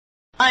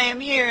I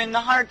am here in the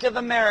heart of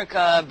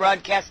America,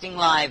 broadcasting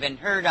live and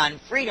heard on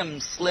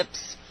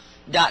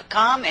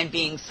freedomslips.com and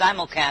being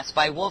simulcast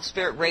by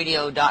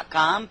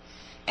wolfspiritradio.com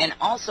and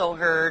also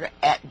heard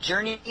at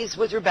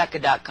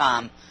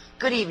journeyswithrebecca.com.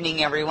 Good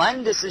evening,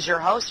 everyone. This is your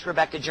host,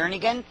 Rebecca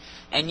Jernigan,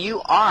 and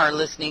you are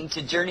listening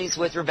to Journeys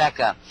with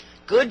Rebecca.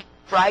 Good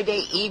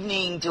Friday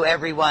evening to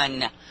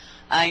everyone.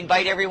 I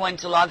invite everyone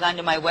to log on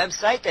to my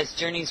website. That's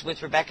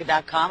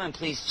journeyswithrebecca.com, and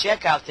please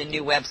check out the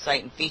new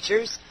website and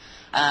features.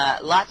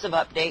 Lots of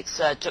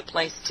updates took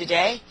place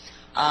today,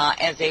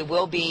 as they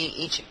will be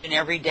each and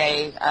every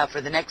day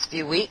for the next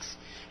few weeks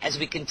as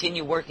we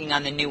continue working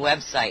on the new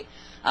website.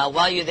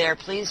 While you're there,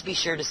 please be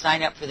sure to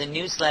sign up for the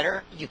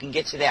newsletter. You can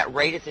get to that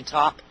right at the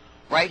top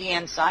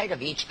right-hand side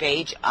of each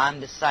page on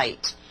the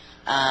site.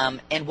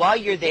 And while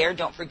you're there,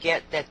 don't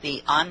forget that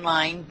the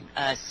online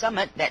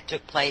summit that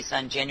took place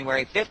on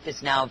January 5th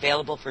is now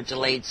available for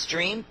delayed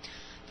stream.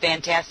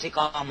 Fantastic,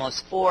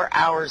 almost 4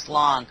 hours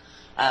long.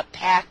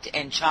 Packed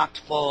and chocked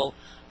full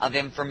of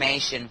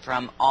information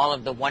from all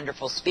of the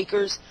wonderful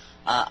speakers.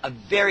 A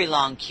very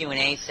long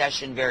Q&A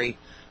session, very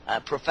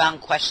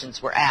profound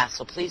questions were asked,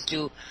 so please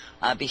do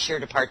be sure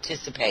to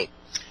participate.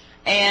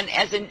 And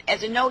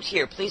as a note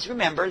here, please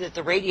remember that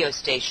the radio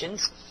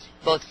stations,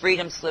 both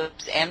Freedom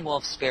Slips and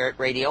Wolf Spirit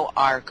Radio,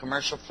 are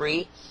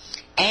commercial-free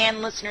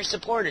and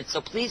listener-supported,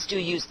 so please do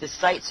use the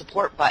site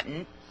support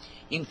button.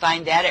 You can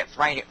find that at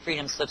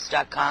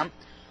freedomslips.com.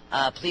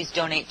 Please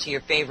donate to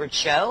your favorite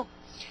show.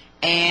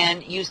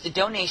 And use the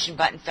donation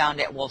button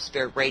found at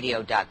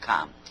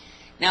wolfspiritradio.com.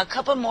 Now, a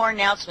couple more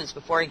announcements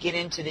before I get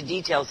into the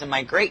details of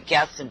my great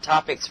guests and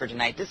topics for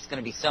tonight. This is going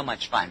to be so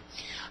much fun.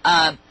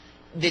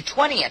 The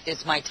 20th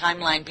is my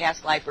Timeline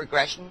Past Life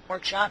Regression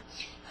Workshop.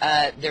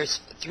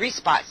 There's 3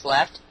 spots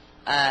left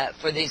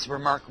for these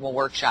remarkable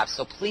workshops,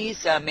 so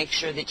please make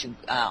sure that you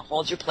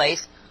hold your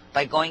place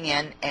by going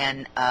in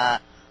and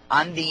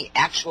on the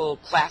actual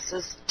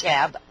classes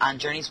tab on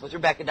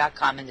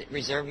journeyswithrebecca.com and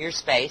reserve your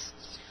space.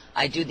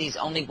 I do these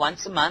only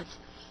once a month.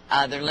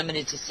 They're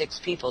limited to 6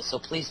 people, so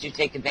please do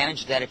take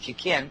advantage of that if you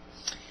can.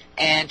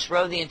 And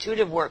Tarot the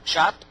Intuitive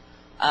Workshop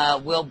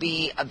will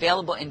be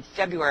available in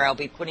February. I'll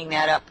be putting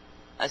that up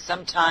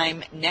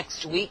sometime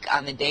next week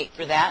on the date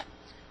for that.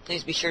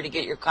 Please be sure to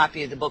get your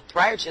copy of the book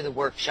prior to the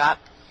workshop.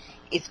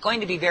 It's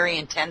going to be a very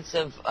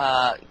intensive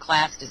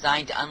class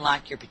designed to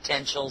unlock your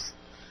potentials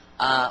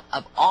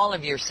of all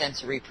of your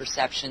sensory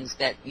perceptions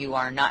that you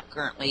are not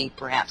currently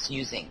perhaps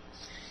using.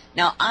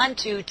 Now, on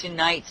to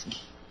tonight's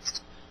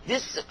guest.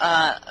 This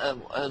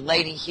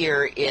lady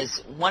here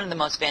is one of the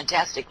most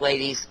fantastic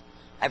ladies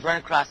I've run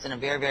across in a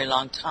very, very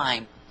long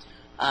time.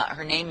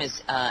 Her name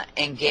is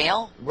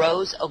Aingeal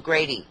Rose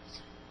O'Grady.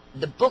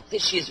 The book that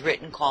she has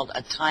written called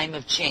A Time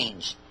of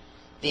Change,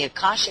 The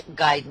Akashic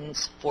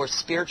Guidance for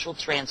Spiritual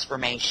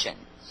Transformation.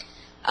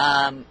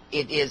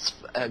 It is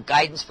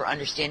guidance for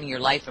understanding your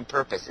life and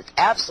purpose. It's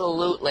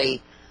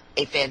absolutely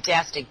a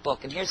fantastic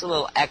book, and here's a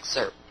little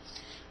excerpt.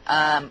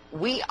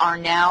 We are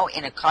now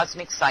in a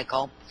cosmic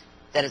cycle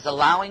that is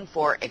allowing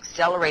for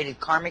accelerated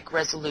karmic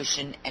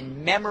resolution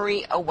and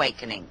memory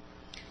awakening.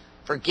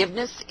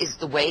 Forgiveness is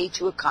the way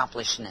to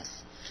accomplishment.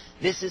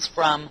 This is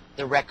from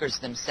the records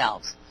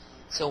themselves.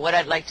 So what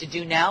I'd like to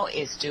do now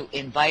is to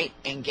invite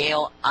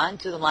Aingeal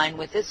onto the line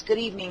with us. Good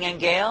evening,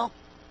 Aingeal.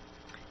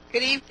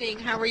 Good evening.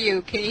 How are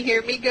you? Can you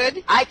hear me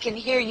good? I can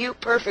hear you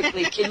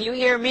perfectly. Can you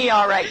hear me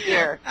all right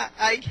here?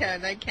 I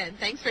can.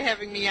 Thanks for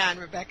having me on,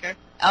 Rebecca.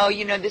 Oh,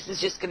 this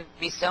is just going to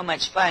be so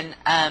much fun.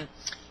 I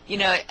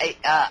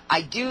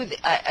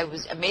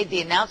made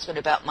the announcement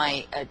about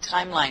my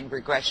timeline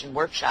regression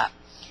workshop,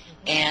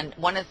 and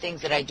one of the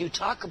things that I do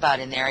talk about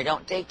in there, I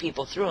don't take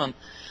people through them,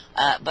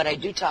 but I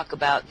do talk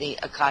about the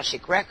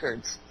Akashic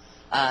records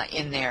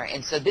in there,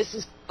 and so this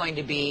is going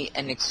to be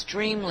an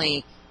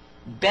extremely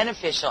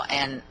beneficial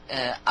and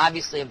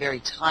obviously a very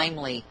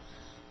timely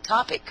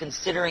topic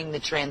considering the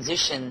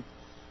transition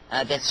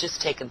that's just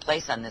taken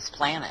place on this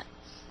planet.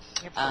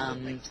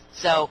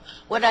 So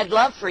what I'd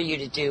love for you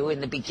to do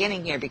in the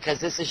beginning here, because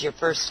this is your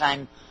first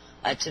time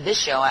to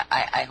this show,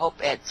 I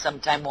hope at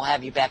some time we'll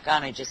have you back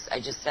on. I just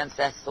sense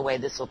that's the way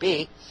this will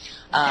be.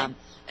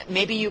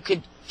 Maybe you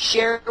could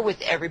share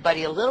with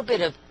everybody a little bit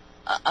of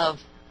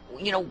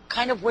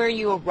kind of where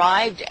you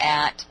arrived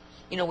at.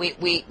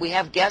 We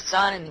have guests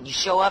on and you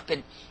show up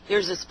and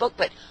here's this book,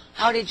 but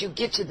how did you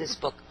get to this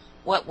book?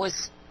 What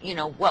was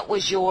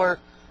your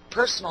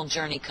personal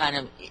journey kind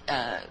of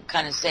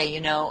say,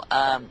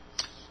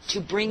 to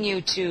bring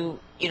you to,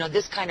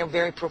 this kind of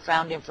very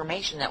profound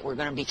information that we're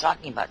going to be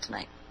talking about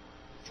tonight?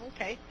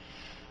 Okay.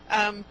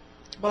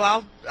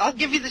 Well, I'll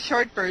give you the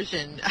short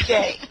version.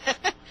 Okay.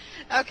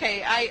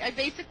 Okay. I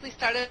basically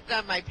started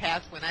on my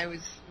path when I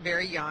was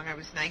very young. I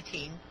was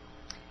 19.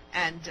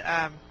 And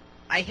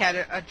I had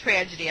a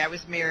tragedy. I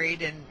was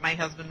married, and my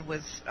husband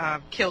was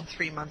killed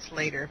 3 months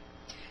later.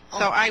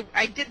 So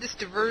I did this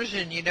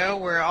diversion,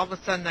 where all of a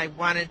sudden I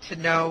wanted to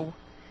know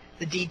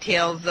the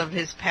details of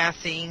his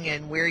passing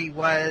and where he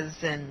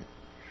was. And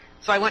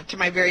so I went to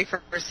my very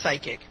first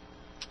psychic.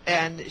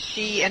 And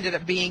she ended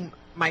up being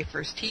my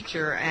first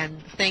teacher,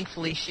 and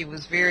thankfully she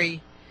was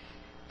very,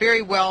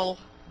 very well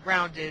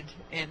grounded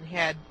and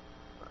had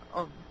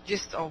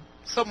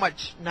so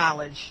much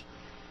knowledge.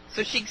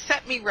 So she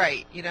set me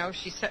right,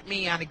 she set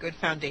me on a good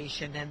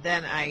foundation, and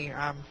then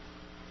I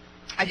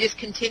just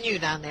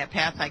continued on that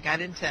path. I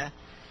got into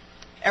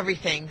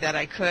everything that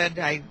I could.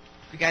 I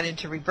got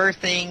into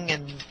rebirthing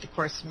and, of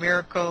course,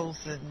 miracles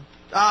and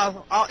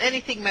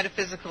anything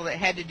metaphysical that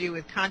had to do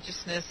with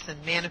consciousness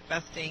and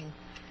manifesting.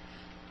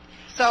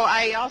 So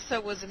I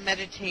also was a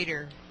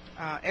meditator.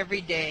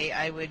 Every day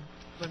I would,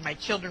 when my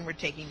children were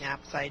taking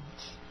naps, I'd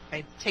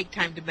take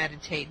time to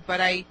meditate.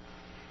 But I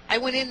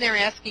went in there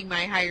asking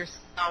my higher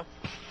self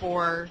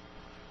for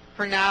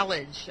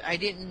knowledge. I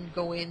didn't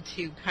go in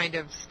to kind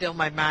of still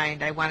my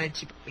mind. I wanted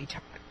to be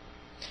taught.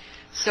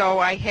 So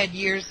I had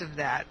years of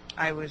that.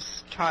 I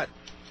was taught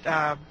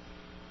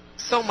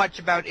so much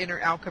about inner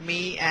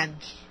alchemy, and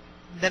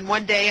then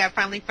one day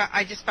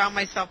I just found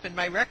myself in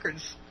my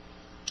records,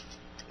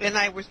 and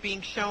I was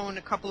being shown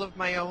a couple of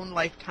my own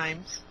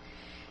lifetimes,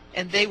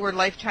 and they were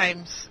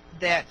lifetimes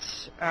that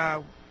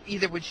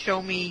either would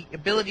show me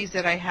abilities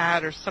that I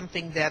had or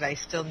something that I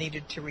still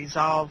needed to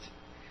resolve,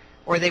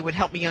 or they would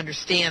help me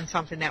understand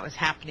something that was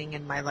happening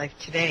in my life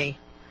today.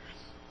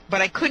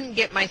 But I couldn't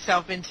get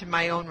myself into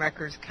my own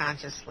records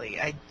consciously.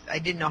 I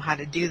didn't know how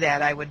to do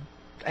that. I would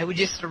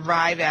just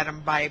arrive at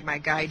them by my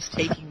guides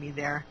taking me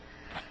there.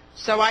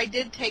 So I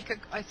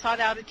sought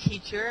out a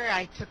teacher.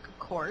 I took a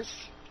course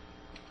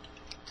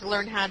to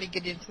learn how to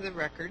get into the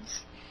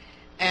records,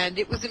 and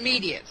it was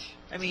immediate.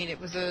 I mean, it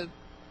was a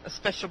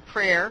special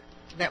prayer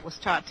that was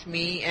taught to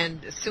me,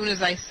 and as soon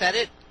as I said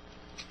it,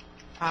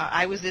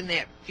 I was in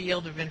that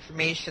field of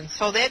information.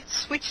 So that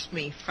switched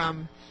me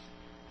from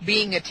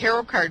being a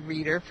tarot card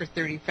reader for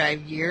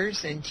 35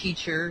 years and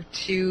teacher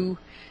to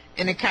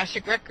an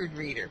Akashic record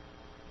reader.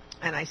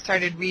 And I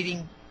started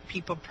reading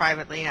people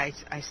privately.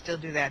 I still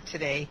do that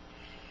today.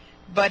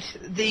 But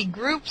the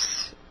group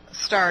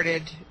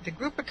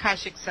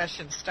Akashic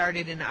sessions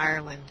started in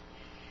Ireland,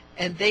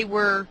 and they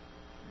were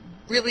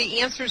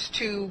really answers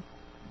to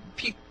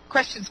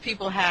questions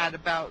people had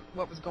about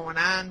what was going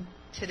on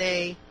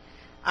today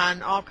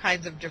on all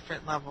kinds of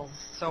different levels.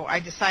 So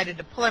I decided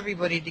to pull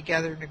everybody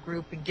together in a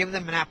group and give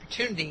them an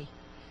opportunity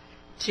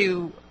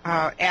to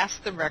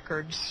ask the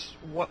records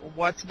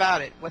what's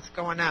about it, what's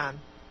going on.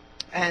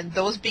 And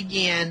those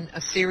began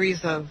a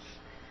series of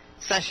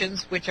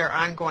sessions which are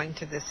ongoing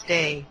to this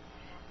day.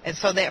 And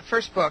so that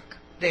first book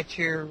that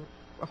you're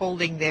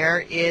holding there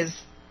is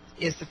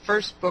the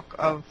first book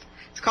of,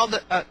 it's called,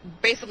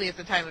 basically it's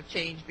a time of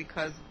change,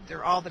 because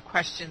they're all the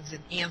questions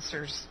and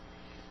answers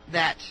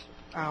that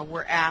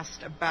were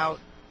asked about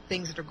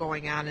things that are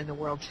going on in the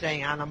world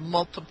today on a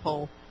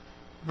multiple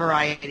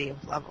variety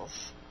of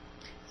levels.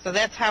 So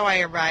that's how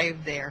I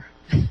arrived there.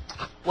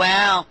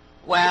 Wow.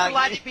 There's a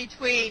lot in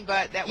between,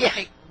 but that would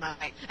take the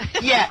night.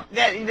 Yeah,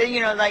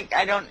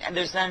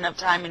 there's not enough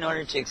time in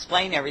order to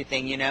explain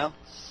everything, And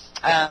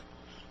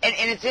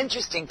it's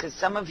interesting because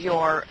some of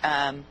your,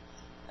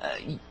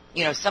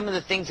 some of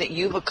the things that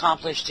you've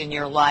accomplished in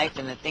your life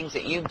and the things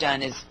that you've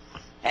done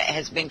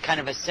has been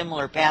kind of a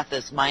similar path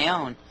as my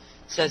own.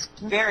 So it's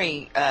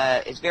very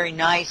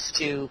nice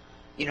to,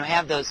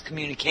 have those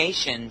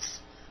communications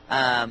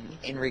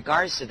in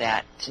regards to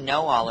that, to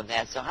know all of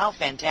that. So how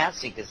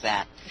fantastic is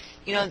that?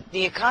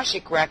 The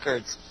Akashic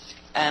records.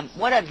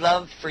 What I'd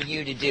love for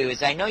you to do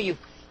is, I know you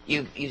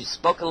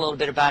spoke a little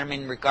bit about them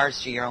in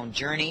regards to your own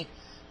journey,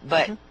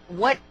 but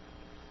what,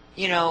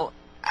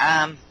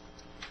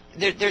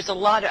 there's a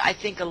lot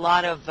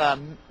of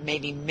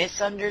maybe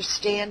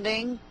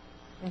misunderstanding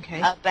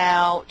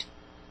about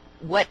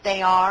what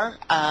they are.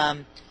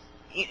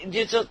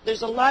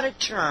 There's a lot of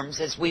terms,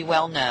 as we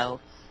well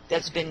know,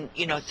 that's been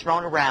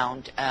thrown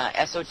around,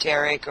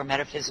 esoteric or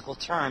metaphysical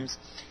terms,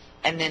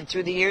 and then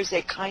through the years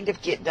they kind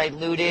of get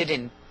diluted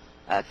and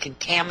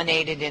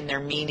contaminated in their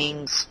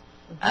meanings,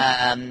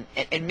 and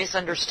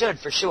misunderstood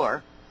for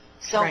sure.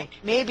 So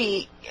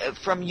maybe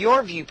from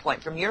your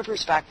viewpoint, from your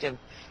perspective,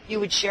 you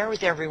would share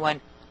with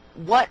everyone,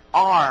 what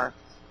are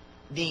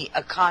the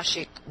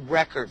Akashic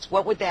records?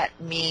 What would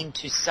that mean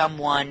to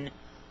someone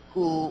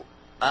who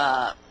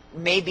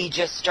may be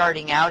just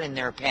starting out in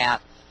their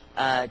path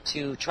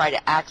to try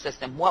to access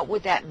them? What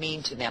would that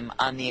mean to them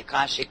on the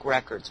Akashic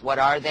records? What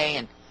are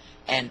they,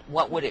 and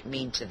what would it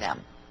mean to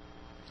them?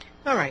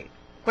 All right.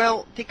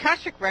 Well, the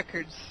Akashic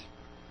records,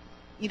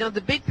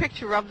 the big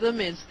picture of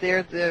them is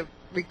they're the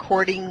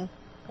recording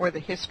or the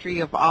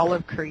history of all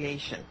of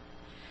creation.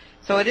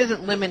 So it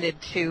isn't limited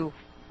to,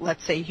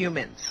 let's say,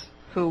 humans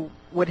who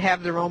would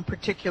have their own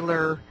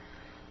particular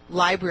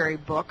library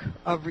book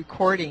of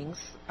recordings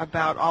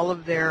about all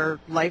of their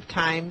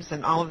lifetimes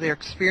and all of their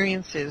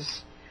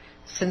experiences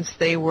since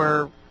they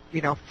were,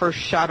 first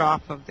shut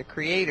off of the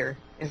Creator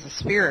as a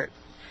spirit.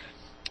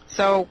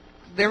 So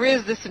there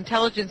is this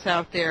intelligence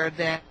out there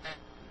that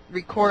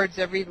records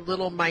every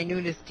little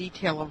minutest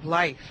detail of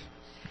life.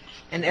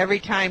 And every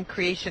time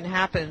creation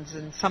happens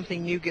and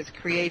something new gets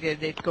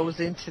created, it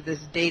goes into this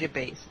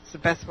database. It's the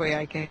best way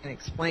I can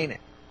explain it.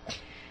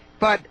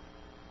 But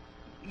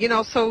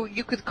so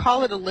you could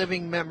call it a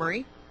living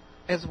memory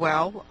as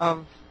well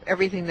of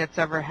everything that's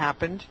ever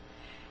happened.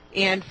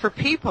 And for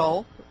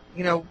people,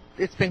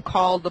 it's been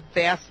called a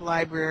vast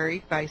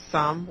library by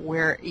some,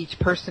 where each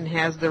person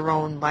has their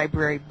own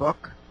library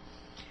book.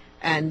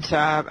 And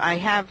I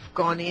have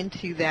gone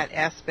into that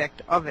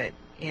aspect of it,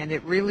 and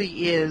it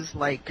really is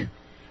like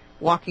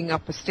walking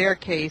up a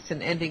staircase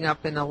and ending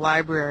up in a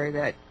library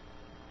that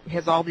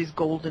has all these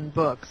golden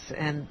books,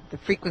 and the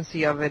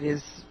frequency of it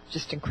is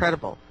just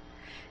incredible.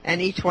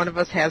 And each one of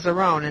us has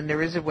our own, and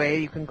there is a way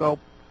you can go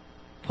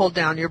pull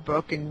down your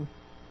book and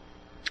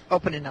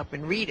open it up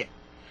and read it.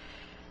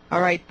 All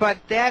right, but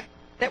that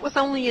was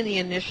only in the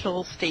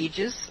initial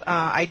stages.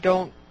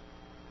 I'm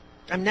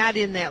not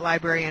in that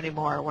library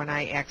anymore when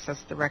I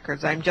access the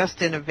records. I'm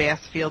just in a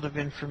vast field of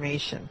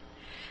information.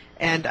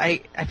 And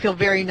I feel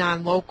very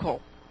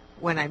non-local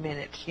when I'm in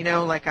it,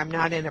 like I'm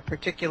not in a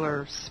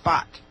particular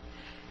spot.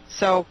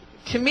 So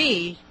to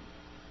me,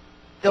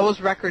 those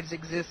records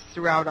exist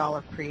throughout all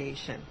of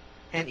creation.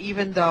 And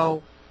even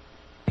though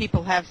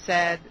people have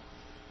said,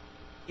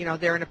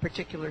 they're in a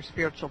particular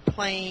spiritual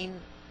plane,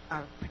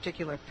 a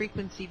particular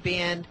frequency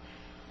band,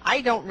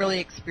 I don't really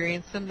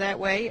experience them that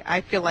way.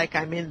 I feel like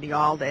I'm in the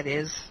all that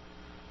is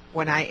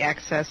when I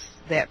access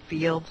that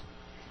field.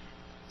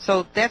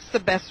 So that's the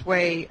best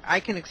way I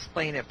can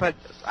explain it. But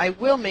I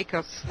will make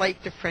a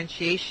slight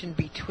differentiation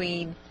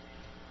between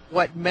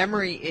what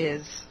memory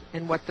is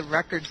and what the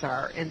records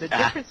are. And the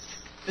difference...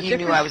 You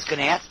knew I was going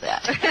to ask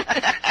that.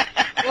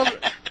 Well,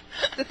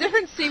 the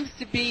difference seems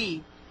to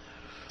be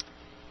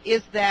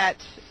is that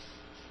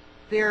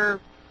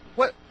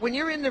when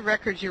you're in the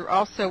records, you're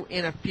also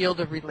in a field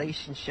of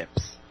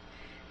relationships.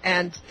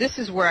 And this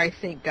is where I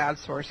think God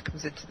Source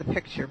comes into the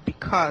picture,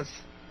 because,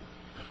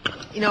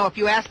 if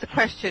you ask the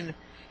question,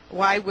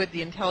 why would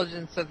the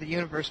intelligence of the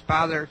universe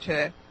bother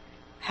to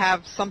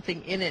have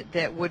something in it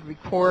that would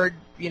record,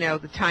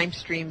 the time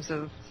streams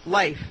of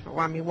life? Well,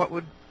 I mean, what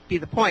would be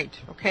the point,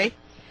 okay?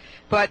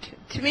 But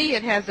to me,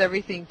 it has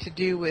everything to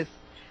do with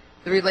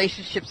the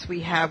relationships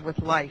we have with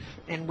life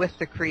and with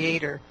the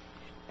Creator.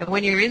 And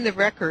when you're in the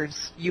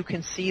records, you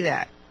can see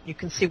that. You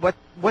can see what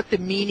the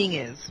meaning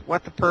is,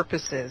 what the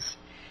purpose is.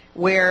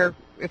 Where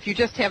if you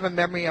just have a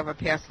memory of a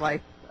past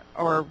life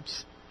or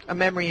a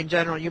memory in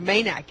general, you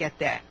may not get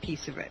that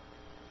piece of it,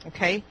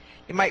 okay?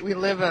 You might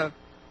relive a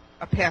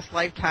past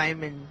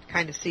lifetime and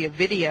kind of see a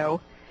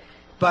video,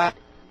 but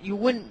you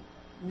wouldn't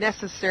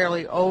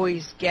necessarily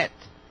always get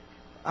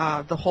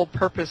the whole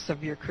purpose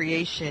of your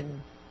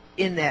creation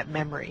in that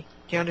memory.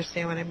 Do you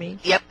understand what I mean?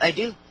 Yep, I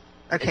do.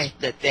 Okay.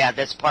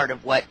 That's part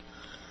of what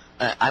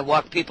I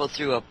walk people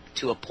through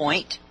to a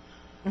point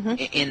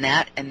in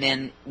that, and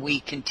then we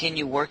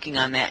continue working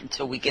on that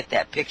until we get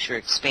that picture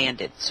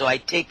expanded. So I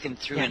take them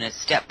through in a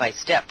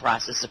step-by-step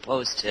process,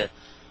 opposed to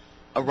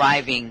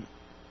arriving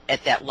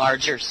at that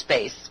larger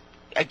space.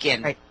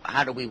 Again,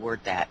 How do we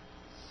word that?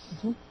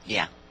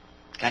 Yeah,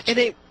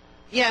 gotcha.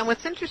 And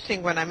what's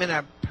interesting when I'm in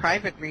a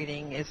private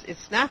reading is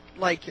it's not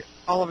like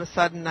all of a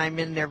sudden I'm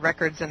in their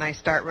records and I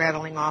start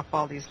rattling off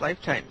all these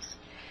lifetimes.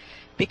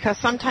 Because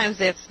sometimes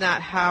that's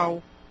not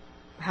how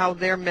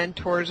their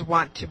mentors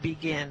want to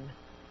begin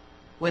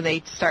when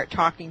they start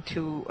talking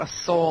to a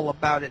soul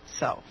about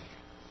itself.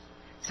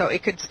 So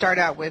it could start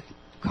out with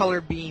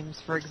color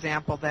beams, for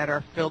example, that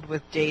are filled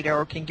with data,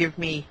 or can give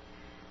me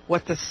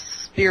what the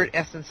spirit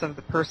essence of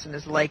the person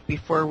is like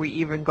before we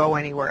even go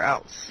anywhere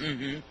else.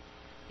 Mm-hmm.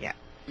 Yeah.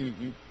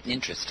 Mm-hmm.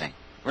 Interesting.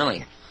 Really.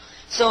 Yeah.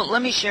 So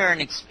let me share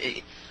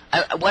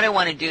what I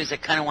want to do is I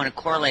kind of want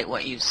to correlate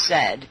what you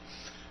said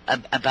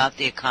about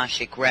the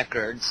Akashic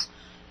records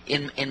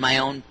in my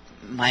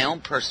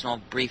own personal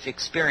brief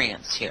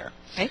experience here.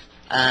 Okay.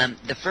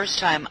 The first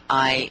time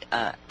I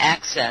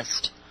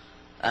accessed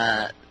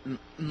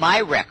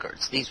my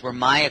records, these were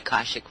my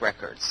Akashic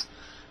records,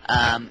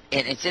 and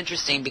it's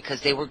interesting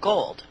because they were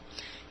gold.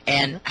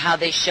 And how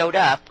they showed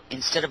up,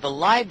 instead of a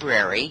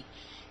library,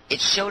 it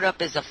showed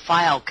up as a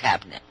file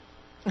cabinet.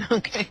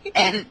 Okay.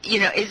 And,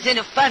 isn't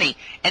it funny?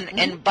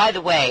 And by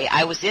the way,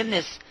 I was in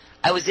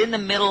the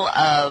middle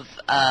of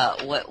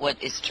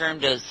what is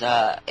termed as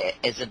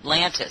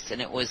Atlantis,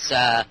 and it was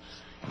at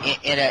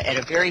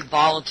a very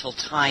volatile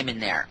time in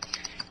there.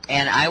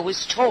 And I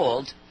was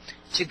told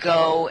to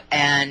go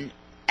and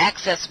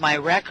access my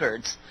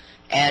records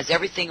as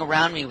everything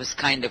around me was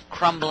kind of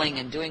crumbling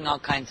and doing all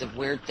kinds of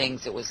weird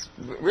things. It was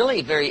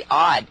really very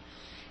odd.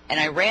 And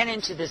I ran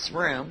into this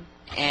room,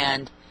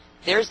 and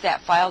there's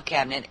that file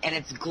cabinet, and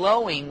it's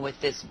glowing with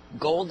this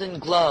golden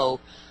glow,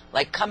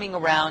 like coming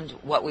around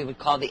what we would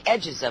call the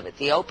edges of it,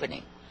 the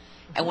opening.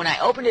 And when I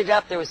opened it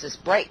up, there was this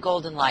bright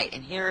golden light,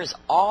 and here's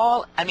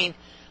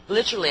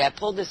literally, I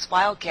pulled this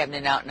file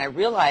cabinet out, and I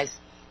realized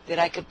that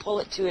I could pull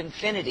it to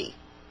infinity.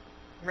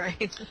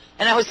 Right.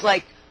 And I was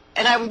like,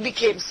 and I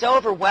became so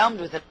overwhelmed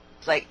with it.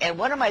 It's like, and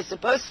what am I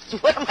supposed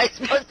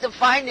to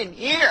find in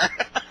here?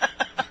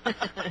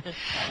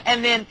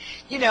 And then,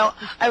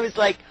 I was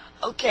like,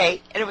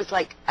 okay. And it was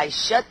like, I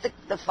shut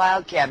the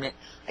file cabinet,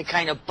 I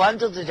kind of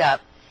bundled it up,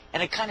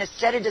 and I kind of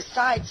set it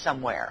aside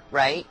somewhere,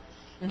 right?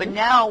 But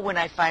now when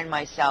I find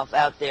myself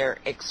out there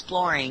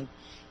exploring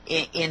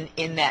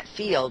in that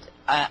field,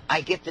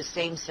 I get the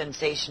same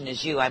sensation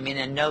as you. I'm in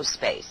a no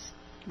space.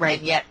 Right.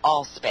 And yet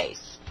all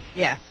space.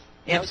 Yes.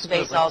 No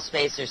Absolutely. space, all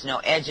space. There's no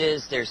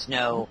edges. There's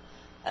no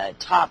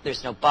top.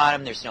 There's no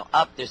bottom. There's no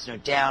up. There's no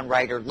down,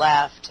 right or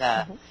left.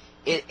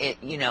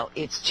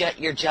 It's just,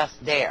 you're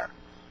just there.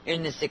 You're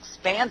in this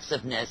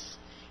expansiveness,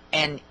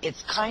 and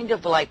it's kind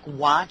of like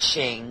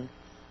watching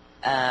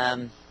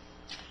a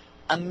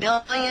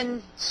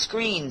million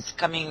screens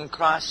coming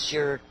across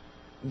your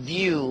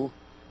view,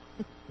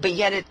 but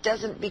yet it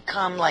doesn't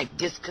become like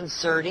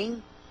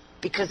disconcerting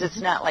because it's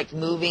not like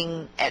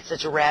moving at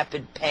such a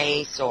rapid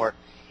pace, or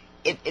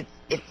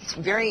it's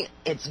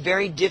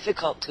very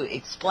difficult to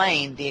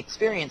explain the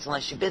experience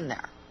unless you've been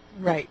there.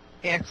 Right.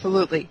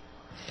 Absolutely.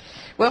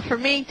 Well, for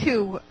me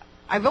too,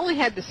 I've only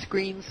had the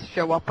screens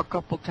show up a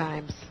couple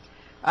times.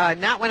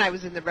 Not when I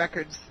was in the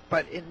records,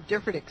 but in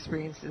different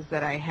experiences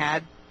that I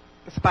had.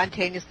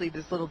 Spontaneously,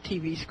 this little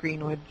TV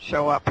screen would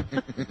show up.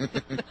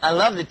 I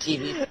love the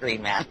TV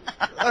screen, Matt.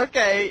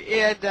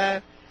 Okay,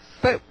 and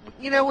but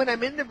when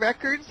I'm in the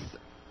records,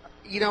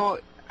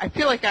 I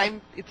feel like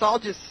it's all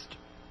just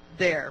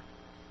there.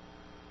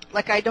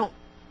 Like I don't,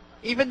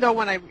 even though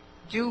when I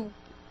do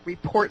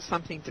report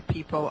something to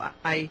people,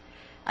 I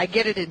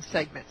get it in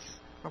segments,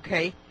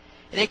 okay,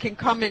 and it can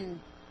come in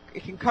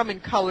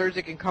colors,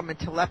 it can come in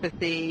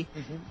telepathy,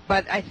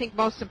 but I think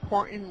most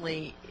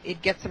importantly,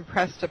 it gets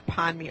impressed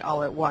upon me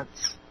all at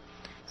once.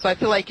 So I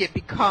feel like it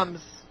becomes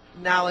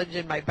knowledge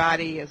in my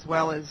body as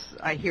well as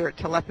I hear it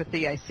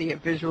telepathy, I see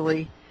it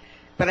visually.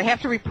 But I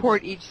have to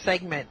report each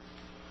segment,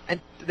 and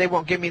they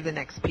won't give me the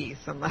next piece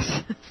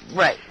unless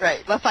Right.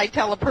 unless I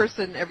tell a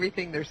person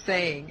everything they're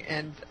saying.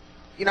 And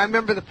I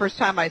remember the first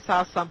time I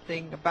saw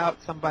something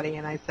about somebody,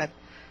 and I said,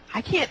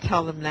 I can't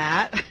tell them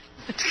that.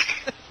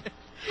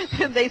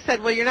 And they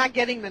said, well, you're not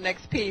getting the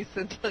next piece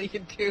until you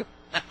do.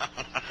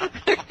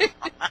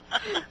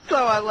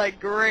 So I'm like,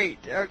 great,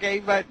 okay,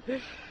 but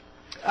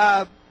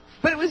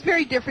it was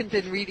very different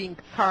than reading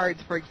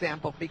cards, for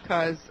example,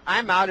 because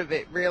I'm out of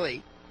it,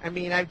 really. I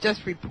mean, I'm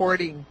just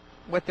reporting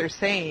what they're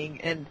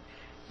saying, and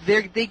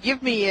they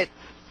give me it,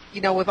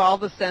 with all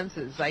the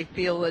senses. I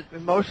feel it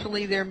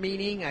emotionally, their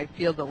meaning. I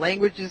feel the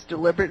language is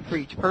deliberate for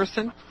each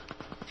person.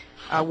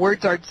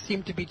 Words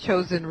seem to be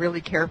chosen really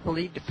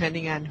carefully,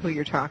 depending on who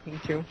you're talking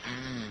to.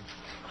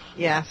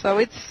 Yeah, so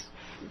it's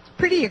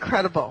pretty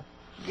incredible.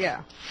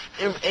 Yeah,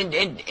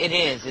 it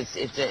is.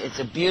 It's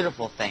a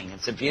beautiful thing.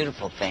 It's a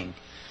beautiful thing.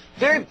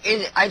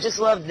 I just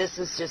love this.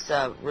 Is just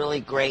a really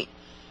great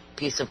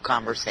piece of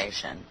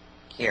conversation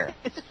here.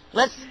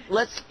 Let's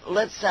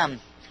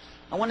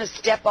I want to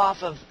step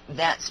off of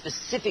that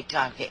specific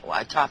topic.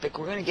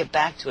 We're going to get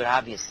back to it,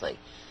 obviously.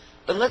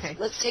 But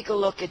let's take a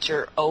look at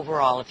your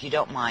overall, if you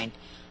don't mind,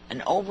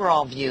 an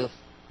overall view.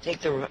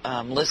 Take the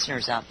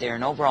listeners out there,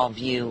 an overall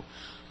view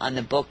on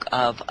the book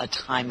of A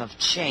Time of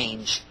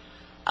Change.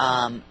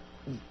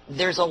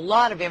 There's a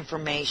lot of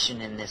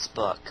information in this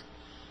book.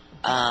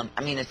 A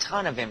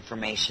ton of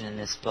information in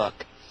this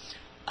book.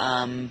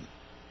 In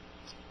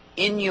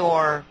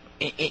the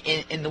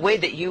way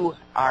that you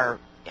are,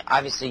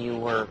 obviously you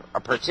were a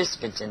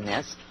participant in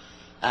this,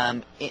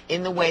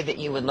 in the way that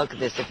you would look at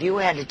this, if you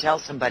had to tell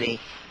somebody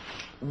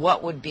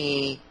what would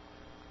be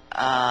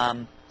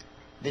the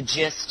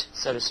gist,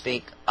 so to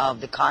speak,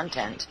 of the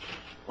content,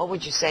 what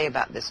would you say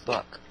about this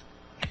book?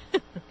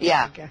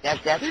 Yeah, okay.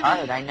 That's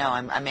hard. I know.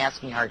 I'm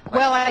asking hard questions.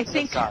 Well, I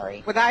think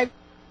sorry. What I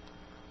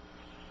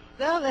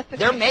no, that's okay.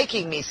 They're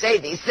making me say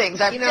these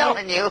things. I'm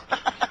telling you.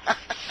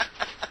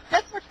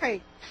 That's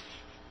okay.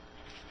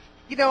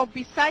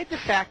 Beside the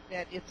fact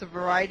that it's a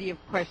variety of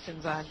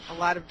questions on a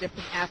lot of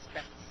different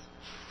aspects,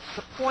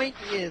 the point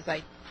is,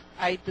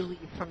 I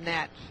believe from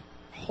that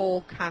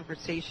whole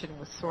conversation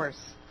with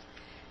Source,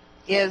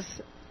 is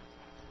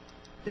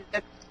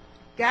that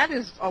God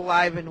is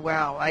alive and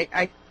well.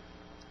 I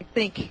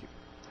think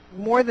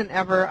more than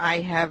ever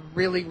I have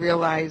really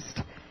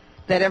realized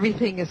that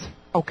everything is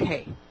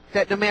okay.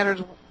 That no matter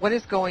what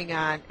is going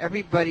on,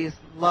 everybody is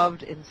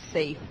loved and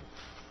safe.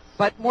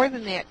 But more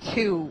than that,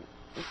 too,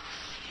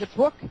 the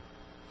book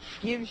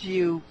gives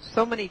you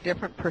so many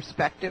different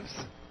perspectives.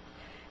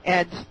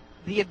 And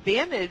the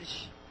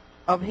advantage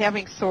of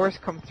having Source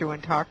come through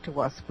and talk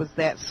to us was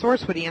that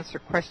Source would answer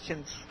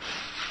questions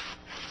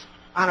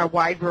on a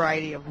wide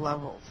variety of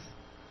levels.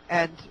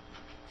 And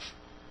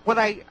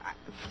the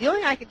only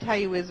thing I can tell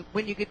you is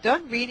when you get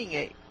done reading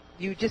it,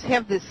 you just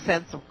have this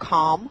sense of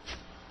calm.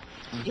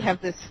 You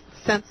have this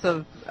sense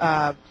of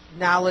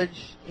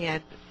knowledge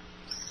and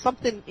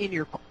something in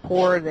your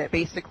core that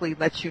basically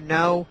lets you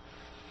know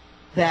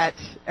that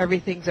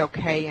everything's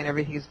okay and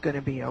everything's going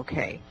to be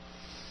okay.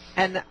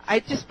 And I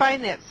just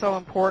find that so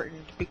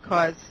important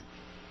because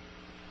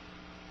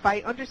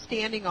by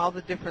understanding all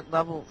the different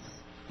levels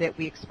that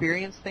we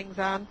experience things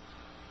on,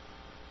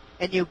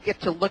 and you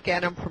get to look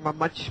at them from a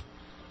much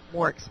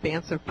more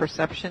expansive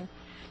perception,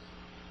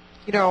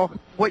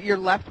 what you're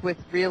left with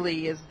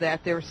really is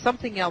that there's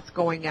something else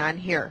going on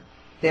here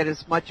that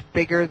is much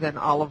bigger than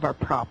all of our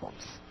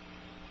problems.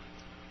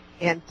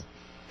 And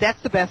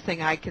that's the best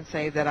thing I can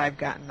say that I've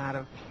gotten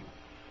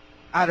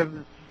out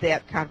of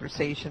that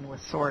conversation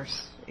with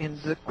Source and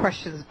the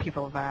questions that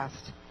people have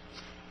asked.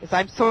 Is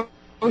I'm so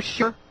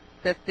sure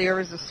that there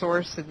is a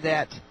source and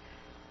that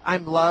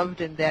I'm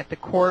loved and that the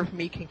core of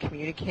me can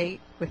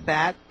communicate with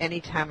that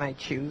anytime I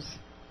choose.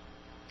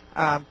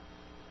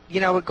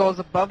 It goes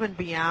above and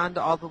beyond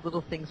all the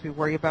little things we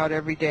worry about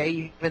every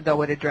day, even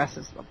though it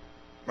addresses them.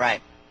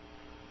 Right.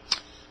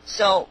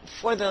 So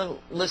for the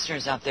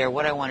listeners out there,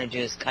 what I want to do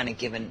is kind of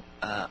give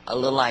a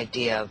little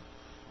idea of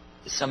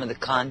some of the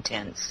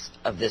contents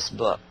of this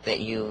book that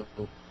you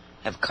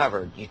have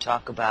covered. You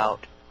talk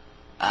about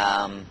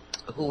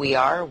who we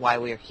are, why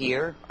we're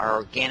here, our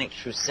organic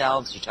true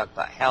selves. You talk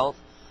about health,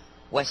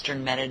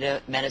 Western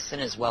medicine,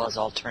 as well as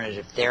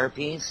alternative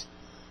therapies,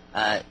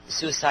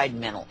 suicide and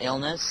mental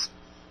illness,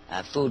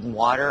 food and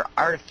water,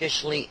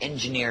 artificially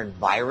engineered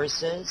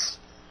viruses,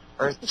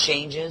 earth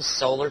changes,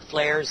 solar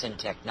flares and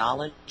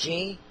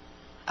technology,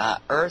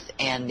 earth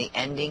and the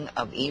ending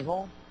of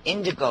evil,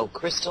 indigo,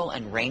 crystal,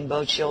 and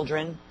rainbow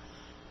children,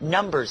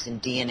 numbers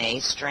and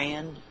DNA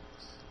strand,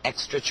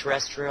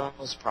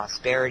 extraterrestrials,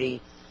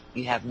 prosperity.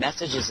 You have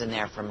messages in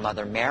there from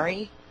Mother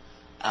Mary,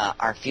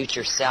 our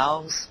future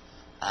selves,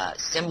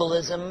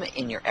 symbolism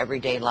in your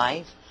everyday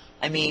life.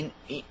 I mean,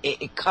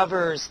 it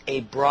covers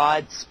a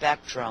broad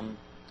spectrum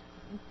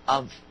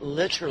of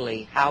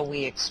literally how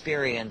we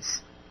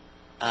experience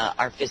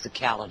our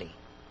physicality.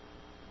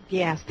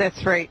 Yes,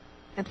 that's right.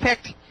 In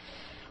fact,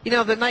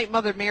 the night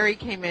Mother Mary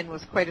came in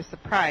was quite a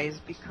surprise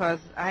because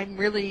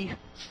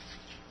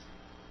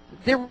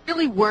there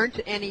really weren't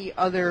any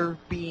other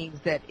beings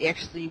that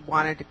actually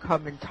wanted to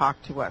come and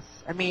talk to us.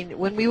 I mean,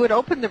 when we would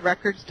open the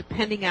records,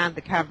 depending on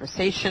the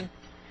conversation,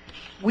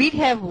 we'd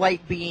have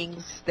light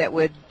beings that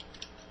would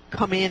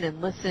come in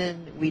and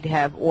listen. We'd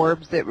have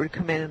orbs that would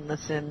come in and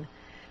listen.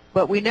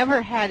 But we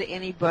never had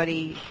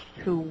anybody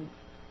who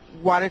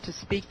wanted to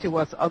speak to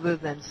us other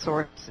than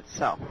Source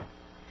itself.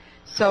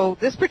 So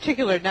this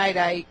particular night,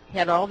 I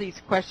had all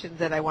these questions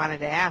that I wanted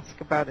to ask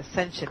about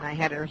Ascension. I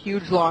had a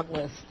huge long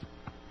list.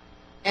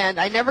 And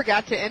I never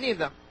got to any of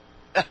them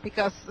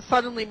because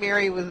suddenly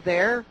Mary was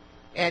there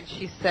and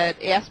she said,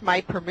 ask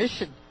my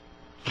permission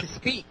to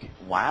speak.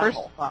 Wow. First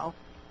of all,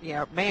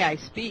 may I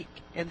speak?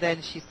 And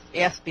then she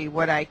asked me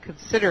what I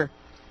consider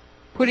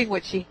putting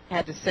what she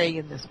had to say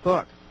in this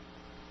book.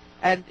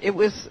 And it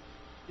was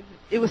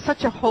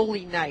such a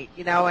holy night,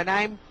 and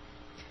I'm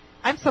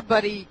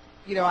somebody,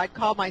 I'd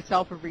call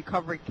myself a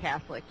recovering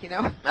Catholic,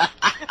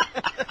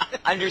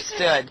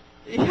 Understood.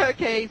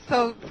 Okay,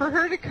 so for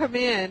her to come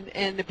in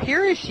and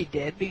appear as she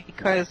did,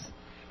 because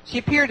she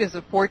appeared as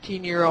a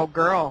 14-year-old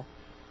girl,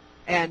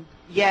 and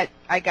yet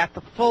I got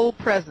the full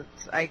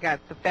presence. I got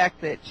the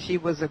fact that she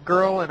was a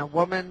girl and a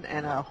woman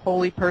and a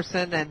holy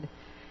person, and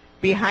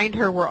behind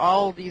her were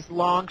all these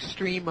long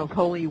stream of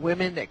holy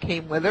women that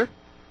came with her.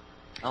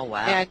 Oh,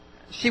 wow. And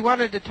she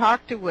wanted to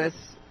talk to us,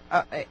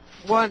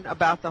 one,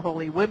 about the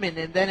holy women,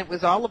 and then it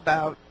was all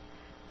about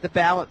the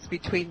balance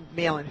between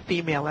male and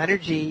female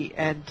energy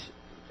and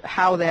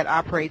how that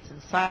operates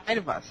inside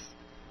of us.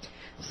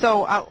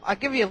 So I'll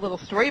give you a little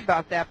story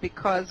about that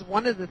because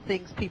one of the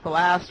things people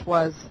asked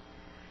was,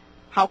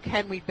 how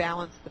can we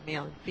balance the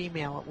male and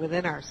female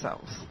within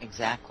ourselves?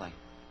 Exactly.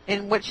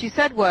 And what she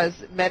said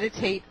was,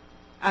 meditate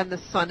on the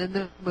sun and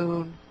the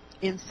moon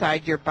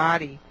inside your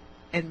body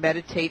and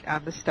meditate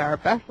on the Star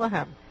of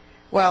Bethlehem.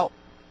 Well,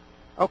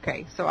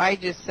 okay, so I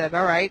just said,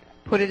 all right,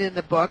 put it in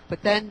the book,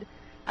 but then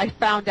I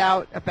found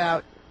out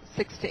about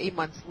 6 to 8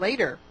 months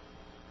later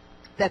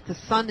that the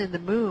sun and the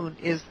moon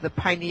is the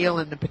pineal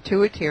and the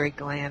pituitary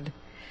gland,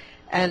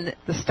 and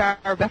the Star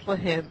of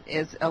Bethlehem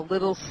is a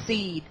little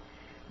seed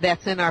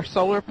that's in our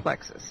solar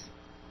plexus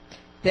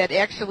that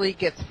actually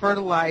gets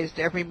fertilized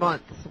every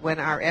month when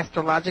our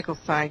astrological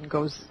sign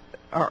goes,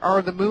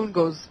 or the moon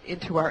goes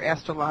into our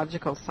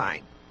astrological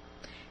sign.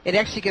 It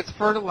actually gets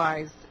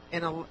fertilized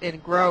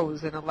and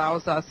grows and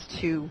allows us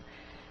to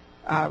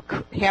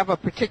have a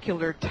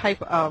particular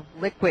type of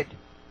liquid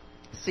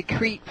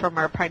secrete from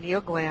our pineal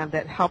gland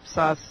that helps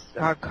us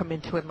come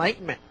into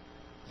enlightenment.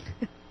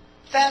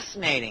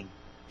 Fascinating.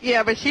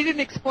 Yeah, but she didn't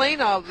explain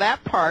all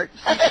that part.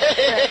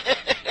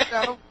 She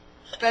said,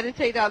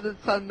 meditate on the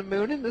sun, the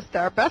moon, and the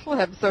Star of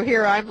Bethlehem. So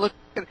here I'm looking,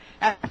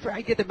 after I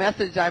get the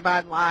message, I'm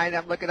online,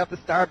 I'm looking up the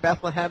Star of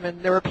Bethlehem,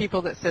 and there were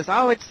people that says,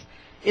 oh,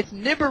 it's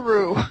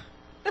Nibiru.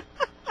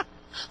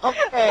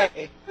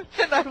 Okay.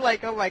 And I'm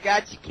like, oh my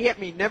God, she can't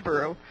mean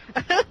Nibiru.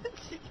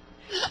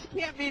 she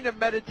can't mean to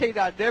meditate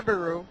on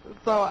Nibiru.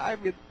 So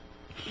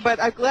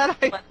but I'm glad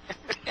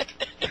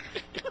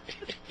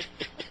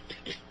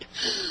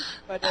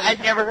I'd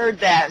never heard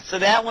that, so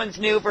that one's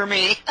new for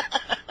me.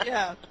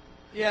 Yeah,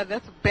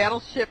 that's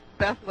Battleship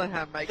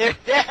Bethlehem, I guess.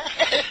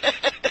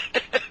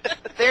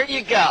 There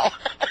you go.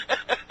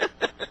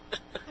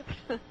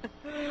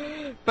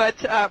 But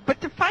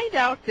to find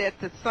out that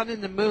the sun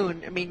and the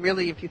moon, I mean,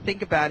 really, if you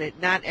think about it,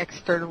 not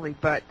externally,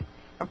 but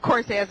of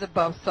course, as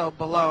above, so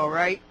below,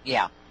 right?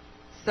 Yeah.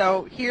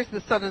 So here's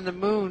the sun and the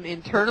moon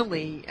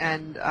internally,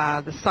 and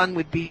the sun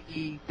would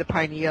be the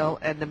pineal,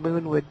 and the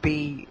moon would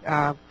be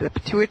the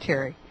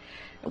pituitary,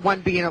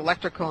 one being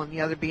electrical and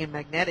the other being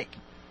magnetic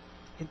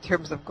in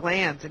terms of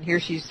glands. And here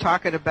she's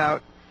talking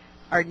about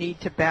our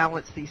need to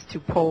balance these two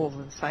poles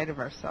inside of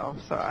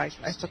ourselves. So I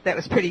thought that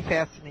was pretty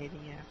fascinating,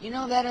 yeah. You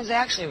know, that is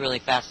actually really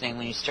fascinating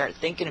when you start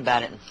thinking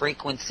about it in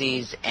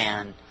frequencies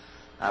and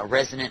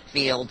resonant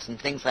fields and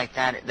things like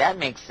that. That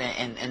makes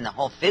sense, and the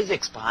whole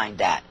physics behind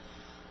that.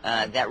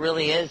 That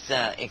really is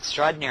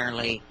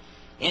extraordinarily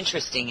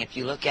interesting if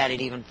you look at it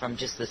even from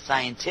just the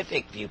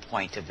scientific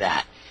viewpoint of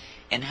that,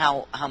 and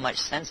how much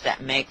sense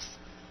that makes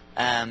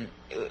in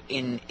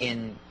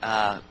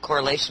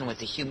correlation with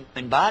the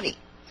human body.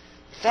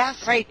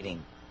 Fascinating.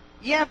 Right.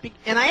 Yeah,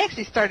 and I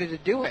actually started to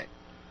do it.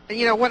 And,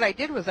 you know, what I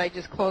did was I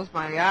just closed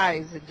my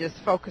eyes and just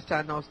focused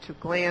on those two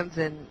glands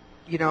and,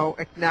 you know,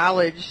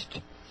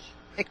 acknowledged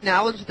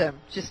them.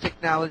 Just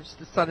acknowledged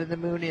the sun and the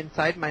moon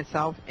inside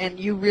myself. And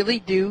you really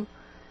do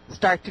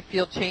start to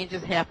feel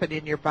changes happen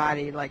in your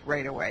body, like,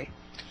 right away.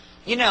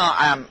 You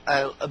know,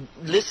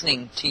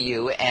 listening to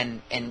you,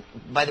 and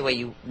by the way,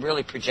 you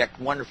really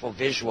project wonderful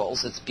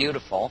visuals. It's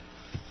beautiful.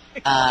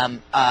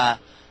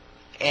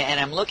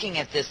 And I'm looking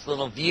at this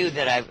little view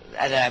that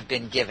I've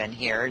been given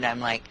here, and I'm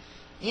like,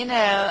 you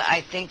know,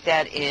 I think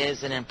that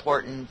is an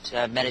important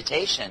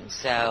meditation.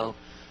 So,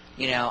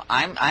 you know,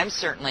 I'm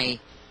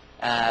certainly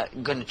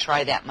going to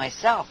try that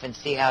myself and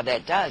see how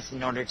that does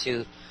in order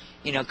to,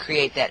 you know,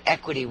 create that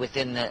equity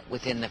within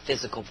the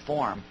physical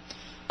form,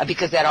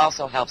 because that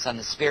also helps on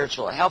the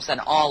spiritual. It helps on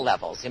all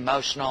levels: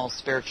 emotional,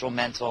 spiritual,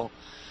 mental.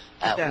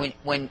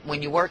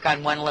 When you work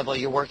on one level,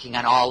 you're working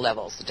on all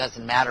levels. It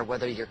doesn't matter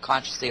whether you're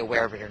consciously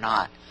aware of it or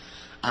not.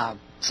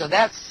 So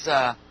that's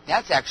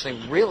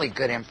actually really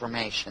good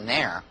information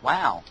there.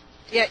 Wow.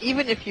 Yeah,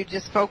 even if you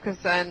just focus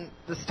on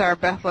the star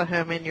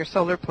Bethlehem in your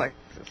solar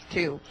plexus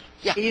too.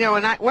 Yeah. You know,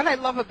 and what I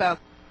love about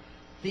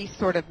these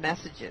sort of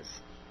messages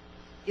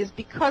is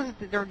because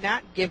they're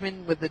not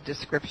given with a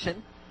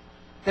description.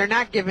 They're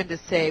not given to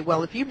say,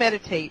 well, if you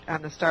meditate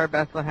on the star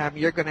Bethlehem,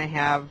 you're going to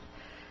have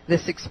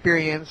this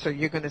experience, or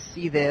you're going to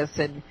see this,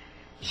 and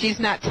she's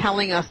not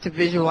telling us to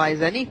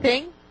visualize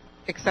anything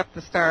except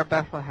the Star of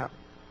Bethlehem.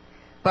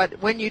 But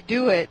when you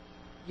do it,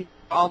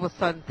 all of a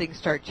sudden things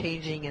start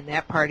changing in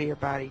that part of your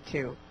body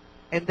too,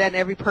 and then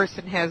every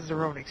person has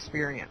their own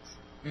experience.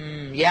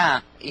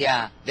 Yeah,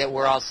 that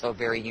we're also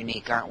very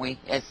unique, aren't we?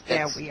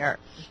 Yeah, we are.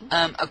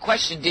 Mm-hmm. A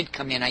question did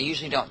come in. I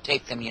usually don't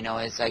take them, you know,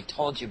 as I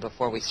told you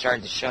before we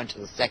started the show, until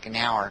the second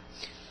hour.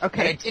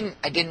 Okay. But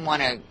I didn't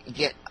want to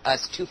get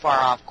us too far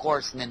off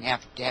course and then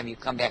have to have you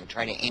come back and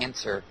try to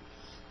answer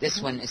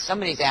this one.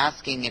 Somebody's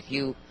asking if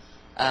you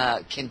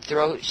can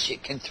throw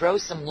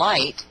some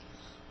light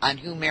on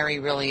who Mary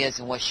really is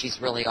and what she's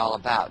really all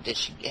about.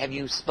 Have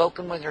you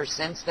spoken with her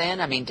since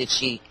then? I mean, did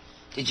you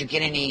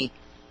get any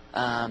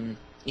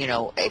you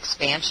know,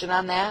 expansion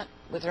on that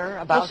with her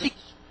about it?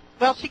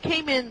 Well, she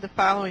came in the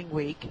following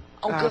week.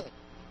 Oh, good.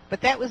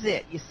 But that was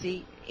it, you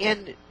see.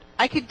 And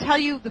I can tell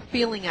you the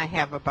feeling I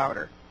have about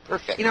her.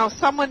 Perfect. You know,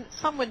 someone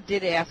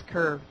did ask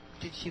her,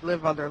 did she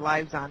live other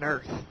lives on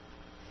Earth?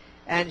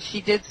 And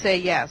she did say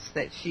yes,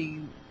 that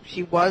she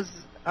was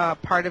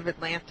part of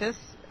Atlantis.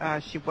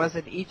 She was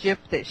in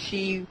Egypt, that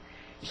she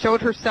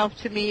showed herself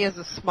to me as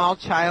a small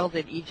child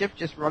in Egypt,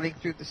 just running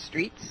through the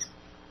streets.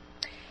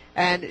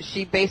 And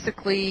she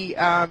basically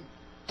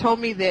told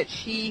me that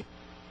she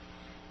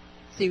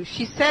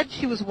said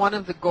she was one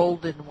of the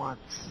golden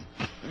ones.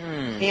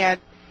 And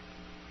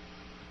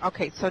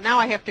okay, so now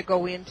I have to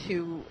go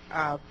into,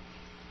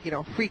 you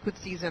know,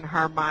 frequencies and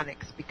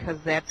harmonics, because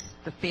that's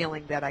the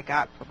feeling that I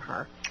got from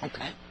her.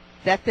 Okay.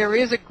 That there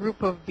is a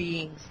group of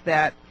beings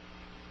that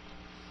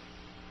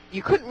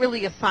you couldn't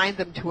really assign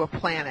them to a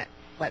planet,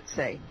 let's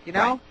say, you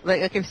know?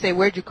 Right. Like if you say,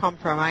 where'd you come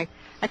from? I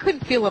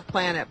couldn't feel a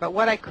planet, but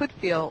what I could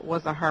feel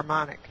was a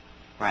harmonic.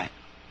 Right.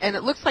 And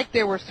it looks like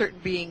there were certain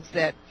beings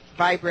that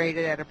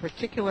vibrated at a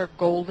particular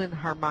golden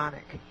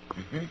harmonic.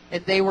 Mm-hmm.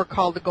 And they were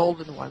called the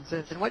golden ones.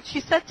 And what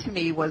she said to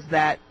me was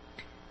that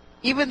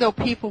even though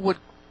people would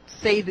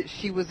say that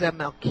she was a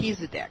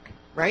Melchizedek,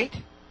 right?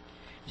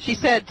 She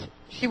said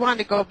she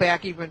wanted to go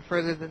back even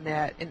further than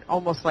that and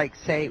almost like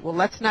say, well,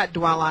 let's not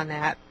dwell on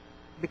that,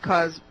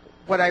 because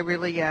what I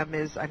really am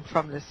is I'm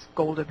from this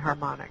golden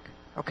harmonic,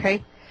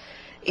 okay?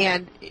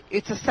 And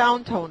it's a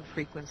sound tone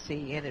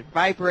frequency, and it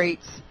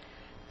vibrates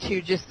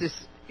to just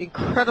this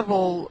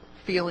incredible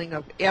feeling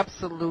of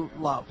absolute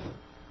love.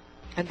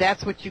 And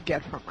that's what you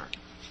get from her,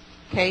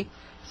 okay?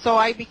 So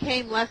I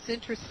became less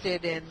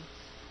interested in,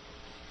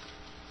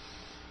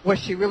 was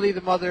she really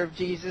the mother of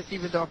Jesus,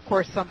 even though, of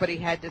course, somebody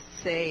had to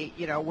say,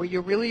 you know, were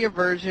you really a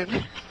virgin?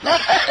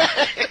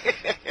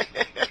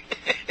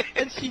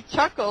 And she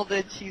chuckled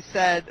and she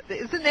said,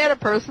 isn't that a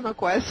personal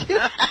question?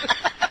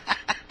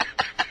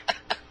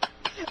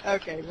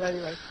 Okay, but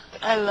anyway.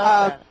 I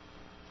love that.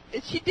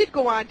 And she did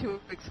go on to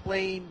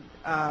explain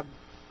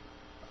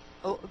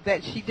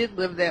that she did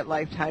live that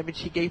lifetime and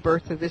she gave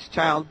birth to this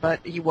child,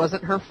 but he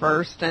wasn't her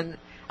first. And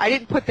I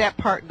didn't put that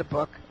part in the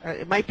book.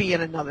 It might be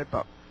in another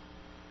book.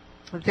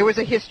 There was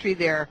a history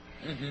there,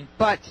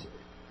 but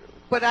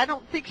I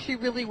don't think she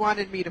really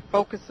wanted me to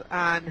focus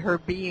on her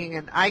being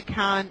an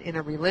icon in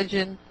a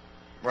religion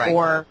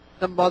or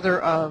the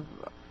mother of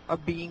a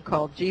being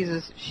called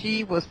Jesus.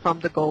 She was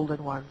from the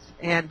Golden Ones.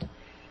 And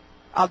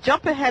I'll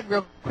jump ahead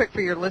real quick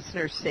for your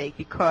listeners' sake,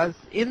 because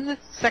in the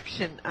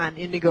section on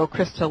Indigo,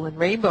 Crystal, and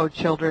Rainbow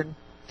Children,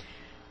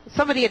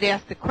 somebody had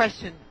asked the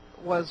question,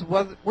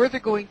 were there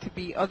going to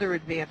be other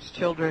advanced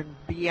children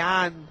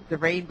beyond the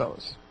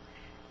rainbows?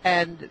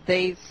 And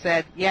they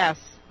said, yes,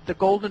 the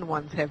Golden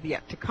Ones have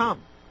yet to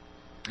come.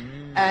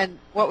 And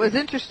what was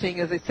interesting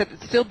is they said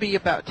it'd still be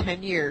about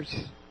 10 years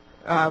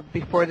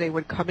before they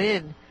would come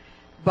in,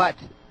 but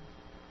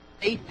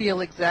they feel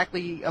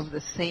exactly of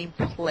the same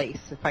place,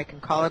 if I can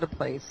call it a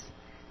place,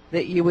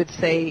 that you would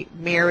say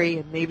Mary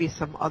and maybe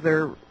some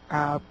other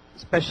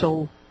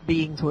special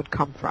beings would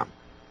come from.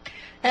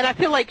 And I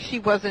feel like she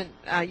wasn't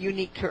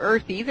unique to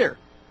Earth either,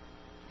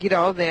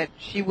 that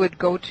she would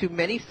go to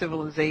many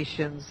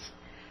civilizations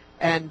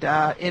and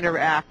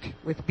interact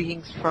with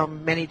beings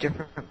from many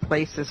different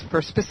places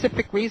for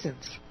specific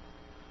reasons.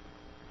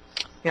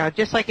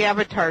 Just like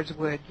avatars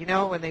would,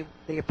 when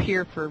they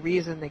appear for a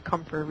reason, they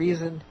come for a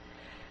reason.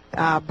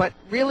 But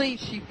really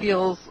she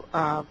feels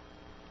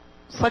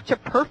such a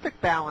perfect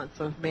balance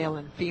of male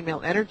and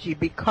female energy,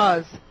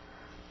 because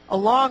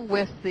along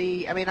with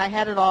I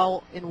had it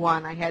all in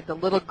one. I had the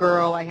little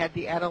girl, I had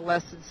the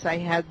adolescence, I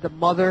had the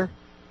mother,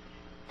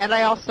 and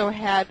I also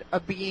had a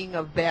being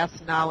of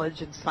vast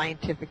knowledge and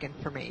scientific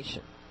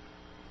information.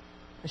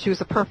 She was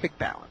a perfect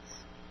balance.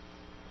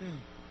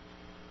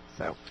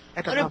 So,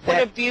 I don't know if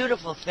what a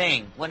beautiful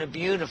thing. What a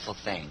beautiful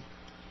thing.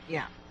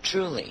 Yeah.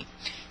 Truly.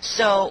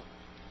 So,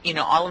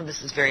 all of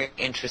this is very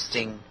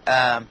interesting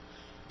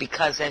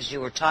because as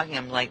you were talking,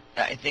 I'm like,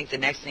 I think the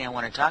next thing I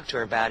want to talk to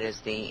her about is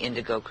the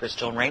Indigo,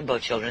 Crystal, and Rainbow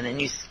Children.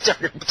 And you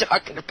started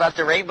talking about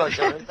the Rainbow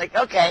Children. It's like,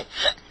 okay.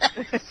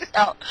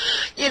 So,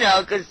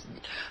 because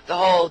the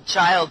whole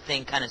child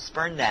thing kind of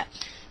spurned that.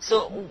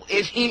 So,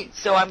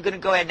 so I'm going to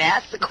go ahead and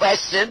ask the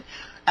question.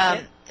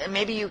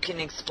 Maybe you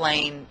can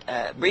explain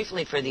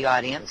briefly for the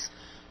audience,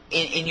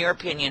 in your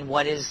opinion,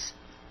 what is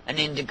an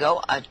indigo,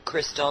 a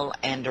crystal,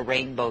 and a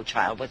rainbow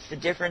child? What's the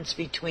difference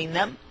between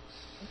them?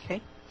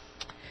 Okay.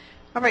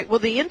 All right. Well,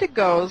 the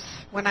indigos,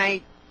 when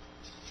I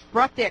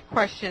brought that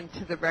question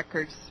to the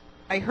records,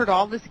 I heard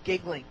all this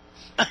giggling.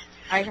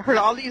 I heard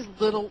all these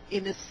little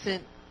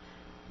innocent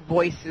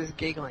voices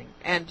giggling.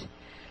 And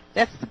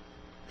that's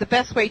the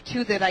best way,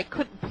 too, that I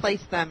couldn't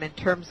place them in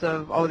terms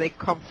of, they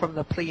come from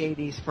the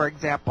Pleiades, for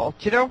example.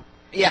 Do you know?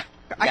 Yeah.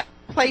 I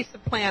placed a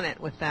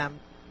planet with them.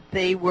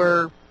 They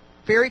were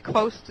very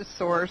close to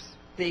Source.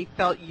 They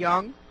felt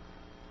young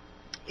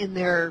in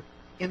their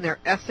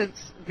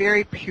essence,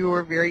 very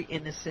pure, very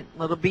innocent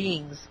little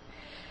beings.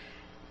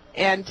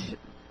 And,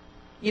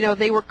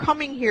 they were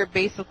coming here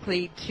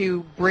basically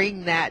to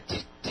bring that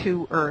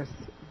to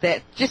Earth,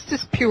 that just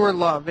this pure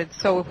love. And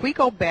so if we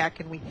go back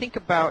and we think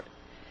about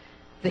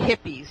the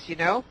hippies,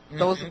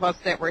 those of us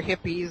that were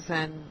hippies,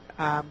 and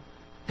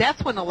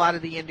that's when a lot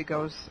of the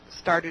indigos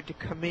started to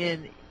come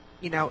in,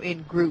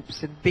 in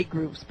groups, in big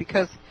groups,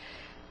 because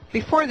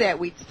before that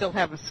we'd still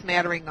have a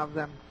smattering of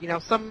them.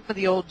 Some of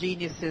the old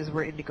geniuses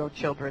were indigo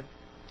children,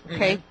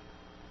 okay?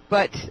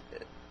 But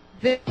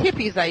the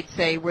hippies, I'd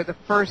say, were the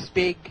first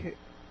big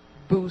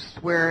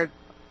boost where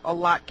a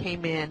lot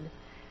came in.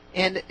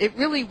 And it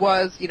really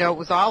was, it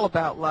was all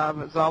about love,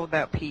 it was all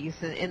about peace,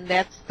 and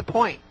that's the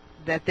point,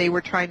 that they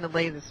were trying to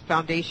lay this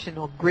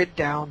foundational grid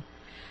down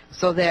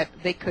so that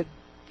they could,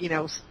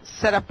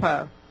 set up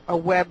a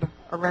web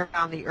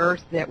around the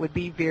Earth that would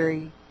be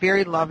very,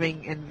 very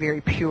loving and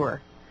very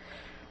pure.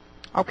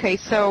 Okay,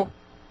 so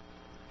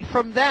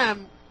from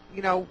them,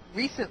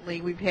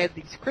 recently we've had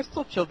these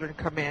crystal children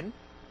come in,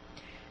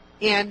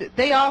 and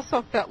they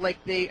also felt like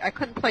I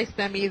couldn't place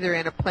them either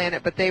in a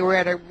planet, but they were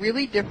at a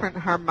really different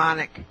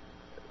harmonic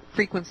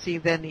frequency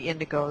than the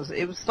indigos.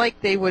 It was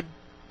like they were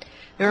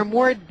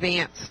more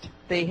advanced.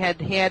 They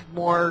had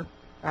more,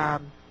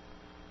 let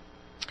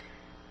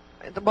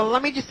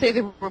me just say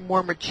they were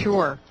more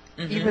mature,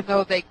 even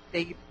though they,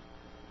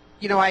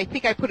 I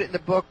think I put it in the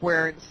book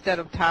where instead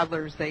of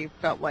toddlers, they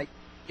felt like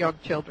young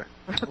children.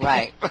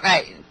 Okay?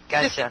 Right.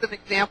 Gotcha. Just an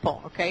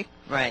example, okay?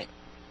 Right.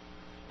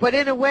 But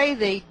in a way,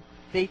 they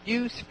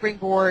do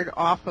springboard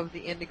off of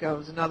the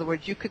indigos. In other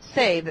words, you could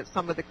say that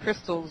some of the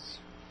crystals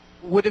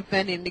would have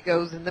been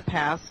indigos in the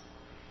past,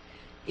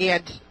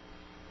 and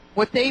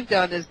what they've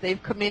done is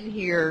they've come in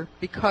here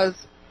because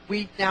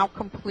we've now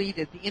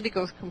completed, the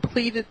indigos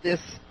completed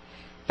this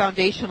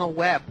foundational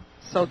web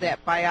so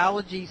that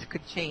biologies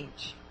could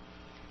change.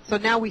 So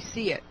now we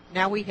see it.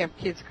 Now we have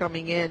kids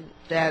coming in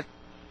that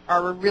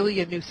are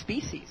really a new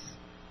species.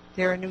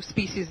 They're a new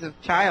species of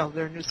child.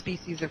 They're a new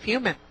species of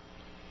human.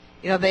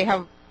 They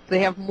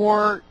have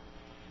more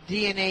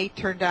DNA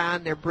turned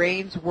on. Their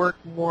brains work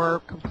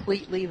more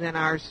completely than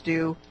ours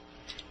do.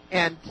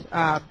 And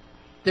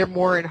they're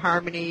more in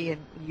harmony,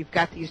 and you've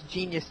got these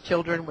genius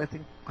children with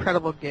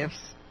incredible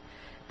gifts.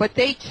 But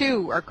they,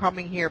 too, are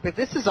coming here. But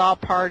this is all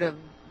part of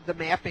the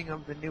mapping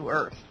of the new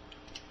Earth.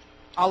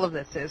 All of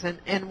this is.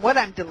 And what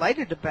I'm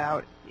delighted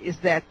about is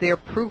that they're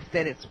proof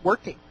that it's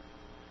working.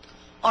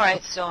 All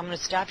right, so I'm going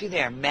to stop you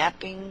there.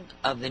 Mapping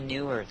of the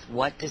new Earth.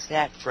 What does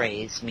that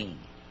phrase mean?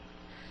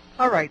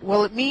 All right.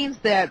 Well, it means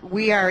that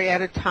we are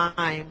at a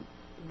time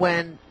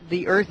when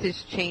the Earth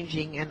is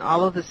changing and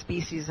all of the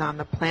species on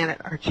the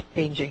planet are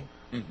changing.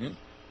 Mm-hmm.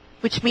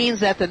 Which means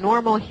that the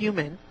normal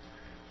human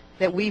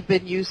that we've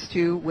been used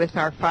to with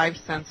our five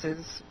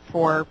senses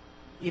for,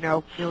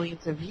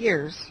 millions of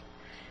years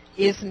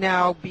is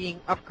now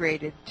being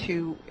upgraded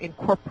to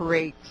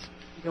incorporate,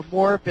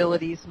 more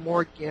abilities,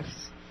 more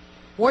gifts,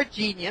 more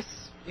genius,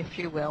 if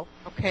you will,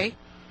 okay?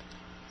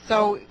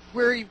 So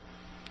we're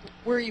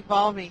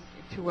evolving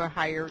to a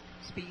higher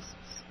species,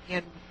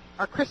 and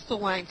our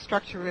crystalline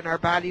structure in our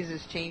bodies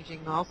is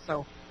changing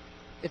also.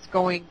 It's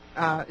going,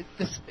 the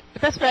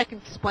best way I can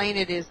explain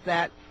it is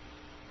that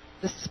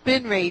the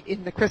spin rate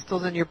in the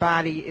crystals in your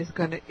body is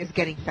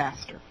getting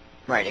faster.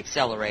 Right,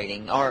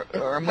 accelerating, or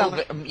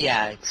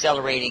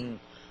accelerating.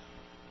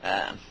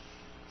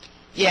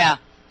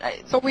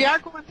 So we are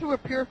going through a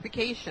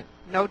purification,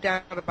 no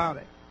doubt about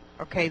it.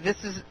 Okay,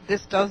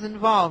 this does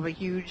involve a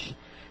huge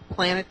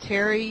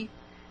planetary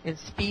and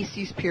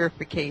species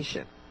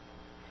purification.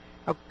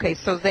 Okay,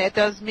 so that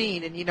does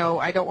mean, and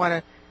I don't want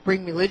to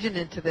bring religion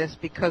into this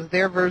because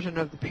their version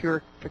of the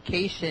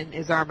purification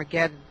is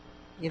Armageddon,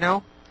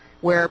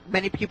 where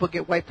many people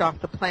get wiped off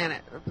the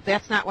planet. But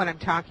that's not what I'm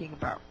talking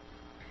about.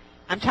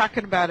 I'm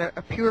talking about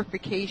a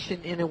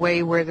purification in a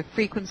way where the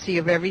frequency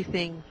of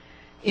everything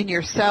in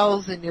your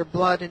cells, in your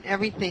blood, and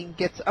everything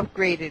gets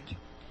upgraded.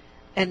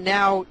 And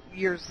now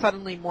you're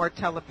suddenly more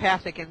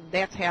telepathic, and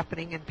that's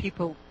happening, and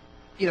people,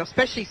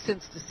 especially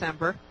since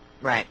December.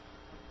 Right.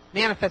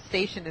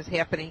 Manifestation is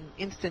happening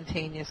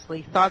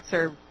instantaneously. Thoughts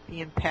are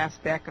being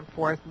passed back and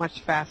forth much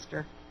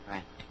faster.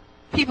 Right.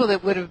 People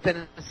that would have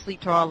been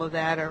asleep to all of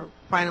that are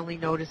finally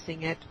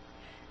noticing it.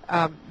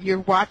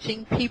 You're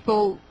watching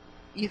people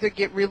either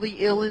get really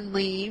ill and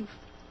leave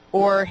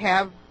or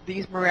have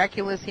these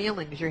miraculous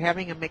healings. You're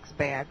having a mixed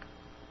bag,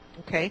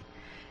 okay?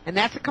 And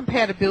that's a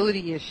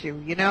compatibility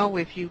issue.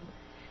 If you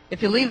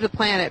leave the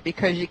planet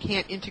because you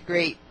can't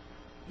integrate,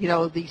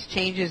 these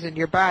changes in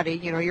your body,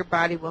 your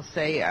body will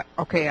say,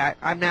 okay,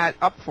 I'm not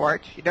up for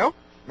it,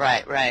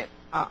 Right.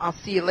 I'll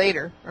see you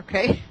later,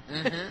 okay?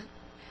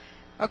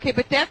 Mm-hmm. Okay,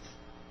 but that's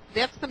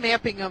the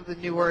mapping of the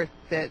new Earth,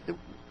 that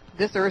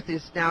this Earth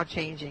is now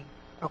changing.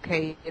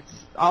 Okay, it's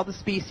all the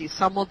species.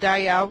 Some will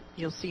die out.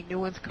 You'll see new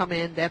ones come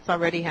in. That's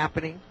already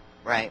happening.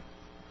 Right.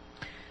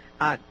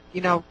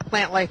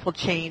 Plant life will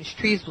change.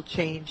 Trees will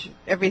change.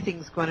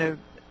 Everything's going to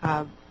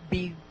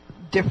be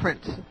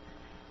different.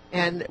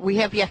 And we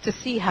have yet to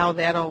see how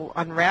that'll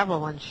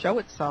unravel and show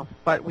itself.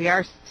 But we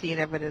are seeing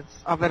evidence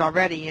of it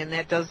already, and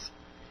that does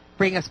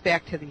bring us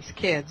back to these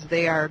kids.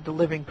 They are the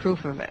living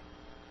proof of it.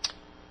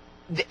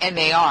 And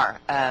they are.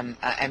 Wow,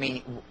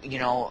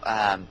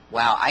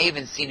 I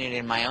even seen it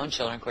in my own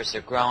children. Of course,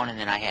 they're grown, and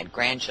then I had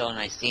grandchildren.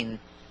 I seen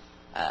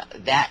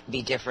that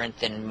be different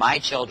than my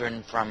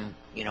children from,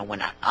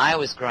 when I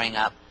was growing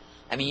up.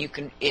 I mean,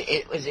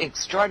 it was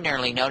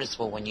extraordinarily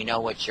noticeable when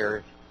what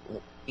you're,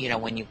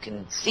 when you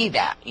can see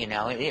that,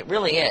 it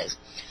really is.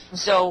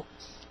 So,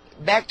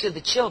 back to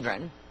the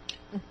children.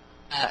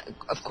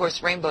 Of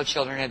course, rainbow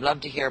children, I'd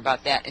love to hear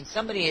about that. And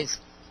somebody is...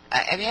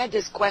 I've had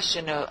this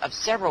question of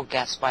several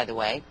guests, by the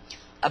way,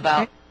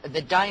 about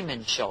the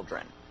diamond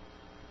children.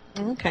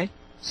 Okay.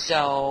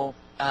 So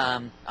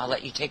I'll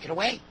let you take it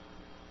away.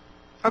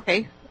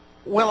 Okay.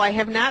 Well, I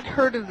have not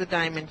heard of the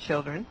diamond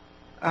children,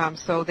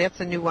 so that's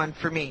a new one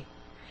for me.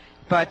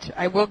 But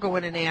I will go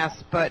in and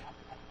ask, but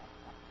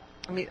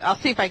I'll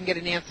see if I can get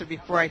an answer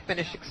before I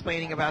finish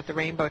explaining about the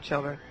rainbow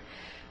children.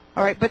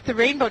 All right, but the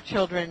rainbow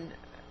children,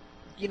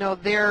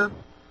 they're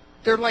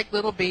like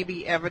little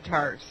baby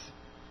avatars.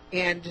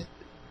 And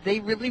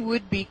they really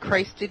would be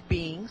Christed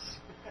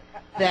beings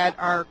that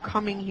are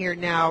coming here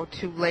now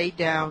to lay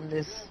down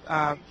this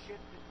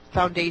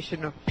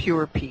foundation of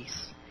pure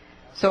peace.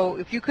 So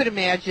if you could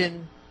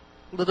imagine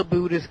little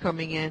Buddhas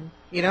coming in,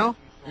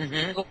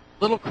 Mm-hmm.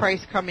 little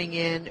Christ coming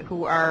in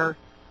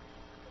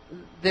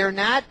they're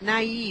not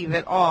naive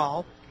at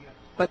all,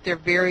 but they're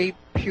very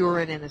pure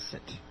and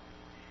innocent.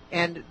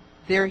 And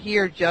they're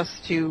here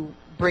just to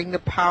bring the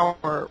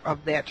power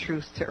of that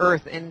truth to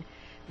earth. And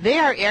they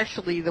are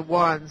actually the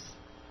ones,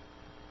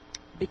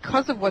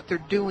 because of what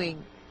they're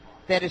doing,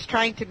 that is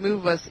trying to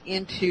move us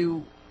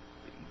into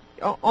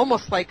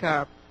almost like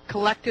a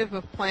collective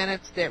of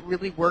planets that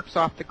really works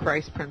off the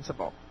Christ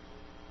principle.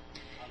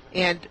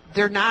 And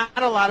there are not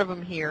a lot of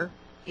them here.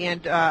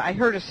 And I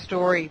heard a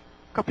story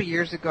a couple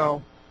years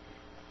ago,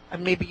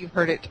 and maybe you've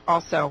heard it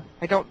also.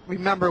 I don't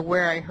remember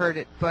where I heard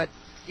it, but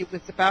it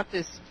was about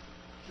this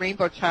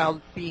rainbow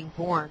child being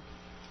born.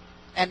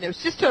 And it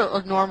was just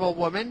a normal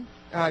woman,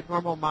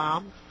 normal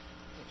mom.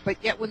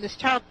 But yet when this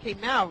child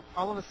came out,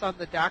 all of a sudden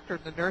the doctor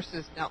and the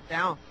nurses knelt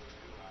down.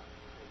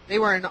 They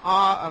were in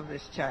awe of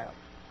this child.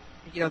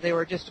 They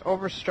were just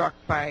overstruck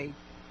by,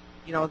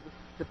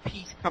 the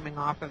piece coming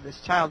off of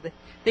this child,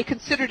 they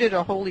considered it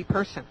a holy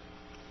person.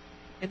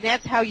 And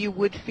that's how you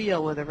would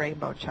feel with a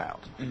rainbow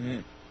child. Mm-hmm.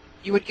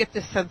 You would get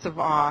this sense of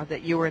awe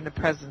that you were in the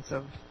presence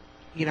of,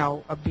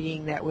 a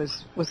being that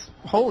was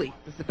holy,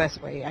 is the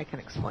best way I can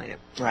explain it.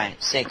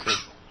 Right, sacred.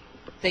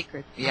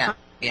 Sacred. Yeah,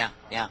 yeah.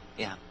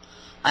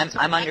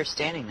 I'm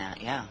understanding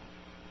that, yeah.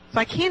 So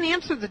I can't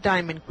answer the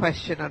diamond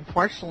question,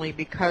 unfortunately,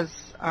 because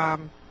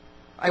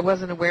I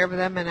wasn't aware of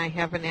them and I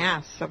haven't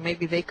asked. So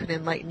maybe they could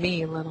enlighten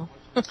me a little.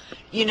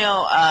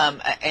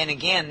 And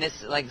again,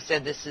 this, like I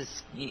said, this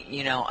is,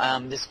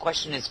 this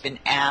question has been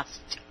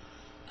asked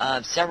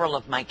several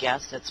of my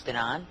guests that's been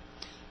on.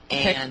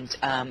 Okay.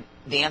 And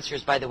the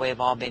answers, by the way, have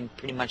all been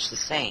pretty much the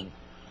same.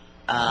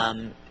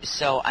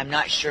 So I'm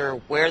not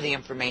sure where the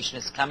information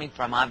is coming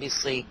from.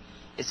 Obviously,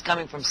 it's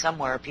coming from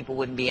somewhere. People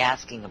wouldn't be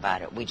asking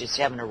about it. We just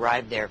haven't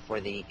arrived there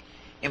for the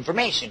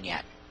information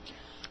yet.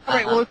 All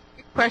right. Well, it's a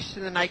good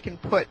question that I can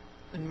put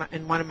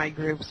in one of my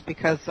groups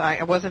because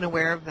I wasn't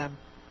aware of them.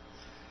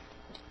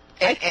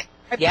 I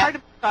part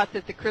of thought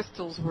that the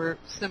crystals were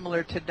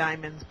similar to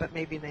diamonds, but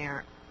maybe they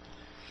aren't.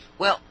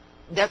 Well,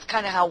 that's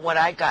kind of what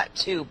I got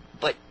too,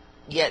 but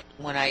yet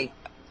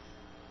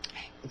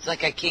it's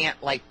like I can't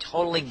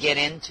totally get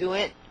into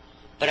it,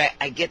 but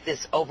I get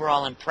this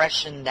overall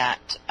impression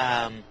that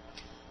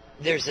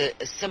there's a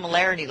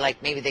similarity,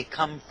 like maybe they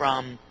come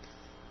from,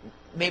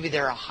 maybe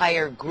they're a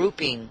higher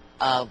grouping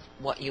of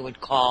what you would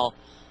call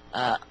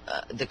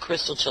the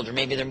crystal children.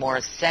 Maybe they're more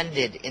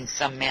ascended in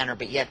some manner,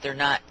 but yet they're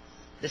not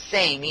the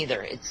same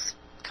either. It's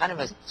kind of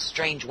a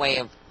strange way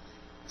of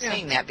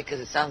saying that because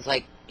it sounds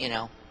like,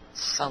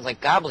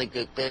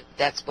 gobbledygook, but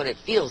that's what it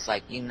feels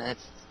like.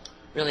 That's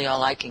really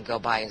all I can go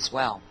by as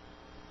well.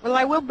 Well,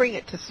 I will bring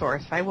it to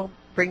Source. I will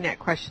bring that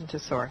question to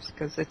Source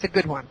because it's a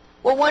good one.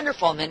 Well,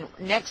 wonderful. And then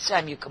next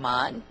time you come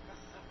on,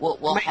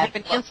 we'll have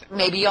an answer.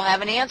 Maybe you'll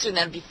have an answer, and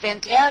that'd be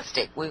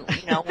fantastic. We'll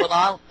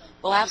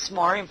have some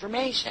more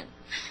information.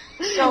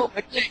 So,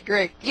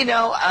 great.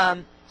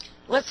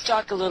 Let's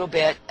talk a little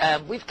bit.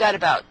 We've got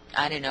about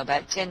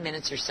 10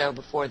 minutes or so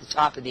before the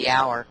top of the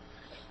hour.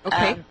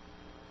 Okay.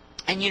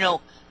 And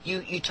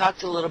you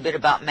talked a little bit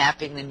about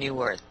mapping the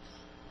new Earth.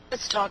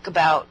 Let's talk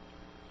about,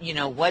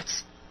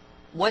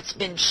 what's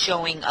been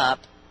showing up.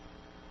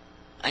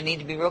 I need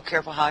to be real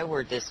careful how I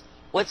word this.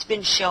 What's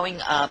been showing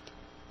up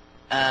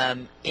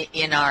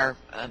in our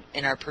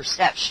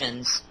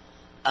perceptions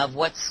of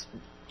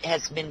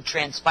has been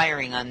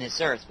transpiring on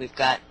this Earth? We've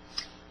got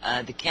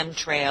the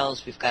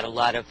chemtrails. We've got a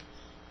lot of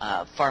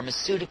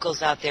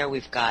pharmaceuticals out there.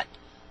 We've got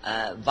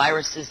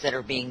viruses that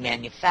are being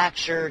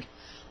manufactured.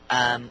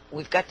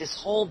 We've got this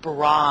whole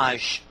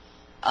barrage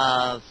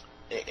of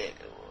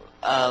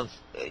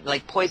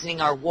like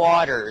poisoning our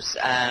waters,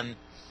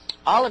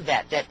 all of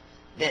that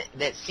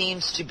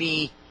seems to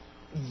be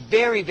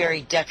very,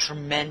 very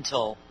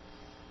detrimental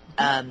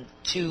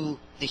to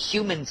the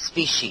human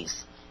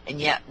species,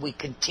 and yet we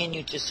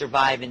continue to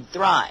survive and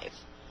thrive.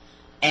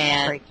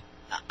 And Great.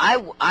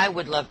 I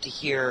would love to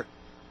hear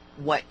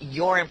what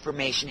your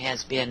information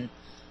has been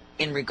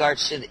in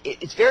regards to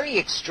it's very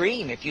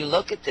extreme. If you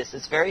look at this,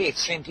 it's very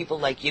extreme. People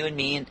like you and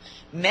me and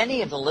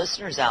many of the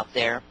listeners out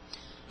there,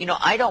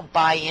 I don't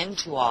buy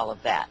into all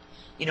of that.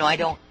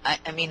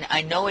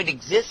 I know it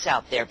exists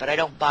out there, but I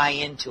don't buy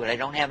into it. I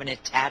don't have an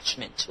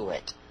attachment to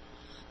it.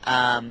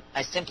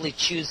 I simply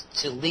choose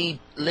to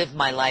live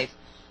my life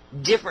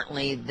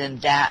differently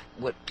than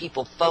what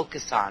people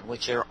focus on,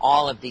 which are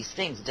all of these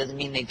things. It doesn't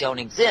mean they don't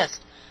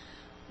exist,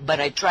 but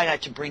I try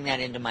not to bring that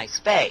into my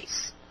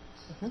space.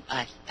 Mm-hmm.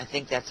 I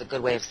think that's a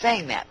good way of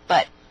saying that.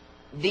 But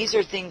these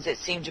are things that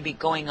seem to be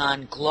going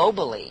on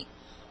globally,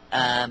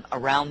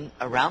 around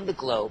the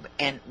globe.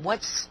 And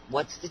what's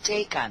the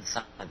take on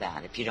some of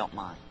that, if you don't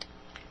mind?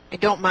 I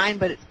don't mind,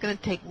 but it's going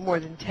to take more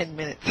than 10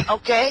 minutes.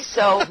 Okay,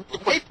 so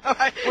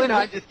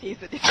I'm just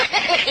teasing.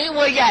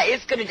 Well, yeah,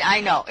 it's going to.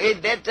 I know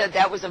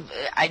that was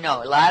I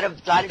know a lot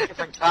of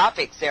different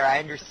topics there. I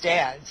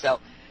understand. So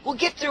we'll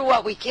get through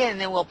what we can,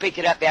 and then we'll pick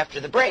it up after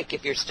the break.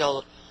 If you're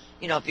still,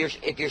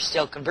 if you're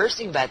still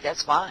conversing about it,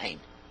 that's fine.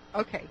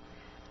 Okay.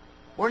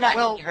 We're not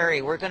in a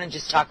hurry. We're going to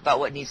just talk about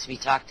what needs to be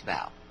talked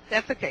about.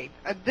 That's okay.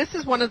 This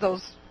is one of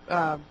those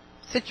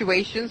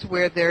situations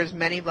where there's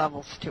many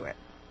levels to it.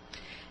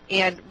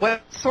 And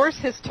what Source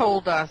has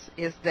told us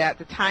is that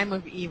the time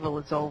of evil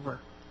is over.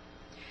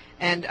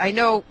 And I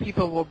know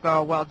people will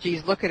go, well,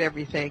 geez, look at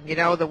everything.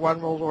 The One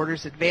World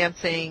Order's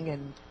advancing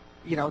and,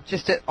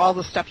 just all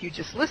the stuff you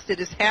just listed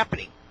is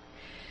happening.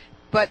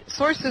 But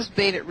Source has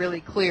made it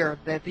really clear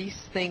that these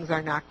things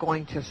are not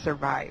going to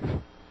survive.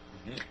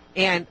 Mm-hmm.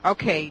 And,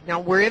 okay,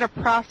 now we're in a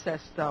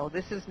process, though.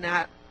 This is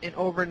not an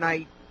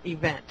overnight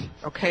event,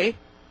 okay?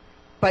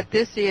 But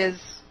this is,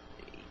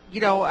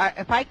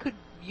 if I could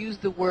use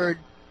the word,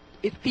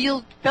 it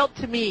felt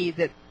to me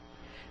that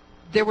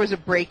there was a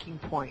breaking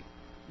point,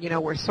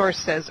 where Source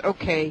says,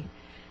 okay,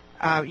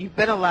 you've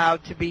been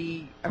allowed to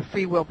be a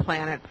free will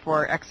planet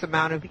for X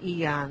amount of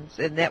eons,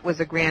 and that was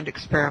a grand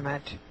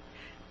experiment.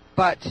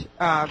 But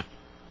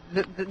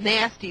the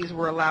nasties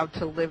were allowed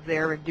to live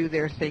there and do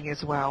their thing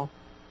as well.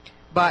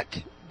 but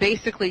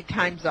basically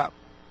time's up.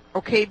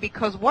 Okay,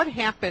 because what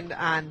happened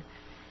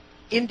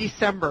in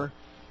December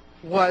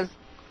was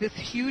this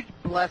huge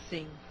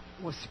blessing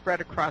was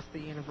spread across the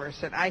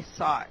universe, and I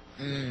saw it.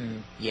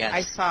 Yes.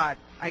 I saw it.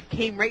 I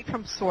came right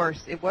from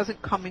source. It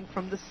wasn't coming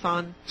from the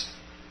sun.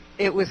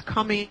 It was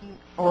coming,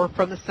 or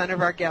from the center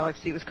of our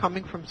galaxy. It was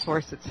coming from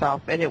source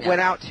itself, and it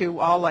went out to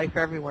all life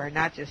everywhere,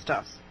 not just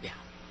us. Yeah.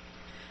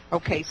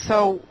 Okay,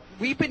 so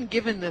we've been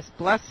given this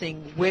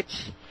blessing,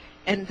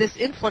 and this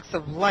influx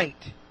of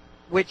light,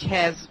 which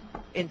has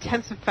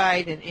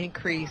intensified and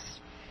increased,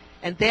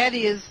 and that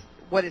is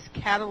what is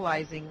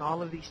catalyzing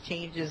all of these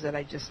changes that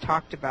I just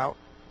talked about,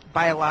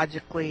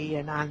 biologically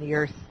and on the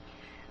Earth,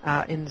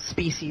 in the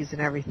species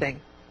and everything.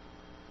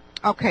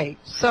 Okay,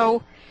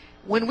 so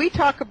when we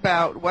talk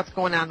about what's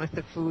going on with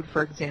the food,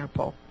 for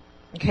example,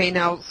 okay,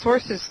 now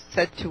sources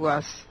said to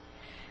us,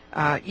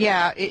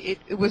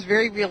 it was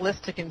very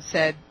realistic and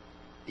said,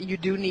 you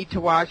do need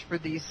to watch for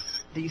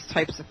these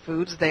types of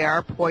foods. They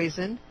are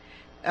poison.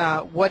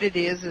 What it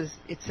is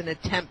it's an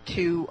attempt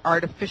to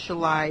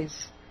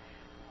artificialize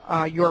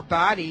your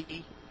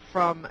body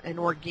from an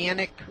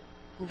organic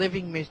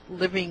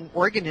living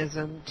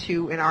organism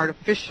to an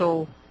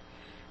artificial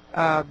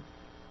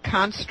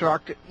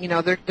construct. You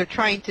know, they're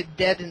trying to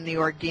deaden the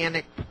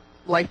organic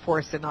life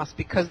force in us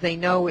because they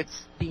know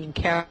it's being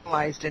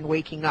catalyzed and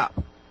waking up.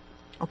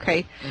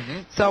 Okay?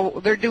 Mm-hmm. So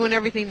they're doing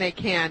everything they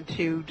can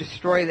to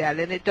destroy that,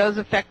 and it does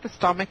affect the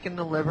stomach and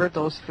the liver,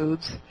 those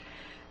foods.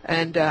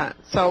 And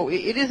so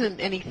it isn't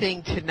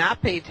anything to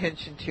not pay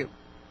attention to.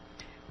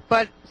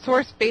 But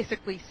Source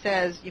basically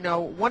says, you know,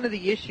 one of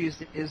the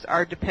issues is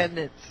our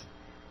dependence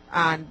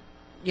on,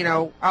 you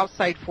know,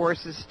 outside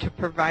forces to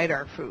provide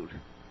our food.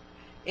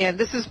 And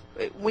this is,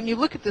 when you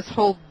look at this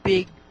whole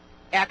big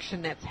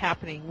action that's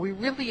happening, we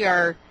really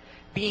are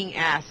being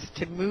asked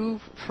to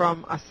move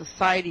from a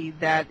society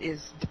that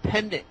is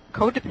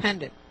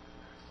codependent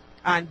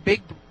on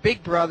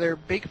big brother,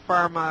 big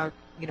pharma,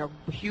 you know,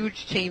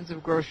 huge chains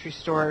of grocery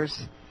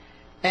stores,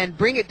 and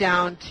bring it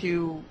down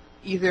to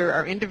either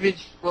our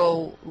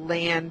individual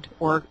land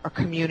or a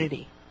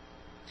community.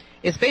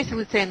 It's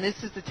basically saying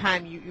this is the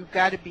time you've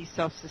got to be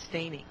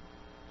self-sustaining.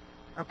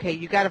 Okay,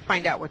 you've got to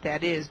find out what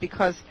that is,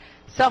 because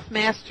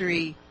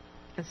self-mastery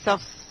and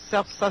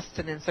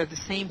self-sustenance are the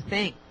same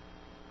thing.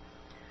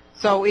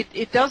 So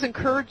it does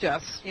encourage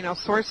us. You know,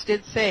 Source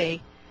did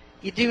say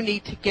you do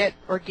need to get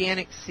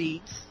organic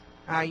seeds.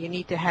 You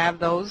need to have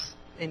those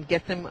and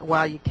get them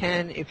while you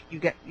can. If you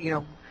get, you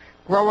know,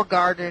 grow a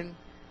garden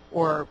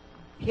or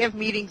have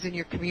meetings in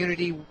your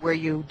community where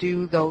you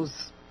do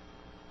those,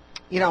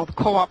 you know, the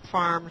co-op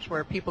farms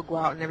where people go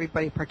out and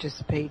everybody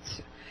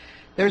participates.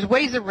 There's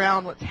ways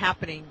around what's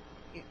happening,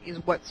 is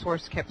what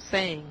Source kept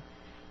saying,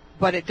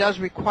 but it does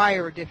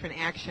require a different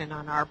action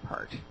on our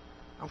part.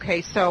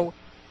 Okay, so,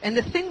 and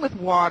the thing with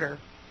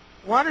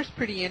water's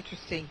pretty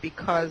interesting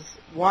because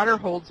water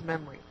holds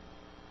memory.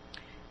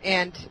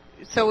 And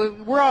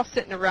so we're all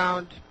sitting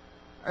around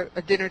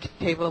a dinner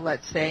table,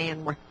 let's say,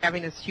 and we're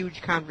having this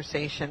huge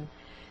conversation,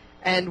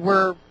 and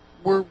we're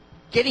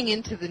getting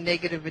into the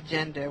negative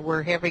agenda.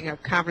 We're having a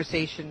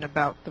conversation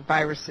about the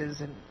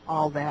viruses and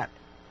all that.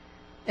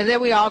 And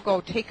then we all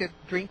go take a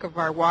drink of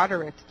our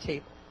water at the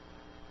table.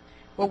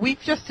 Well,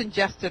 we've just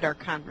ingested our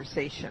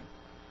conversation.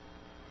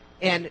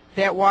 And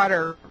that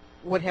water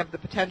would have the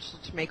potential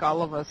to make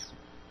all of us,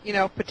 you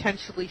know,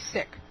 potentially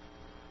sick.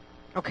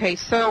 Okay,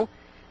 so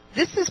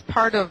this is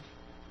part of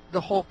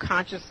the whole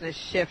consciousness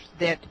shift,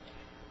 that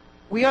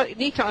we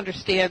need to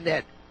understand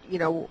that, you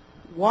know,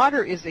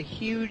 water is a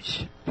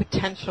huge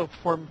potential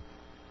for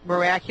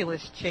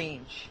miraculous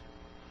change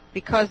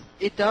because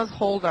it does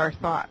hold our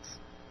thoughts.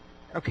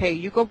 Okay,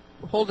 you go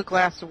hold a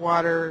glass of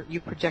water,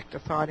 you project a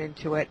thought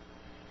into it,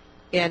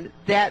 and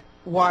that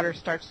water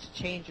starts to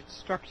change its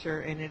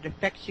structure, and it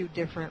affects you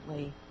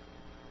differently.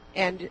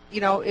 And,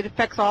 you know, it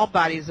affects all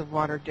bodies of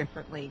water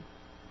differently.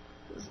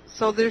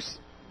 So there's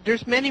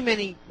many,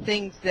 many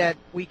things that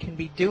we can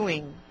be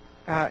doing.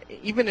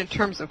 Even in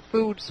terms of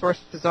food,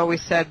 Source has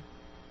always said,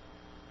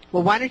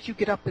 well, why don't you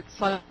get up at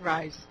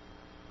sunrise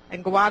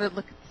and go out and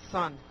look at the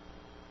sun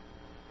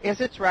as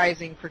it's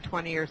rising for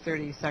 20 or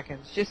 30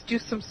 seconds. Just do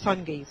some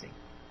sun gazing.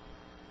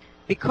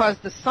 Because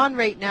the sun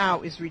right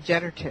now is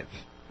regenerative.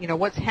 You know,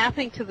 what's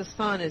happening to the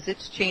sun is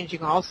it's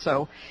changing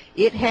also.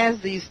 It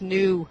has these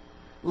new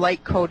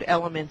light code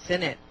elements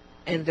in it,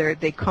 and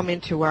they come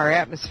into our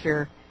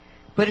atmosphere.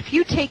 But if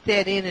you take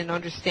that in and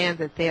understand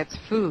that that's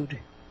food,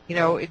 you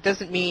know, it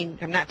doesn't mean,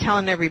 I'm not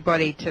telling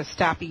everybody to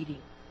stop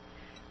eating.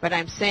 But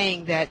I'm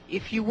saying that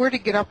if you were to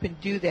get up and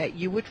do that,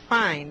 you would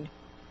find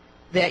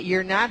that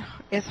you're not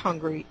as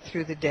hungry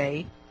through the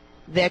day,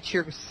 that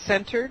you're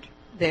centered,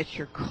 that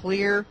you're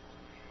clear,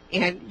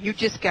 and you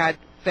just got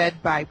fed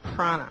by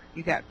prana.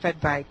 You got fed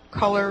by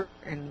color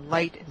and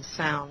light and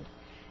sound.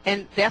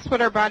 And that's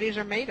what our bodies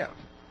are made of.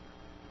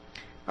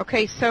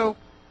 Okay, so,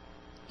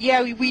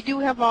 yeah, we do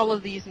have all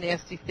of these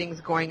nasty things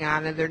going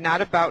on, and they're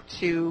not about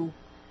to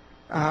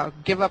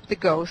give up the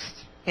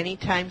ghost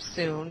anytime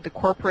soon. The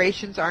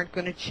corporations aren't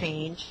going to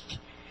change.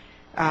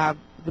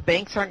 The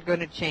banks aren't going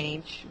to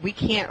change. We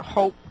can't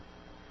hope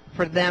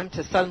for them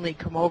to suddenly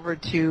come over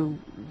to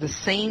the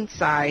sane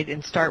side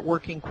and start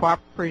working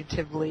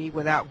cooperatively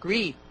without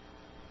greed,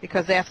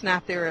 because that's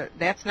not their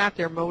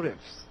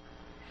motives.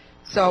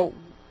 So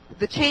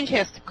the change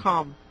has to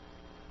come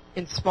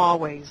in small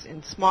ways,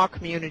 in small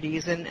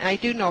communities, and I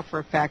do know for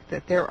a fact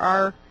that there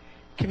are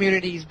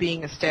communities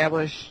being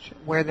established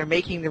where they're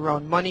making their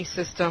own money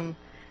system,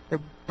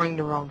 they're growing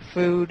their own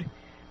food.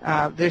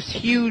 There's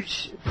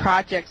huge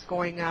projects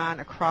going on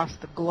across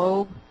the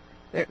globe.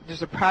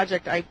 There's a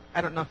project, I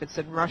don't know if it's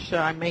in Russia,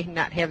 I may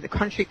not have the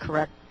country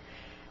correct,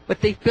 but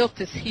they've built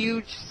this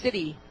huge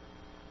city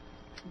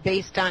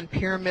based on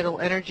pyramidal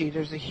energy.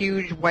 There's a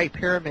huge white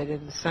pyramid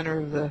in the center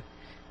of the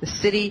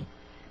city,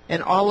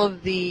 and all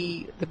of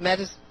the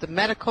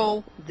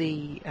medical,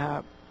 the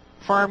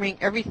farming,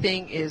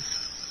 everything is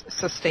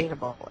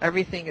sustainable.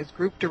 Everything is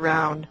grouped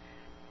around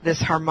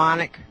this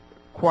harmonic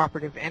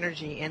cooperative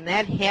energy, and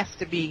that has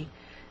to be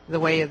the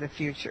way of the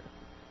future.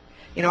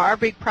 You know, our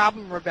big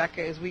problem,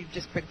 Rebecca, is we've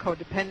just been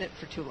codependent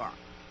for too long.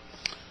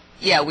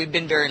 Yeah, we've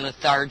been very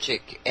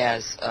lethargic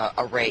as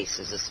a race,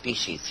 as a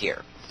species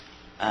here.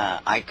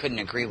 I couldn't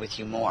agree with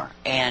you more.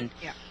 And,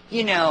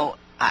 you know,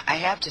 I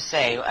have to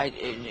say,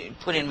 I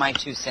put in my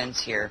 2 cents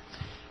here,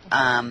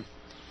 the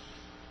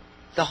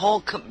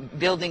whole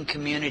building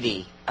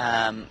community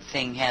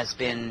thing has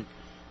been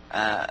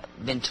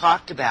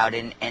talked about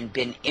and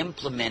been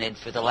implemented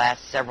for the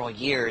last several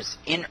years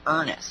in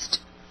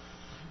earnest.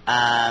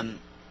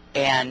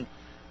 And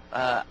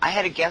I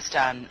had a guest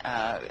on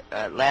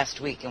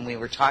last week, and we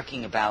were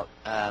talking about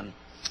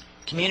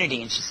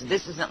community, and she said,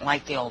 this isn't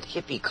like the old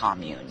hippie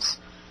communes.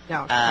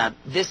 No.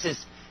 This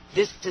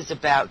is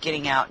about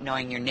getting out,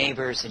 knowing your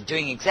neighbors, and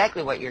doing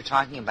exactly what you're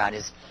talking about,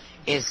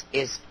 is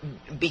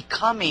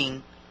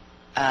becoming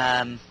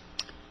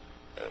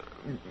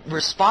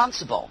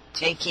responsible,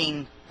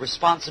 taking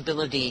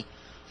responsibility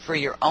for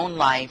your own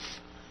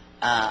life,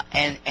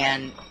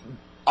 and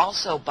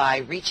also by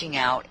reaching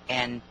out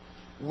and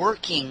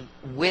working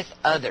with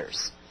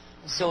others.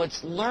 So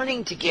it's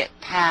learning to get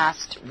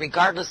past,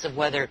 regardless of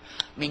whether,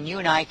 I mean, you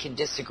and I can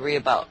disagree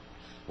about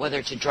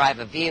whether to drive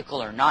a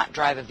vehicle or not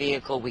drive a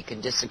vehicle. We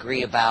can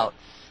disagree about,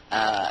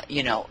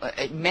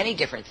 many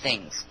different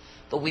things.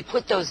 But we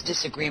put those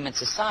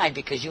disagreements aside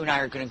because you and I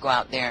are going to go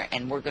out there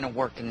and we're going to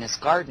work in this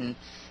garden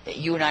that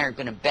you and I are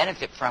going to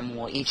benefit from.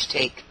 We'll each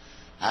take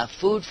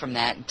food from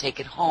that and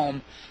take it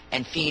home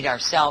and feed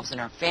ourselves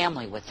and our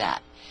family with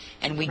that.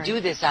 And we do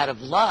this out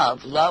of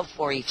love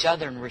for each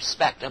other and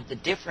respect of the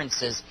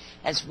differences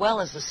as well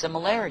as the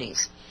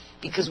similarities,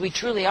 because we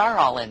truly are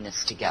all in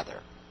this together.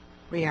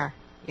 We are,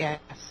 yes.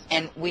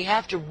 And we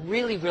have to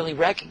really, really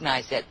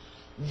recognize that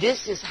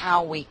this is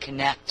how we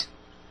connect,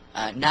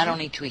 not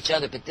only to each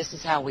other, but this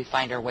is how we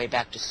find our way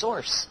back to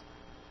source.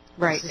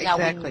 Right, this is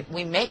exactly. how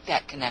we make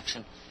that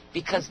connection,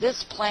 because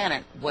this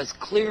planet was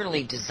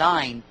clearly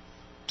designed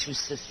to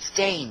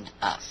sustain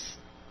us.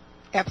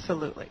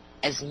 Absolutely.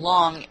 As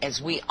long as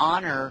we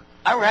honor.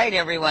 All right,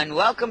 everyone,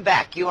 welcome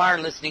back. You are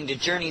listening to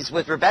Journeys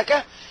with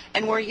Rebecca,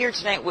 and we're here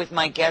tonight with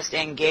my guest,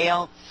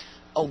 Aingeal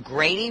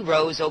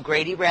Rose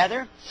O'Grady.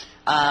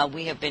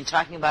 We have been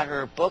talking about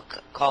her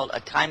book called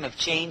A Time of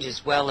Change,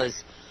 as well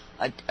as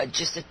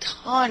just a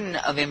ton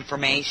of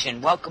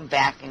information. Welcome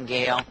back,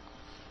 Aingeal.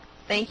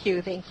 Thank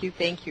you.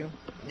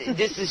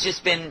 This has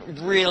just been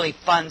really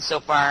fun so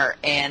far,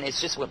 and it's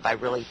just went by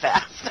really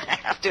fast, I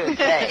have to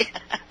say.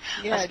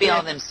 Yeah, must be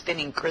all them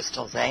spinning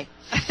crystals, eh?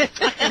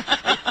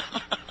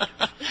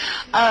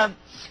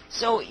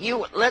 So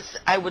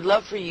I would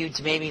love for you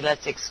to maybe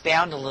let's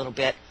expound a little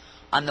bit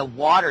on the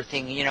water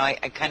thing. You know, I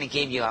kind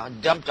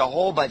of dumped a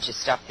whole bunch of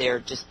stuff there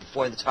just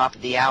before the top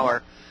of the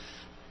hour,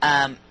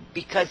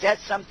 because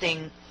that's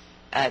something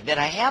that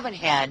I haven't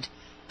had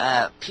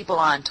people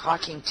on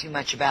talking too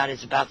much about,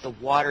 is about the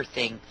water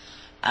thing.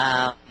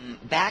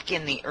 Back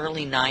in the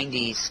early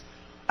 90s,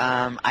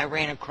 I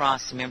ran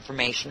across some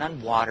information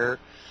on water,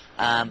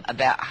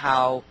 about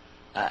how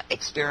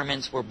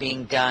experiments were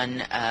being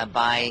done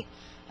by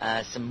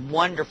some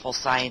wonderful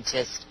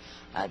scientists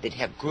that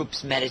have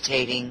groups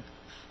meditating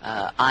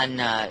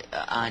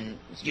on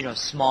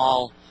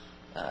small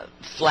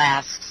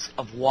flasks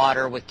of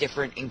water with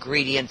different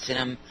ingredients in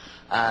them,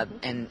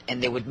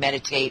 and they would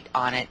meditate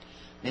on it.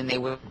 Then they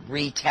would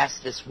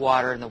retest this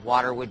water, and the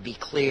water would be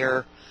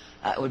clear.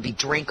 It would be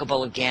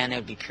drinkable again. It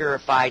would be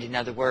purified, in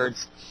other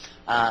words.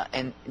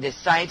 And the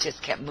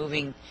scientist kept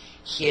moving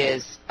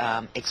his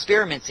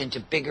experiments into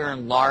bigger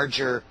and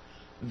larger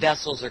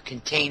vessels or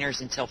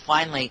containers until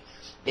finally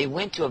they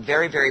went to a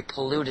very, very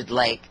polluted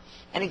lake.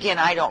 And again,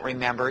 I don't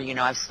remember. You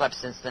know, I've slept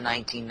since the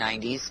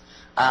 1990s.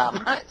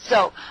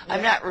 So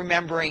I'm not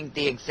remembering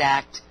the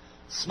exact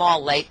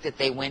small lake that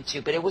they went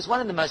to, but it was one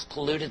of the most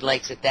polluted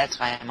lakes at that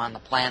time on the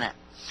planet.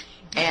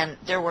 And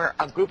there were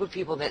a group of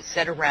people that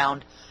sat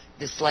around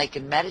this lake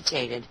and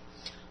meditated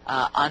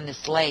on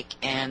this lake,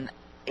 and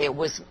it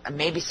was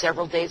maybe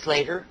several days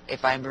later,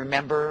 if I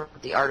remember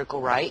the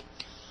article right,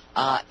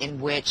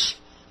 in which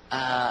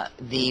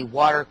the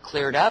water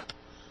cleared up,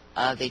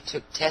 They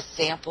took test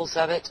samples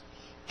of it,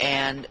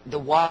 and the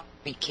water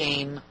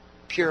became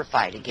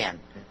purified again.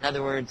 In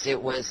other words,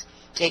 it was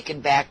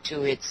taken back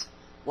to its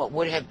what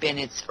would have been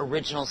its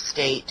original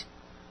state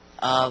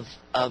of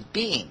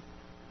being.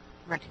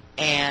 Right.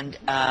 And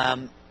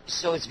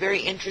so it's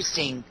very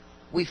interesting.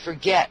 We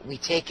forget, we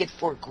take it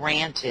for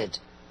granted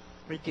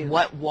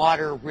what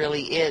water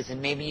really is,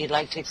 and maybe you'd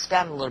like to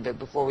expand a little bit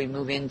before we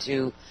move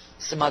into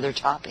some other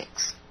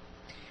topics.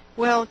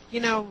 Well,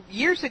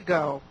 years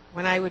ago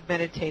when I would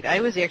meditate,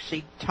 I was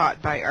actually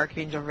taught by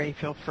Archangel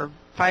Raphael for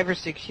 5 or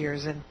 6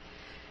 years, and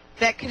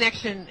that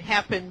connection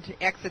happened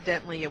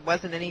accidentally. It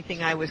wasn't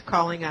anything I was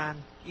calling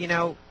on.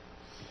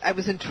 I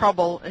was in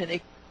trouble, and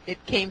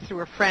it came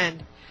through a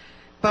friend.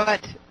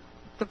 But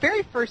the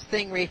very first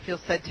thing Raphael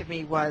said to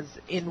me was,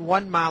 in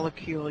one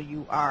molecule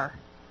you are.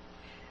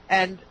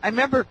 And I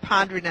remember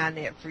pondering on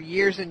that for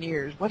years and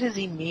years. What does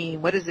he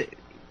mean? What does it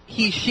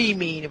she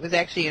mean? It was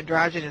actually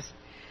androgynous.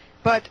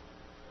 But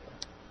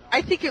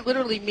I think it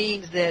literally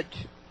means that,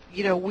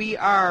 we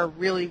are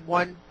really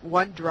one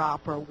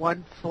drop or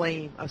one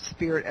flame of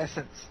spirit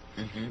essence.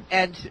 Mm-hmm.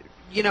 And,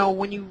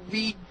 when you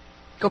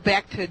go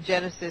back to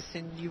Genesis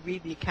and you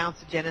read the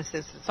accounts of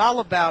Genesis, it's all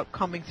about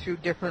coming through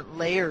different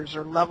layers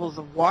or levels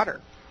of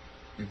water.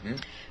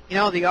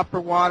 Mm-hmm. The upper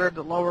water,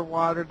 the lower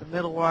water, the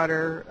middle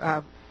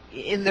water.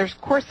 And of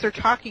course, they're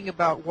talking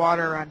about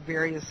water on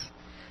various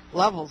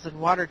levels, and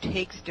water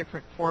takes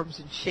different forms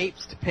and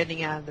shapes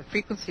depending on the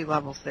frequency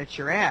levels that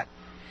you're at.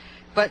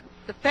 But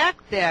the fact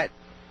that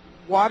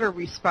water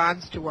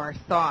responds to our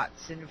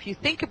thoughts, and if you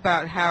think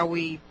about how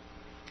we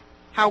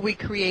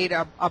create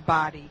a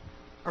body,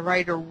 all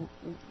right, or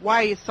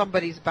why is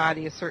somebody's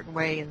body a certain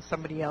way and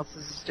somebody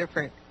else's is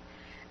different,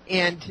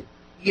 and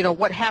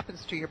what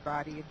happens to your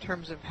body in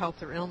terms of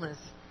health or illness,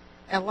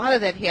 and a lot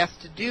of that has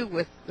to do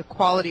with the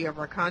quality of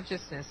our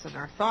consciousness and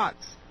our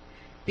thoughts,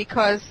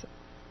 because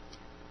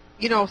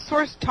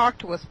Source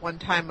talked to us one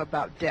time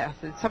about death,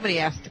 and somebody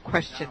asked the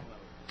question,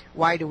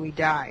 why do we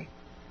die?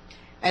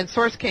 And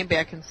Source came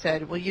back and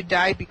said, well, you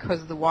die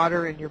because the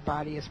water in your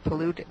body is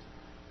polluted.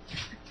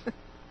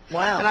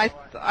 Wow. And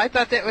I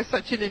thought that was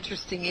such an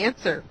interesting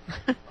answer.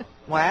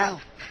 Wow.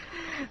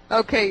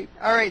 Okay,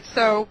 all right,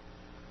 so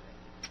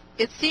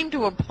it seemed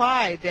to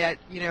imply that,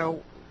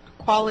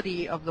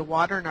 quality of the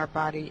water in our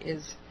body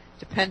is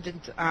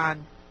dependent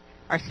on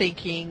our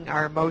thinking,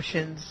 our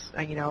emotions,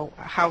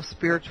 how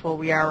spiritual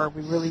we are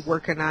we really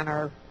working on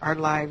our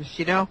lives,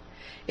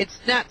 It's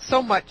not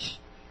so much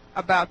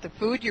about the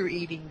food you're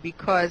eating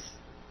because,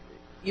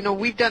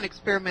 we've done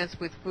experiments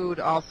with food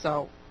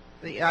also.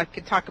 I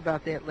can talk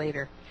about that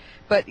later.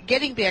 But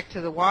getting back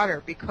to the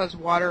water, because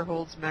water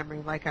holds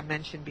memory, like I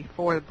mentioned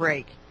before the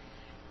break,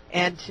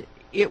 and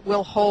it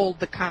will hold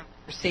the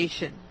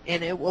conversation,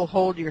 and it will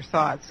hold your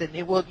thoughts, and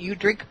you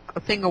drink a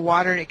thing of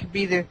water, and it can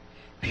be the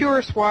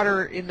purest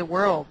water in the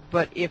world,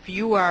 but if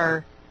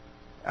your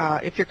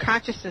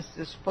consciousness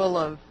is full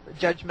of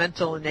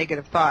judgmental and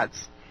negative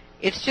thoughts,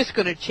 it's just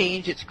going to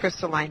change its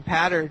crystalline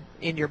pattern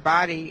in your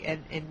body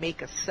and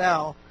make a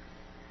cell,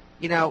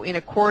 in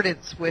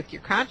accordance with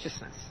your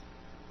consciousness.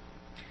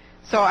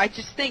 So I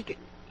just think,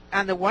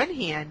 on the one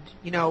hand,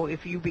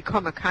 if you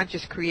become a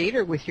conscious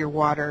creator with your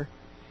water,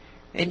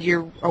 and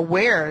you're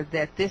aware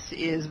that this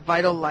is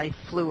vital life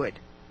fluid,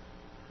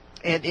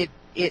 and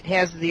it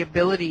has the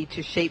ability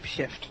to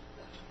shapeshift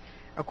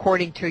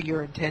according to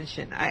your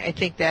intention. I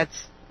think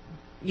that's,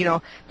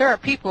 there are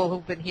people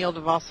who've been healed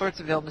of all sorts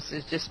of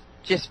illnesses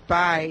just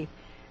by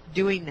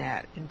doing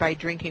that and by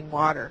drinking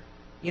water.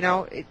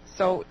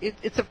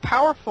 It's a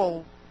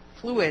powerful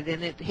fluid,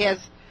 and it has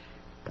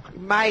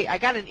I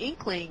got an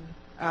inkling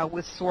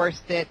with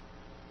Source that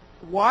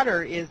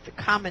water is the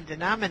common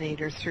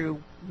denominator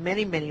through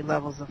many, many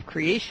levels of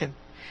creation.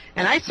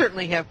 And I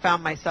certainly have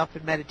found myself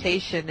in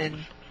meditation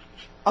and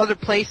other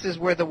places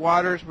where the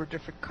waters were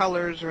different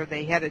colors or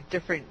they had a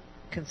different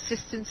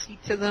consistency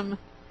to them.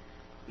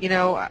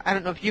 I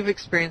don't know if you've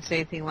experienced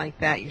anything like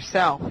that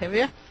yourself. Have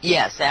you?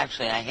 Yes,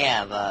 actually I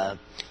have.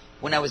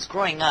 When I was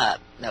growing up,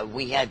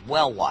 we had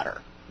well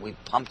water. We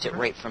pumped it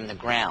right from the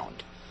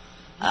ground.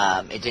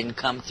 It didn't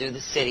come through the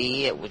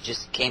city. It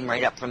just came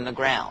right up from the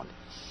ground.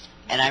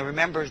 And I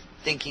remember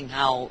thinking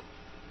how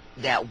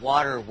that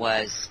water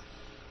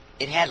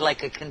it had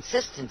like a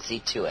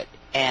consistency to it,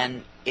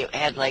 and it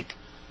had like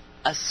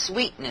a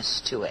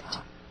sweetness to it.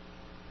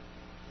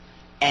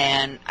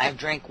 And I've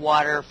drank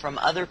water from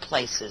other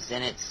places,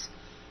 and it's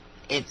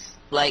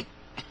like,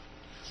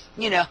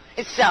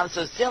 it sounds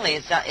so silly.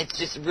 It's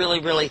just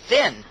really, really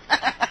thin.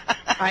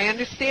 I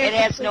understand.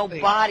 It has no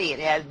body. It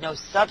has no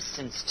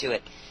substance to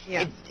it.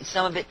 Yeah.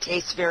 Some of it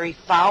tastes very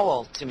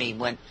foul to me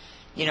when,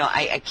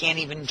 I can't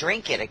even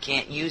drink it. I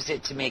can't use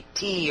it to make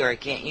tea, or I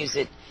can't use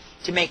it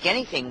to make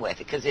anything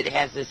with it because it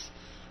has this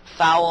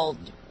foul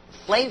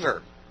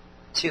flavor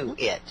to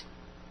it.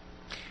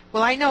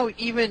 Well, I know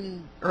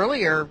even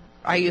earlier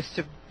I used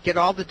to get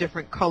all the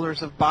different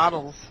colors of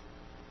bottles,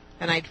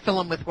 and I'd fill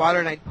them with water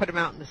and I'd put them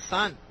out in the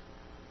sun.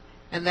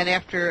 And then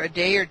after a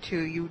day or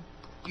two, you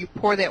you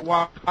pour that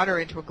water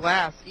into a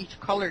glass, each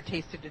color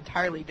tasted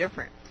entirely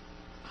different.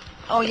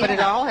 Oh, yeah. But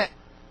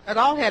it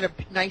all had a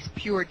nice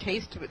pure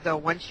taste to it, though,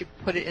 once you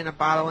put it in a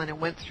bottle and it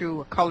went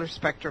through a color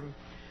spectrum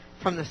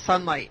from the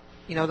sunlight.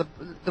 You know,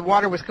 the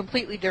water was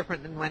completely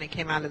different than when it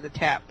came out of the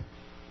tap.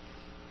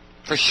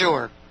 For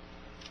sure.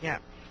 Yeah.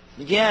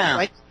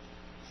 Yeah.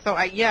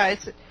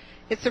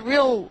 It's a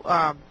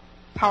real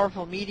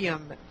powerful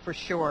medium for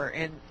sure,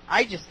 and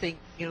I just think,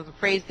 you know, the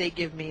phrase they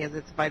give me is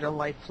it's vital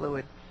life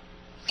fluid.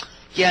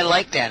 Yeah, I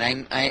like that.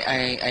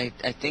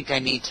 I think I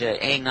need to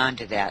hang on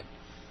to that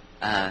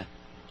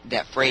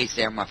phrase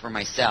there for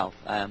myself.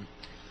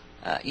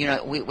 You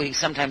know, we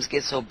sometimes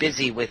get so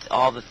busy with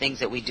all the things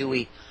that we do,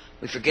 we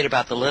forget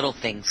about the little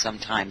things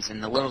sometimes,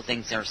 and the little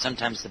things are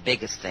sometimes the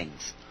biggest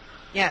things.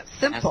 Yeah,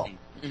 simple.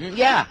 Mm-hmm.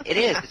 Yeah, it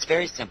is. It's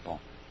very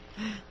simple.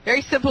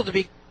 Very simple to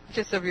be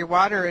conscious of your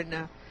water.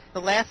 And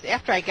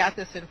after I got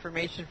this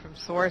information from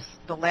Source,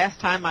 the last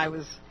time I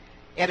was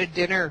at a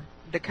dinner,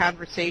 the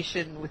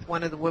conversation with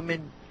one of the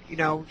women, you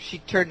know, she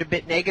turned a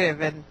bit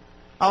negative, and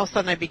all of a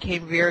sudden I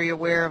became very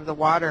aware of the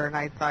water, and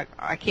I thought,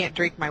 I can't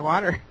drink my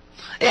water.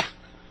 Yeah.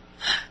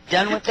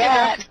 Done with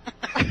that.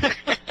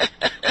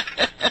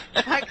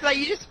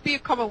 You just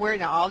become aware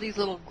now. All these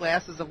little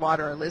glasses of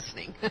water are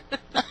listening.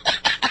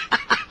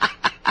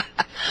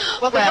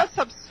 Well, there was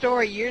some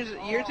story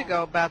years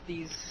ago about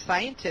these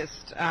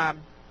scientists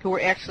who were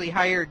actually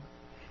hired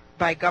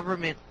by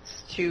governments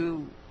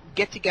to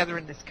get together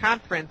in this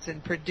conference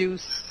and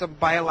produce some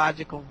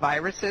biological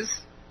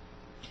viruses.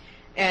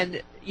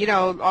 And, you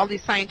know, all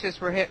these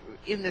scientists were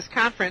in this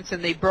conference,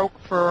 and they broke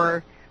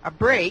for a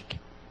break,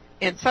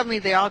 and suddenly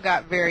they all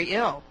got very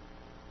ill.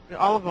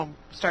 All of them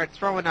started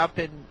throwing up,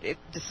 and it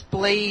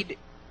displayed,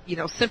 you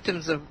know,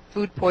 symptoms of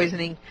food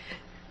poisoning,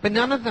 but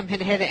none of them had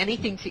had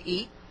anything to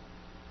eat.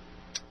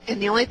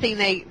 And the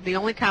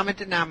only common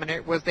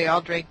denominator was they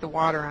all drank the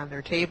water on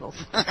their tables.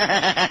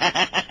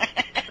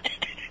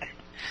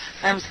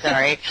 I'm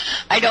sorry.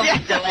 I don't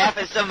mean to laugh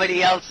at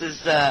somebody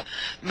else's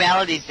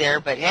maladies there,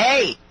 but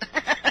hey.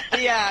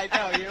 Yeah, I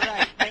know. You're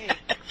right. Hey.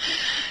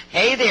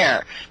 Hey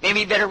there.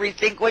 Maybe you better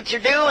rethink what you're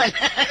doing.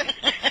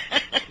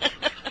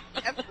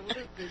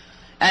 Absolutely.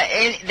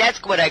 And that's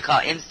what I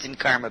call instant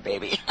karma,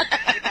 baby.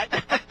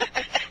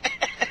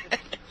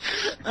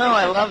 Oh,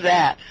 I love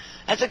that.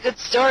 That's a good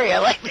story. I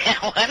like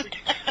that one.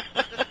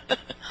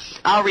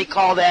 I'll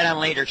recall that on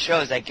later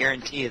shows. I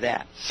guarantee you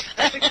that.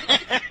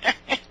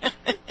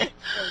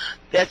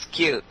 That's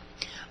cute.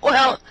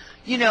 Well,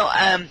 you know,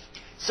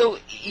 so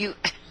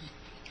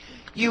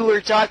you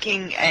were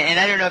talking, and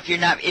I don't know if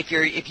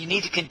you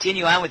need to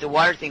continue on with the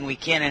water thing, we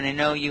can. And I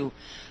know you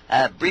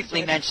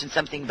briefly mentioned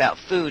something about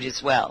food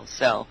as well.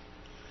 So.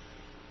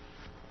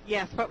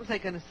 Yes, what was I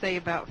going to say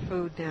about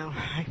food now?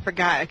 I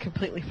forgot. I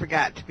completely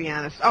forgot, to be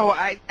honest. Oh,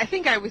 I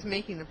think I was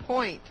making the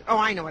point. Oh,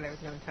 I know what I was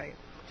going to tell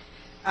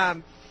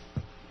you.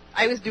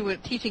 I was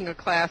teaching a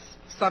class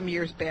some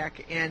years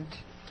back, and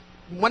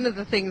one of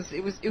the things,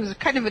 it was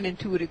kind of an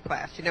intuitive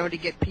class, you know, to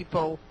get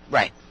people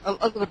right a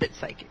little bit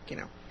psychic, you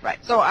know. Right.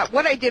 So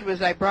what I did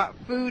was I brought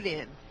food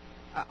in,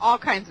 all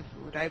kinds of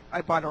food.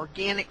 I bought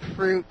organic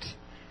fruit.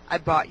 I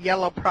bought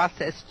yellow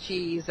processed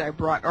cheese. I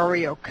brought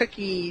Oreo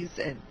cookies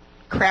and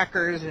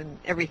crackers and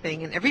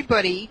everything, and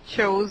everybody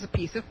chose a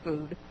piece of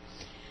food,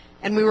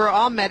 and we were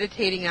all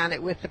meditating on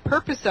it with the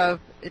purpose of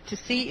to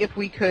see if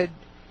we could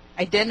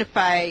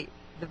identify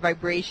the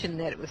vibration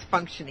that it was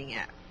functioning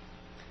at.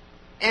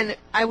 And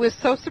I was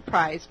so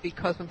surprised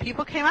because when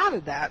people came out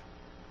of that,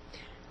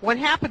 what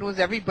happened was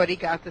everybody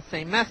got the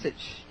same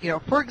message. You know,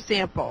 for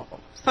example,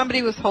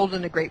 somebody was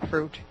holding a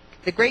grapefruit.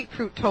 The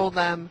grapefruit told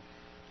them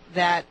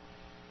that,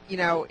 you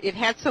know, it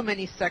had so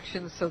many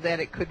sections so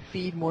that it could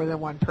feed more than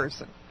one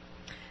person.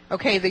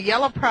 Okay, the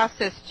yellow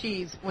processed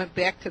cheese went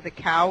back to the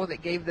cow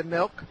that gave the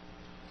milk,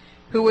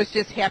 who was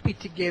just happy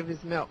to give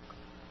his milk.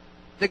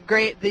 The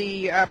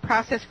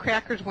processed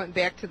crackers went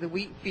back to the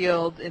wheat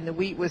field, and the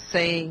wheat was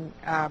saying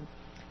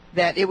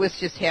that it was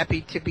just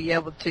happy to be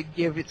able to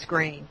give its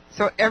grain.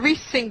 So every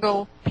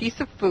single piece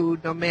of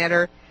food, no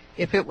matter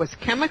if it was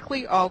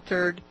chemically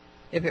altered,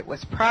 if it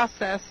was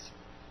processed,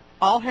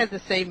 all had the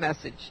same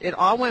message. It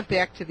all went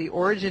back to the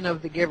origin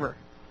of the giver.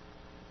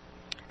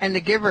 And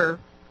the giver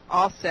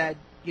all said,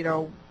 you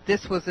know,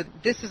 this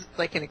is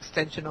like an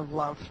extension of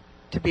love,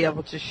 to be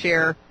able to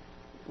share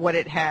what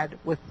it had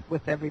with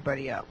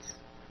everybody else.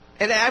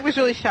 And I was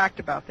really shocked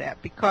about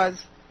that,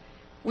 because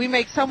we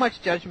make so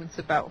much judgments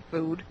about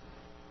food.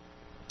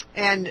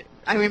 And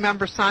I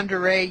remember Sandra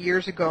Ray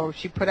years ago,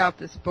 she put out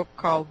this book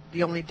called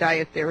The Only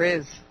Diet There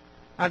Is.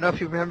 I don't know if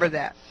you remember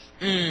that.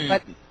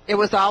 But it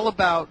was all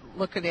about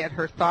looking at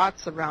her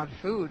thoughts around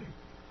food.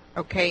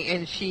 Okay,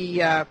 and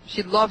she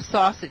loved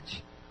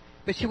sausage,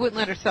 but she wouldn't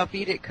let herself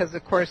eat it because,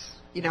 of course,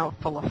 you know,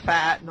 full of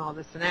fat and all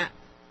this and that.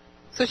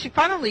 So she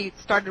finally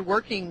started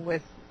working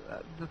with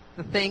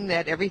the thing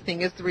that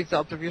everything is the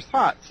result of your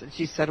thoughts. And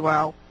she said,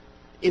 well,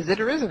 is it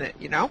or isn't it,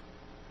 you know?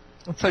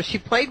 And so she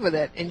played with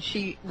it, and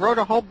she wrote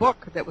a whole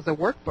book that was a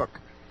workbook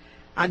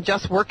on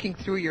just working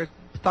through your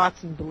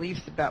thoughts and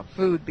beliefs about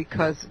food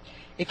because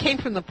it came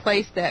from the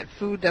place that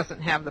food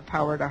doesn't have the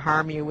power to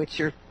harm you. It's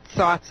your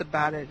thoughts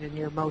about it and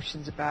your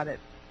emotions about it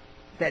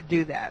that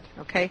do that,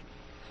 okay?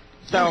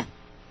 So,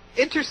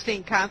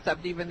 interesting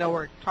concept, even though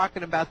we're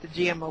talking about the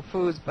GMO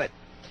foods, but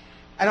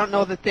I don't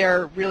know that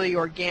they're really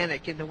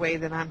organic in the way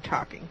that I'm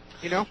talking,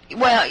 you know?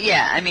 Well,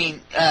 yeah, I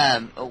mean,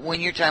 when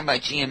you're talking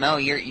about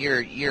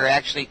GMO, you're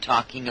actually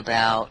talking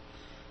about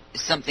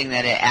something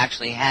that it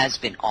actually has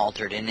been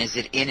altered, and is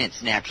it in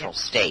its natural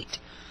state?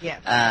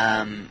 Yes.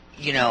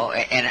 You know,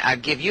 and I'll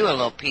give you a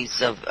little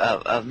piece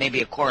of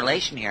maybe a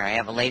correlation here. I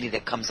have a lady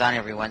that comes on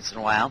every once in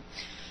a while.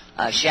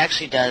 She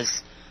actually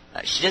does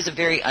a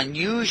very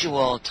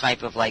unusual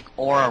type of like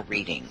aura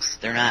readings.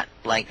 They're not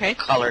like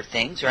color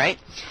things, right?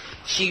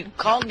 She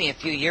called me a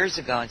few years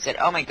ago and said,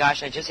 "Oh my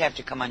gosh, I just have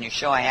to come on your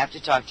show. I have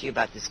to talk to you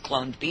about this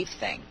cloned beef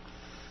thing."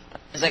 I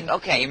was like,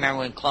 "Okay, you remember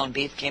when cloned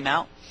beef came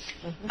out?"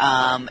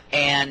 Mm-hmm.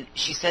 And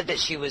she said that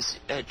she was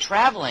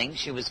traveling.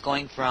 She was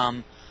going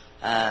from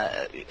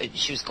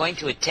she was going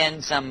to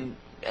attend some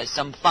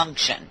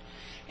function,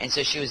 and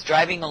so she was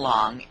driving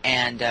along,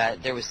 and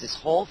there was this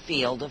whole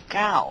field of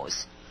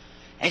cows,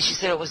 and she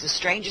said it was the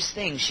strangest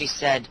thing. She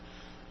said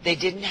they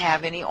didn't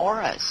have any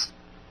auras.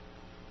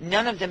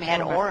 None of them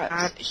had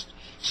auras.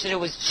 She said it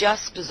was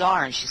just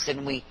bizarre, and she said,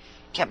 and we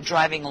kept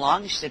driving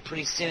along. She said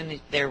pretty soon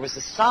there was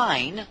a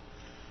sign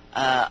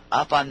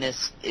up on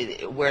this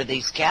where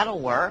these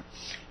cattle were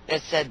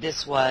that said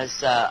this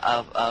was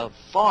a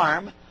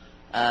farm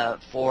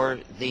for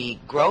the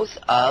growth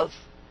of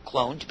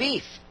cloned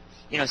beef.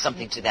 You know,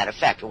 something to that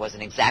effect. It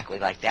wasn't exactly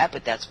like that,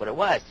 but that's what it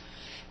was.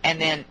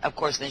 And then, of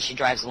course, then she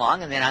drives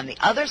along, and then on the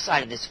other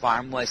side of this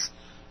farm was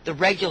the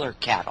regular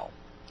cattle.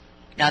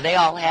 Now, they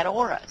all had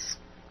auras.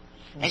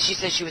 And she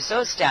said she was so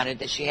astounded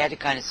that she had to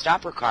kind of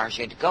stop her car.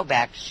 She had to go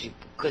back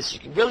because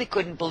she really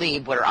couldn't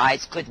believe what her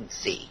eyes couldn't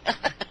see.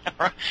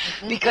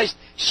 Because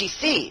she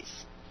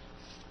sees.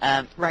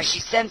 Right. She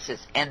senses.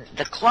 And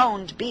the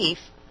cloned beef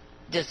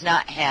does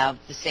not have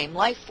the same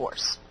life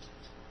force.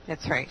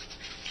 That's right.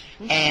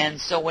 And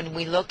so when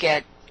we look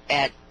at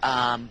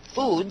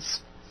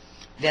foods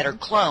that are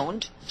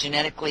cloned,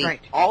 genetically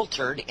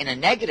altered in a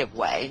negative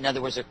way, in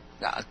other words,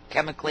 are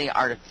chemically,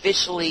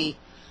 artificially,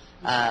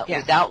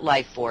 without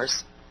life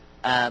force,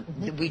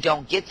 we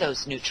don't get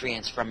those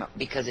nutrients from it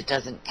because it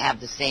doesn't have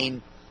the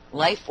same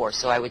life force.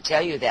 So I would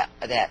tell you that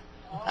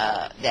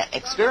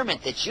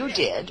experiment that you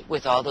did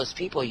with all those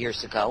people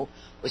years ago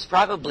was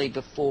probably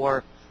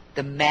before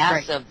the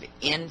massive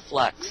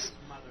influx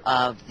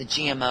of the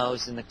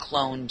GMOs and the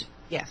cloned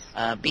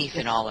beef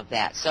and all of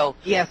that. So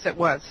yes, it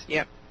was.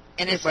 Yep.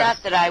 And it's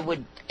not that I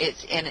would.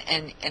 It's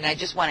and I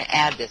just want to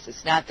add this.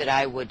 It's not that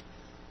I would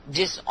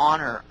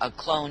dishonor a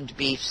cloned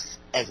beef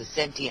as a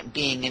sentient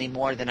being any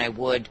more than I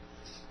would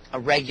a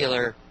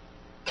regular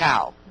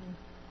cow.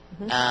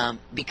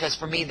 Because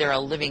for me, they're a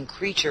living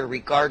creature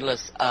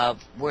regardless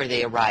of where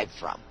they arrived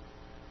from.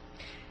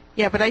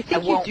 Yeah, but I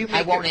think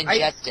I won't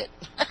ingest it.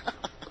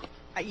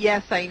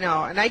 Yes, I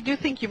know. And I do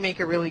think you make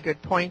a really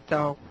good point,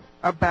 though,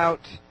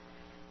 about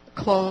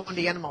cloned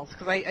animals.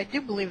 Because I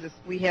do believe this.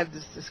 We had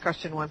this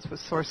discussion once with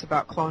Source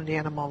about cloned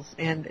animals.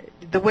 And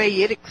the way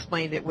it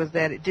explained it was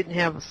that it didn't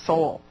have a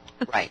soul.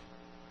 Right.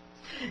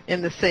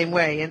 In the same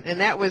way.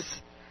 And that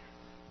was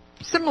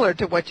similar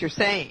to what you're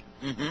saying.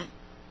 Mm-hmm.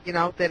 You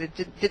know, that it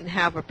didn't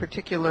have a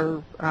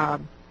particular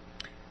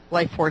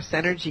life force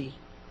energy.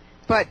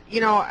 But,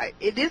 you know,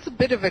 it is a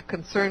bit of a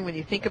concern when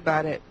you think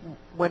about it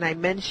when I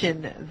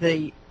mention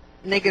the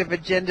negative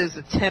agenda's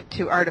attempt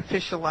to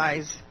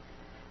artificialize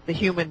the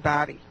human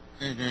body.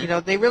 Mm-hmm. You know,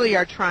 they really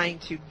are trying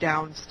to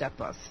downstep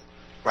us.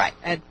 Right.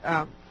 And,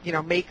 you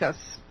know, make us,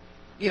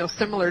 you know,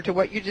 similar to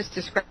what you just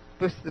described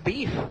with the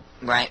beef.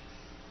 Right.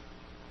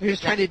 They're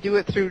just trying to do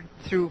it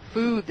through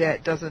food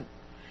that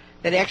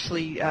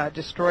actually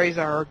destroys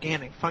our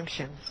organic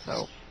function.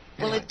 So.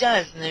 Well, it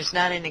does, and there's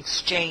not an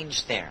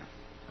exchange there.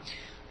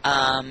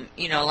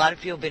 You know, a lot of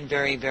people have been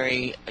very,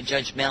 very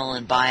judgmental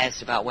and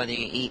biased about whether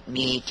you eat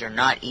meat or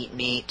not eat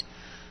meat.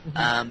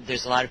 Mm-hmm.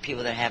 There's a lot of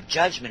people that have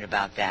judgment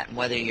about that, and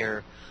whether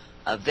you're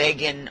a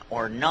vegan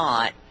or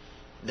not.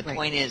 The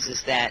point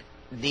is that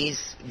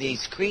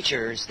these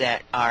creatures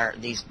that are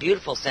these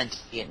beautiful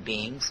sentient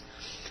beings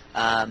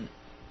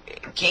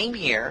came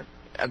here,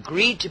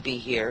 agreed to be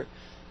here,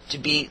 to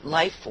be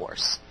life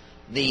force.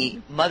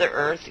 The Mother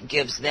Earth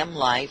gives them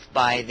life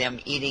by them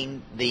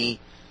eating the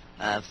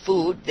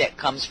food that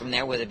comes from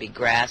there, whether it be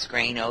grass,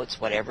 grain, oats,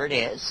 whatever it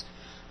is.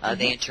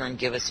 They in turn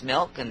give us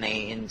milk,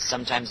 and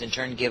sometimes in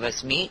turn give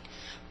us meat.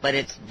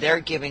 But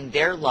they're giving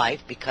their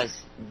life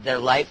because their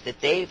life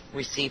that they've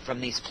received from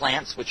these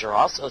plants, which are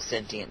also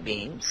sentient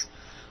beings,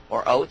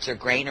 or oats or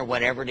grain or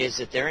whatever it is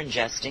that they're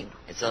ingesting.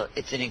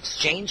 It's an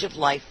exchange of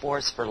life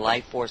force for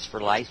life force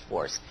for life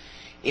force.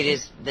 It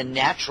is the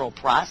natural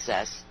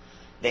process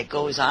that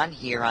goes on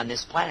here on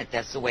this planet.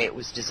 That's the way it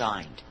was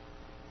designed.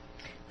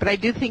 But I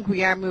do think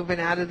we are moving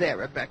out of that,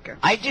 Rebecca.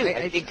 I do.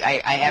 I think I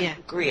have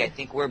to agree. I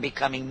think we're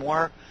becoming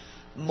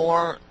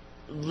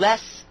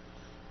less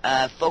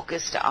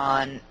focused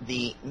on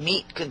the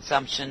meat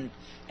consumption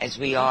as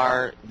we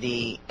are,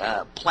 the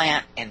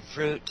plant and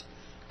fruit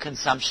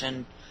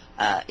consumption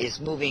is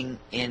moving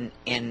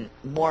in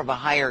more of a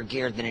higher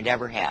gear than it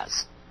ever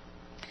has.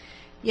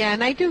 Yeah,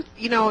 and I do,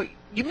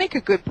 you make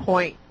a good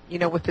point,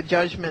 with the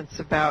judgments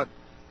about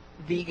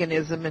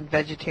veganism and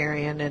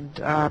vegetarian.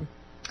 And,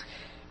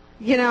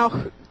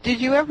 did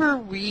you ever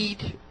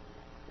read,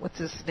 what's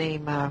his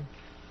name? I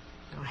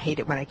hate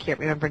it when I can't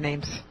remember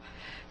names.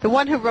 The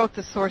one who wrote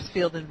the source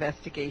field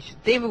investigation,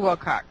 David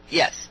Wilcock.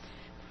 Yes.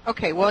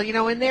 Okay, well,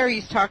 in there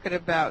he's talking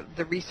about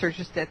the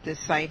researches that this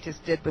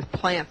scientist did with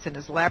plants in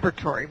his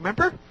laboratory,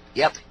 remember?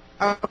 Yep.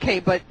 Okay,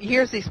 but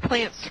here's these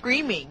plants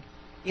screaming,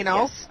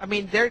 Yes. I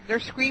mean, they're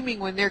screaming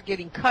when they're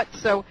getting cut.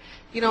 So,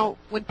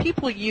 when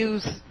people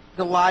use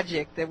the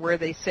logic that where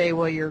they say,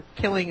 well, you're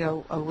killing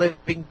a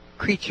living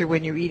creature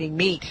when you're eating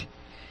meat,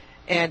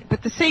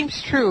 but the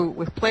same's true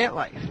with plant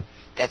life.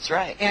 That's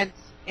right.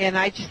 And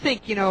I just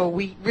think,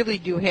 we really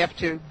do have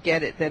to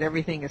get it that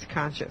everything is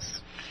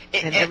conscious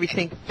and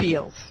everything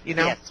feels,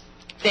 Yes.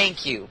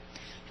 Thank you.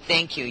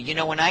 Thank you.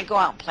 When I go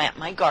out and plant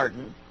my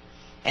garden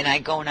and I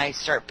go and I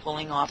start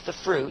pulling off the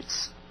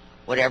fruits,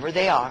 whatever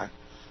they are,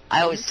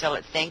 I always tell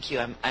it, thank you.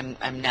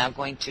 I'm now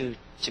going to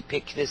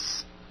pick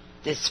this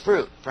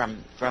fruit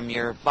from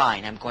your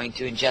vine. I'm going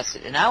to ingest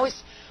it. And I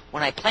always,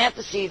 when I plant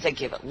the seeds, I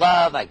give it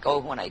love.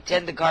 When I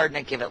tend the garden,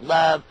 I give it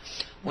love.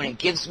 When it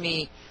gives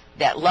me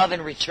that love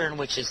in return,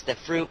 which is the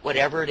fruit,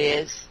 whatever it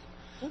is,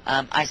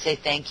 I say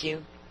thank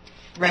you.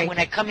 Right. And when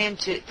I come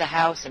into the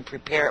house and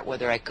prepare it,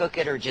 whether I cook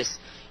it or just,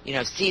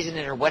 season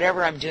it or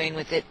whatever I'm doing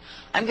with it,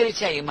 I'm going to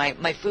tell you,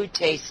 my food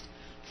tastes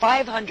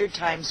 500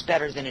 times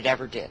better than it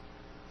ever did.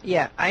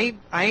 Yeah, I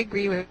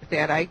agree with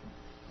that. I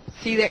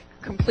see that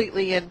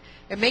completely, and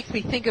it makes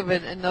me think of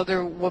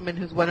another woman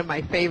who's one of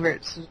my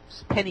favorites,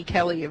 Penny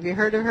Kelly. Have you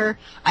heard of her?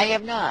 I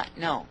have not,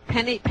 no.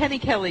 Penny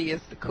Kelly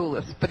is the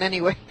coolest, but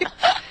anyway.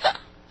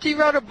 She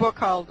wrote a book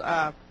called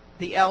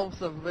The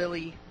Elves of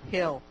Lily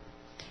Hill,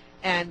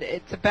 and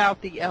it's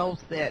about the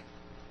elves that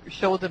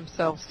show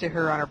themselves to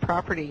her on her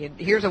property. And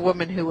here's a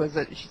woman who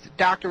she's a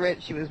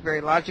doctorate, she was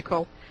very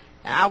logical,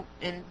 out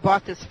and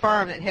bought this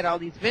farm that had all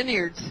these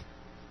vineyards,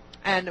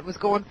 and it was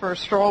going for a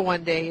stroll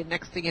one day, and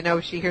next thing you know,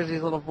 she hears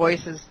these little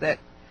voices that,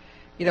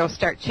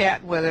 start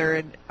chatting with her,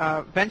 and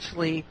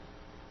eventually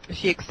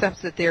she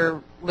accepts that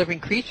they're living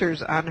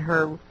creatures on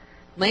her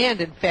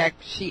land. In fact,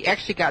 she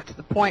actually got to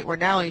the point where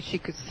not only she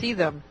could see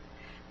them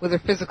with her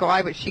physical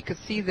eye, but she could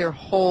see their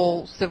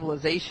whole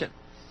civilization.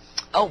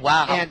 Oh,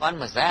 wow. How fun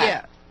was that?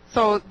 Yeah.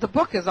 So the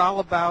book is all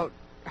about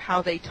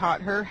how they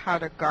taught her how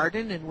to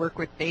garden and work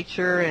with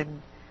nature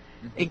and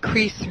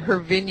increase her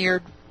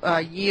vineyard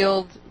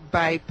yield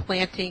by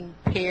planting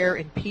pear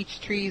and peach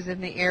trees in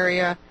the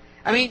area.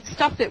 I mean,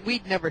 stuff that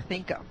we'd never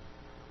think of.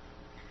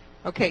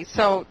 Okay,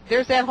 so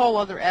there's that whole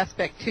other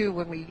aspect, too,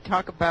 when we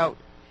talk about,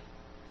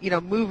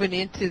 moving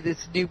into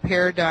this new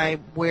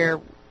paradigm where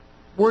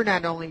we're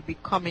not only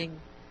becoming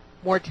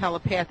more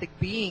telepathic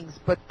beings,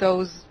 but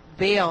those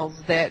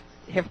veils that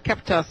have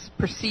kept us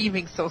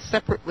perceiving so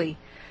separately,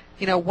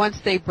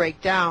 once they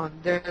break down,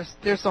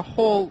 there's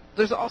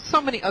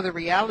so many other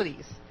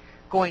realities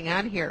going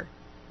on here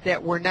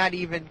that we're not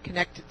even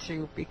connected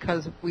to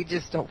because we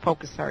just don't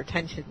focus our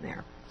attention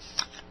there.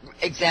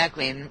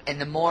 Exactly, and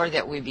the more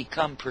that we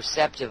become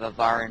perceptive of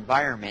our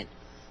environment,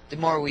 the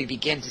more we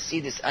begin to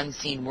see this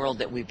unseen world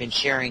that we've been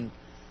sharing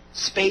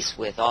space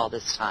with all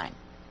this time.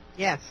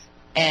 Yes.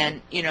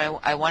 And,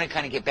 I want to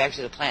kind of get back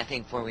to the plant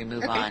thing before we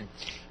move on.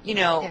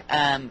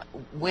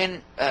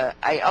 When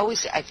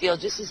I feel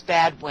just as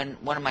bad when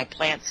one of my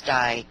plants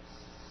die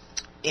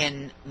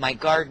in my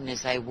garden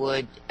as I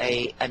would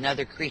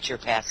another creature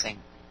passing.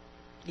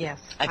 Yes.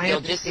 I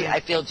feel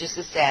just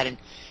as sad,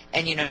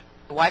 and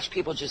watch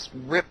people just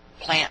rip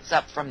plants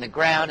up from the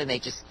ground, and they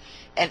just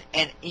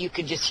and you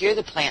can just hear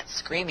the plants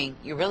screaming.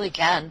 You really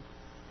can.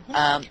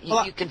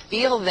 You can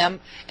feel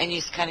them, and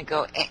you just kind of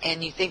go,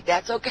 and you think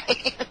that's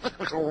okay.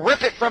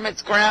 Rip it from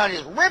its ground,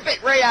 just rip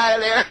it right out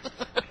of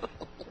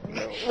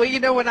there.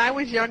 Well, when I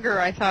was younger,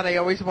 I thought I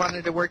always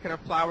wanted to work in a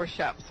flower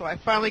shop, so I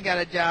finally got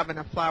a job in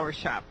a flower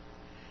shop.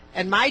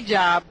 And my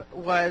job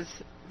was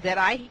that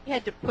I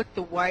had to put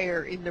the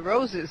wire in the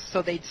roses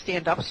so they'd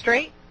stand up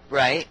straight.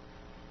 Right.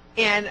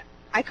 And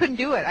I couldn't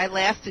do it. I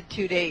lasted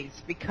 2 days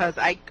because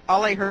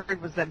all I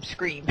heard was them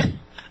scream.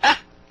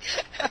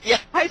 Yeah.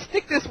 I'd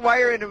stick this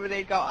wire in them and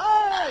they'd go,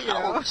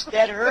 Ouch,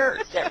 that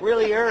hurts. That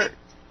really hurts.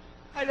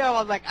 I know.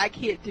 I'm like, I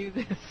can't do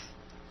this.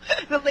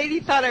 The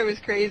lady thought I was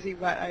crazy,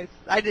 but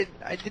I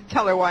didn't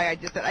tell her why I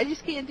did that. I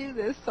just can't do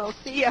this, so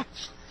see ya.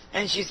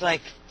 And she's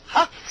like,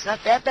 it's not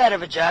that bad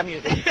of a job.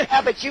 You think,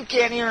 yeah, but you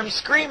can't hear him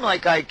scream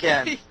like I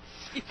can.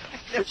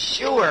 For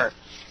sure.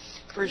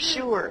 For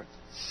sure.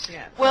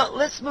 Yeah. Well,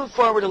 let's move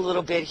forward a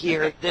little bit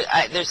here.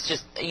 There's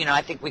just,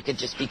 I think we could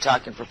just be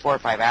talking for 4 or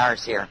 5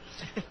 hours here.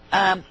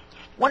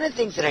 One of the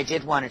things that I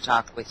did want to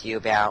talk with you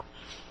about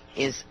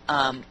is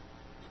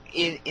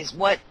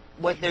what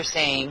they're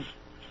saying,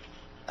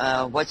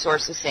 what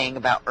Source is saying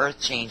about Earth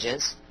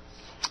changes,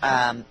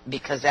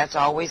 because that's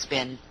always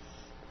been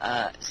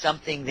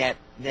something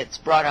that's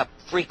brought up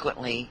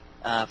frequently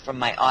from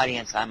my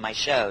audience on my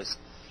shows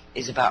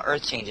is about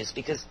earth changes,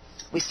 because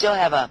we still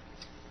have a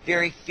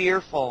very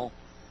fearful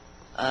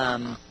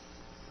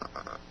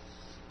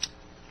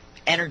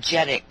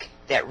energetic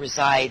that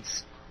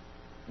resides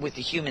with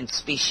the human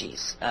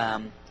species.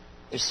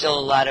 There's still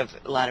a lot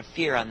of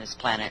fear on this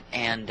planet,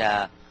 and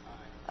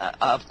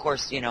of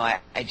course,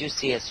 I do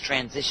see us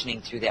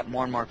transitioning through that.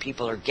 More and more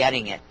people are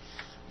getting it,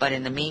 but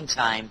in the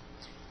meantime,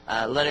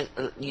 let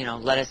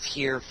us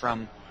hear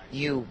from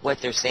you what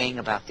they're saying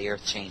about the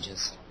earth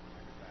changes.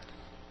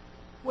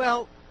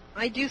 Well,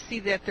 I do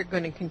see that they're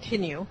going to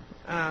continue.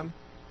 Back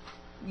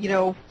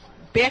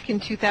in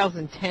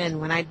 2010,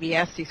 when I'd be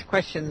asked these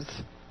questions,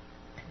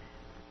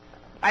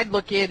 I'd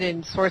look in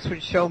and Source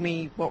would show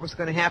me what was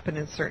going to happen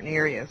in certain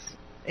areas.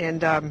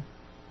 And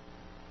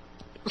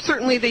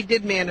certainly they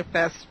did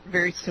manifest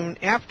very soon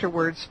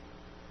afterwards.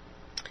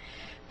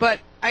 But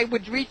I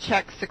would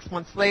recheck 6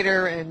 months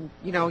later, and,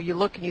 you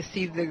look and you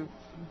see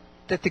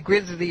that the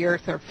grids of the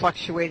Earth are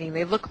fluctuating.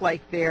 They look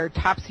like they're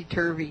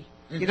topsy-turvy,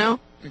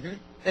 Mm-hmm.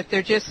 that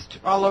they're just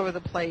all over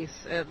the place,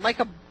 like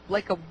a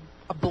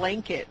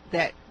blanket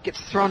that gets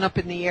thrown up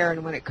in the air,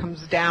 and when it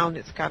comes down,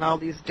 it's got all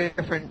these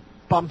different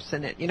bumps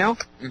in it,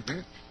 Mm-hmm.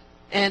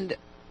 And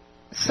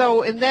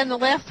then the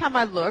last time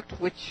I looked,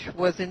 which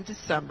was in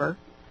December,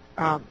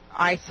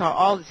 I saw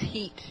all this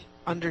heat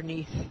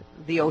underneath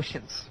the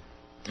oceans.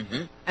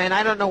 Mm-hmm. And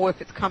I don't know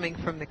if it's coming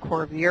from the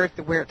core of the Earth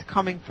or where it's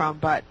coming from,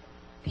 but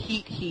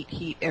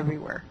heat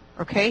everywhere,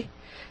 okay?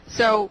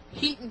 So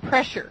heat and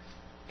pressure.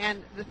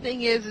 And the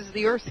thing is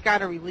the Earth's got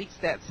to release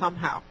that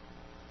somehow.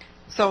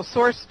 So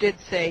Source did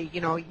say,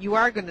 you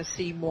are going to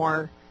see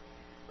more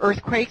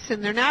earthquakes,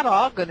 and they're not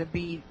all going to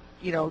be,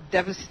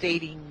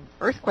 devastating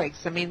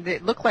earthquakes. I mean, they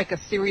look like a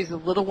series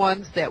of little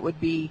ones that would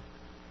be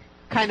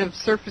kind of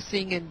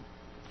surfacing in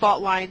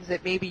fault lines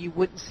that maybe you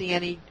wouldn't see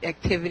any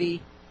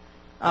activity,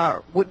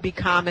 wouldn't be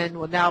common.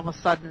 Well, now all of a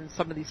sudden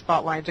some of these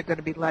fault lines are going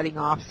to be letting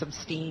off some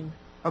steam,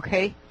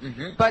 okay?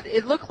 Mm-hmm. But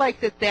it looked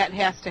like that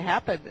has to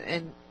happen,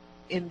 and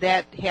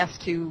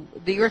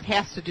the Earth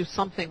has to do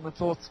something with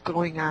what's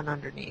going on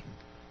underneath.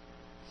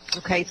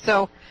 Okay,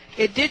 so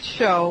it did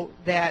show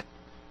that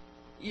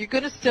you're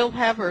going to still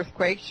have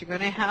earthquakes, you're going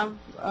to have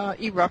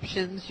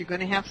eruptions, you're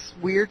going to have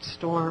weird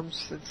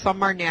storms, and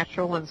some are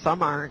natural and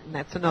some aren't, and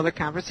that's another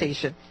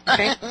conversation.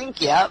 Okay?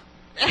 Yep.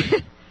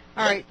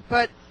 All right,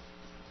 but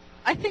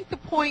I think the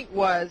point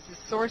was, the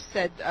Source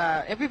said,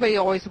 everybody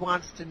always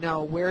wants to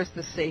know where's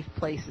the safe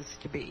places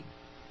to be.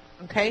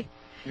 Okay?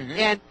 Mm-hmm.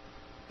 And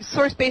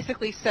Source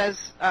basically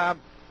says,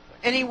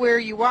 anywhere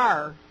you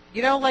are,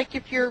 like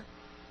if you're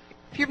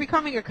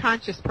becoming a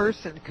conscious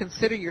person,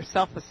 consider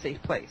yourself a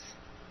safe place.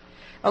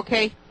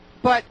 Okay?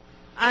 But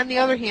on the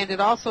other hand,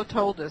 it also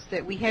told us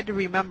that we had to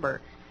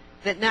remember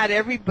that not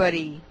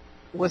everybody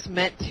was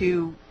meant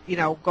to,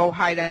 go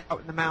hide out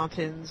in the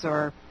mountains,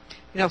 or,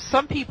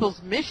 some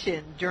people's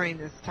mission during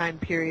this time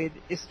period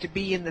is to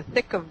be in the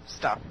thick of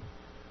stuff.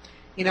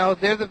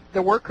 They're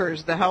the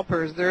workers, the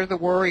helpers, they're the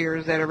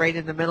warriors that are right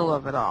in the middle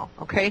of it all,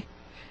 okay?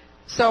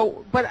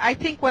 So, but I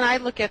think when I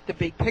look at the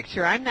big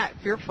picture, I'm not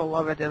fearful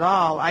of it at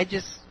all. I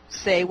just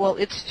say, well,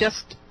 it's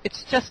just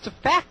a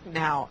fact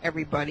now,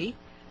 everybody,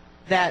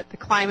 that the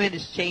climate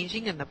is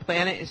changing and the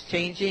planet is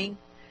changing,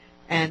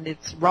 and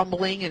it's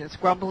rumbling and it's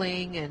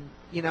grumbling, and,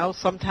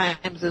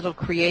 sometimes it'll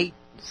create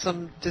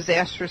some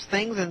disastrous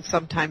things and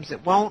sometimes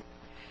it won't.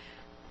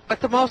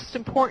 But the most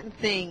important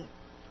thing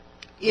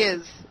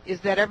is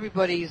that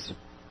everybody's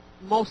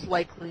most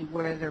likely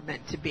where they're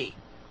meant to be.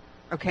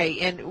 Okay,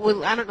 and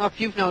I don't know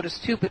if you've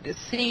noticed too, but it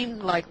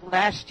seemed like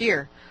last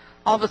year,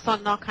 all of a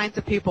sudden all kinds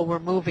of people were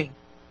moving.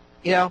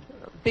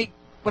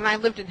 When I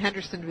lived in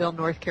Hendersonville,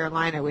 North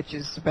Carolina, which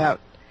is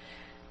about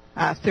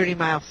 30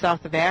 miles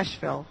south of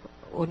Asheville,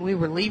 when we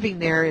were leaving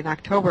there in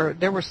October,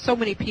 there were so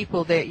many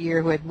people that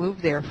year who had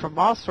moved there from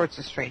all sorts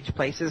of strange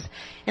places,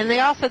 and they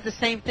all said the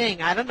same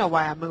thing. I don't know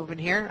why I'm moving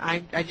here.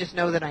 I just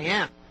know that I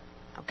am.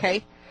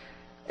 Okay?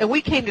 And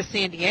we came to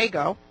San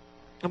Diego,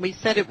 and we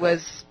said it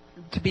was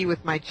to be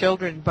with my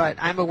children, but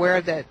I'm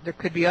aware that there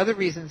could be other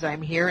reasons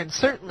I'm here, and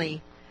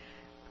certainly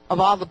of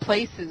all the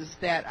places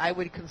that I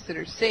would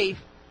consider safe,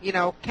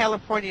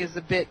 California is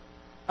a bit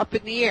up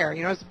in the air.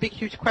 It's a big,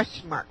 huge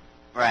question mark.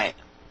 Right.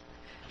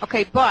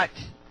 Okay, but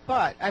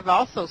I've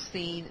also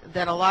seen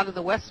that a lot of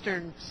the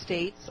western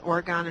states,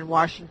 Oregon and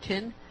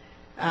Washington,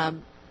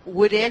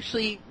 would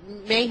actually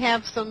may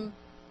have some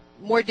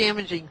more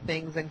damaging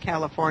things than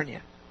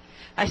California.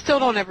 I still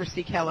don't ever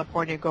see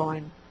California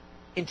going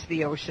into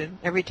the ocean.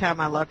 Every time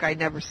I look, I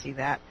never see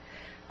that.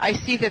 I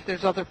see that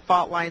there's other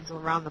fault lines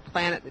around the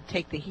planet that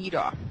take the heat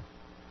off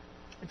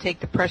and take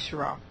the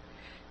pressure off.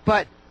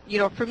 But,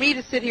 for me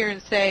to sit here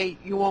and say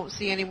you won't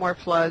see any more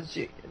floods,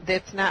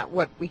 that's not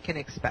what we can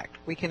expect.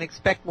 We can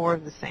expect more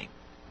of the same.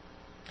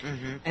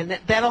 Mm-hmm. And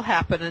that'll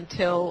happen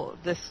until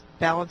this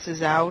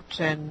balances out.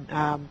 And,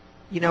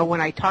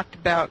 when I talked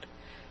about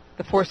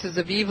the forces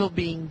of evil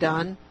being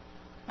done,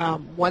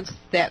 once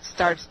that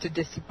starts to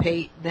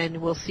dissipate,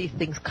 then we'll see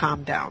things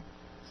calm down.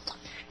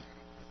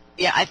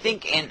 Yeah, I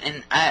think,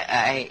 and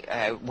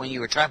I when you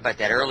were talking about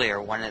that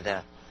earlier, one of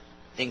the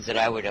things that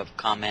I would have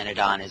commented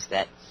on is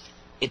that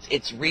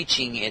it's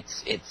reaching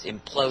its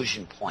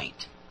implosion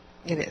point.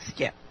 It is,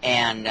 yeah.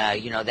 And,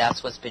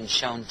 that's what's been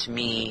shown to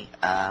me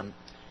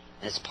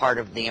as part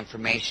of the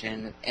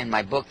information in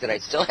my book that I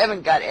still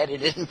haven't got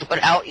edited and put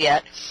out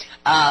yet.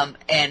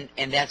 And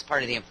that's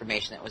part of the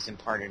information that was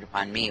imparted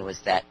upon me,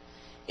 was that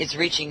it's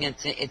reaching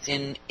its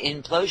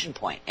implosion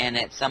point. And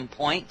at some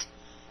point,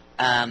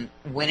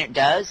 when it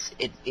does,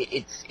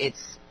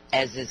 it's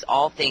as is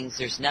all things,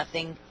 there's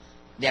nothing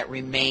that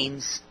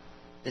remains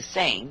the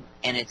same,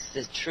 and it's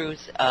the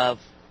truth of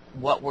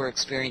what we're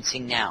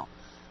experiencing now.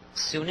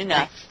 Soon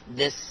enough,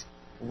 this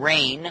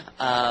reign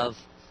of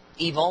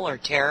evil or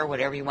terror,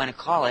 whatever you want to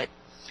call it,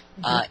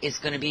 is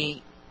going to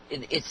be,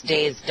 its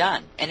day is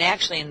done. And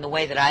actually, in the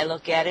way that I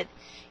look at it,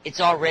 it's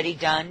already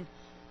done.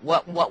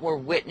 What we're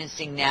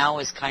witnessing now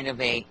is kind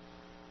of a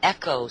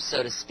echo,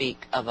 so to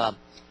speak, of a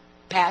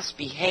past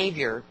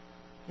behavior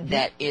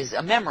that is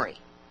a memory.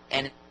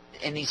 And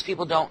these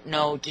people don't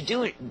know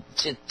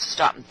to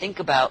stop and think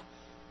about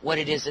what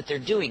it is that they're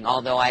doing.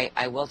 Although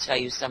I will tell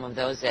you, some of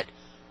those that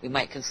we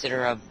might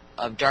consider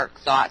of dark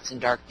thoughts and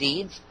dark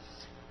deeds,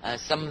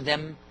 some of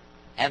them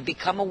have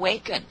become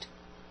awakened.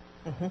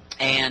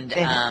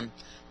 And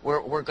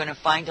we're going to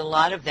find a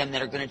lot of them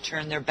that are going to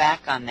turn their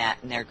back on that,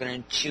 and they're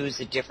going to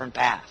choose a different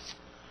path.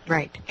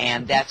 Right.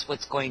 And that's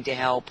what's going to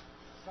help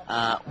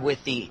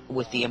with the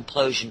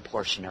implosion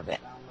portion of it.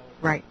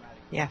 Right.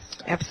 Yes,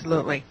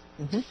 absolutely.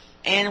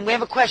 And we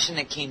have a question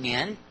that came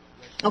in.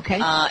 Okay.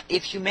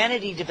 If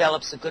humanity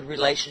develops a good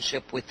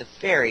relationship with the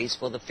fairies,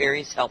 will the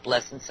fairies help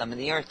lessen some of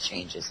the earth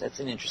changes? That's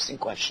an interesting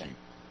question.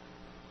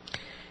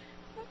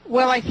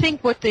 Well, I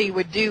think what they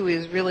would do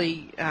is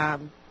really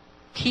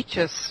teach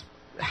us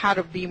how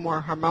to be more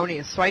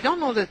harmonious. So I don't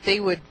know that they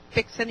would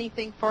fix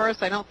anything for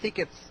us. I don't think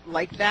it's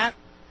like that.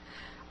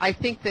 I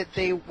think that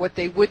what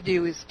they would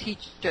do is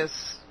teach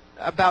us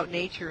about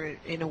nature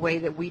in a way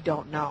that we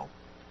don't know.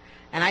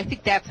 And I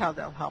think that's how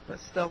they'll help us.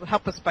 They'll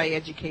help us by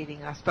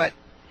educating us. But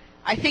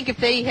I think if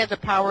they had the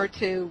power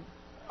to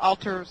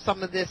alter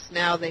some of this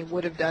now, they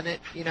would have done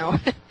it.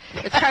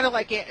 It's kind of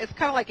like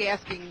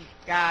asking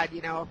God,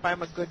 if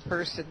I'm a good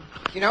person,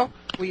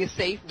 will you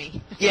save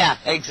me? Yeah,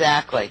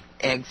 exactly.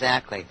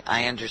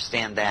 I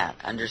understand that.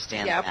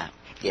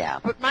 Yeah.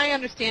 But my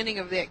understanding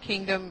of that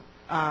kingdom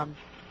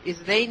is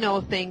they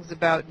know things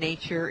about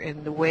nature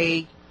and the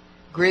way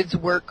grids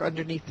work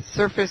underneath the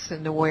surface,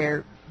 and the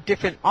way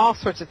all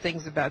sorts of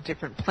things about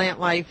different plant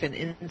life and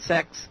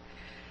insects.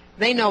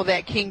 They know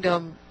that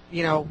kingdom,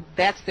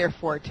 that's their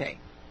forte.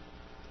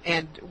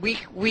 And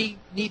we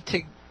need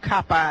to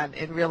cop on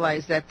and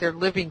realize that they're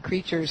living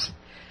creatures,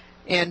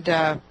 and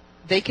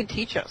they can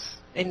teach us.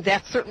 And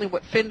that's certainly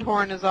what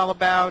Findhorn is all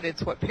about.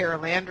 It's what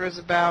Paralandra is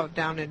about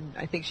down in,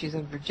 I think she's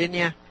in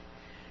Virginia.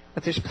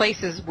 But there's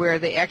places where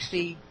they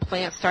actually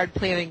started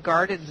planting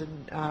gardens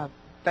and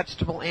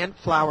vegetable and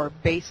flower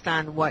based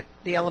on what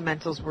the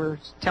elementals were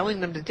telling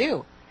them to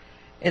do.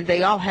 And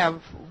they all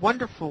have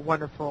wonderful,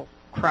 wonderful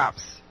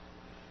crops.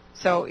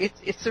 So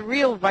it's a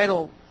real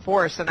vital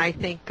force. And I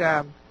think,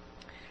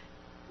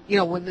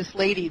 when this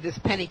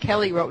Penny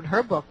Kelly wrote in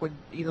her book, when,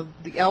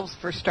 the elves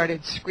first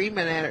started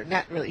screaming at her,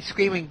 not really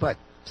screaming, but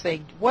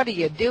saying, "What are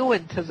you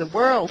doing to the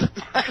world?"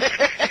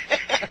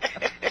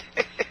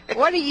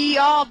 What are ye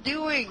all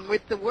doing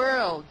with the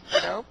world,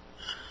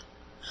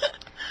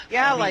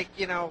 Yeah,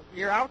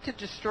 you're out to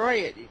destroy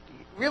it.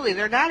 Really,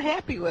 they're not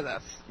happy with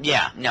us.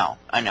 Yeah, no,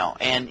 I know.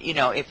 And,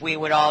 if we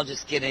would all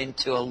just get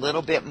into a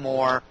little bit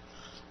more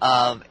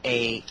of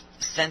a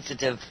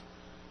sensitive,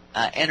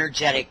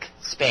 energetic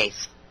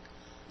space,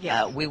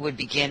 we would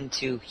begin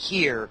to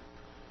hear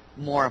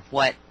more of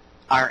what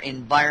our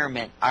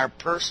environment, our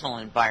personal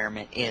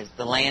environment is,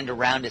 the land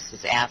around us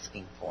is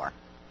asking for.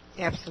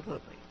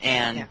 Absolutely.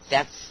 And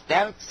that's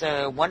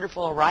a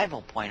wonderful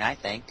arrival point, I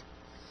think.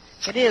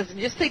 It is. And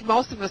just think,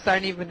 most of us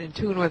aren't even in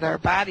tune with our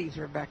bodies,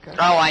 Rebecca.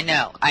 Oh, I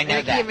know. I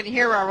can't even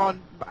hear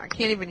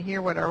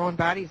what our own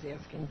body's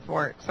asking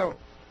for. So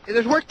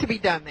there's work to be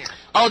done there.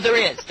 Oh, there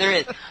is.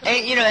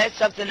 And, that's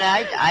something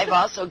that I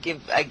also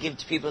give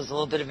to people as a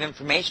little bit of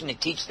information to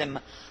teach them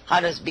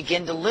how to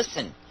begin to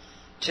listen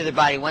to their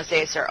body. Once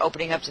they start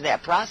opening up to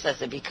that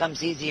process, it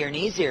becomes easier and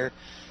easier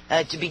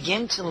to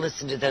begin to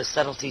listen to those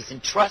subtleties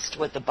and trust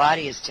what the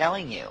body is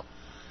telling you.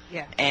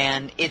 Yeah.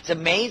 And it's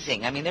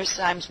amazing. I mean, there's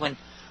times when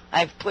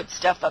I've put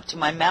stuff up to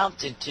my mouth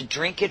to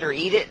drink it or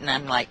eat it, and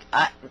I'm like,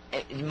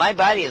 my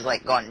body is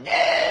like going,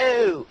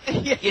 no,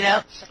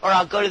 Or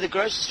I'll go to the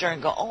grocery store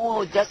and go,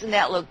 oh, doesn't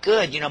that look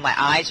good? My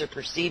eyes are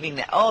perceiving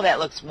that, oh, that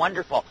looks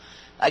wonderful.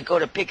 I go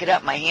to pick it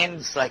up, my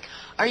hand's like,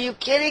 are you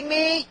kidding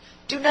me?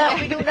 We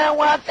do not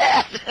want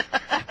that.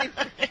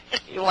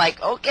 You're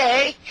like,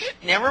 okay,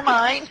 never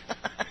mind.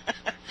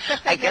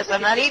 I guess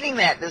I'm not eating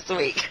that this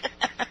week.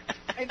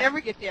 I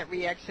never get that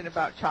reaction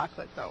about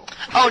chocolate, though.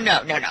 Oh,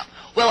 no.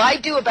 Well, I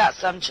do about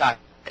some chocolate.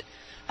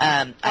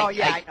 I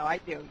know, I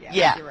do.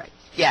 Yeah, you're right.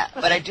 Yeah,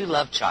 but I do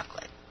love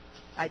chocolate.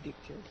 I do,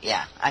 too.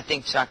 Yeah, I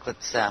think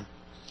chocolate's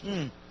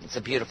It's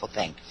a beautiful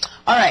thing.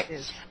 All right.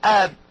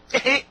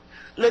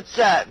 Let's.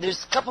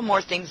 There's a couple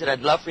more things that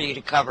I'd love for you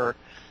to cover.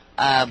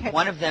 Okay.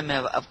 One of them,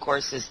 of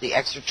course, is the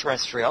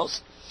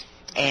extraterrestrials,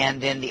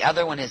 and then the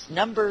other one is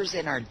numbers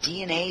in our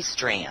DNA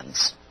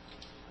strands.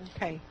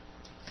 Okay.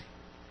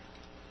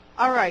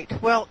 All right.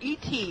 Well,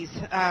 ETs.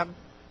 I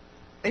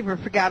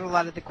forgot a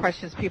lot of the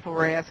questions people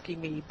were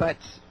asking me, but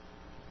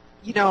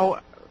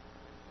a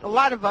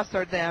lot of us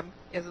are them,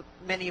 as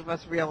many of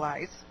us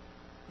realize,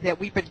 that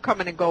we've been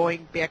coming and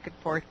going back and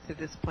forth to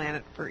this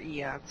planet for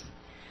eons.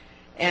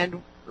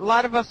 And a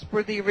lot of us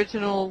were the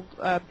original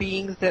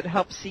beings that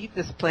helped seed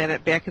this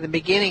planet back in the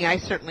beginning. I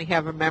certainly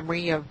have a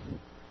memory of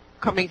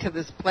coming to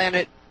this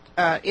planet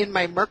in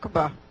my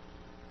Merkaba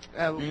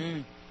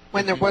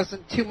when there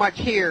wasn't too much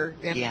here.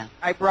 And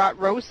I brought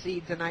rose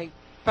seeds, and I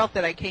felt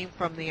that I came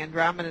from the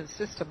Andromedan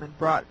system and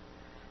brought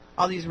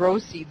all these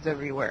rose seeds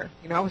everywhere.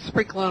 I was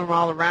sprinkling them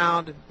all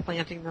around and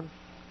planting them.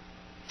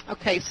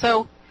 Okay,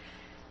 so,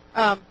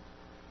 I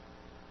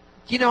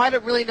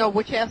don't really know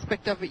which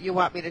aspect of it you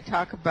want me to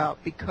talk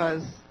about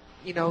because,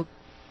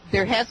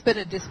 there has been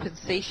a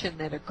dispensation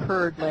that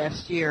occurred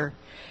last year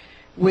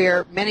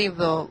where many of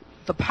the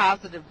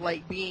positive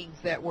light beings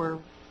that were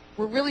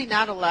really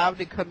not allowed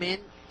to come in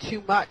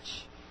too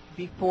much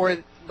before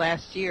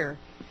last year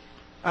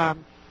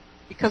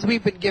because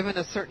we've been given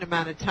a certain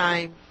amount of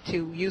time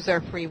to use our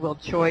free will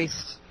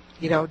choice,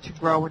 to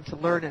grow and to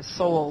learn as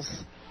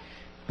souls.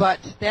 But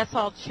that's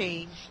all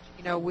changed.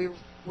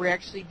 We're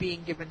actually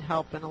being given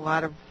help from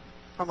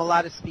a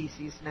lot of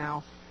species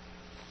now.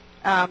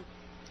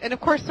 And of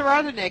course, there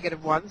are the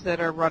negative ones that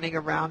are running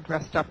around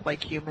dressed up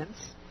like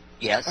humans.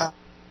 Yes.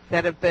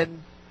 That have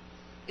been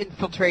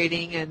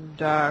infiltrating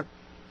and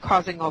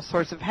causing all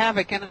sorts of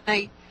havoc. And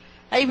I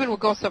even will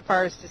go so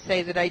far as to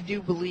say that I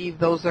do believe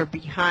those are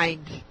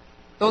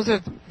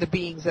the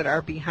beings that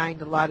are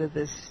behind a lot of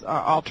this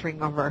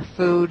altering of our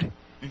food.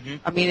 Mm-hmm.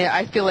 I mean,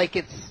 I feel like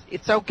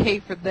it's okay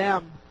for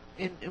them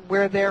in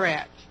where they're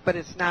at, but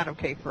it's not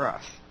okay for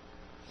us.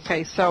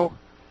 Okay, so,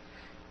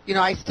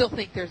 I still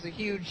think there's a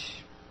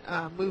huge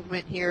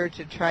movement here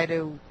to try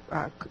to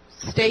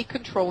stay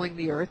controlling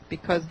the Earth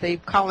because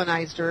they've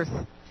colonized Earth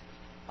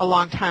a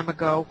long time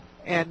ago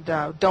and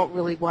don't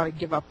really want to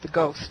give up the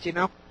ghost,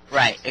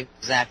 Right,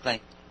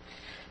 exactly.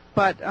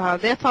 But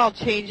that's all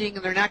changing,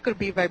 and they're not going to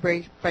be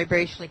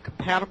vibrationally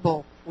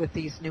compatible with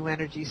these new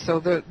energies. So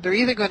they're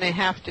either going to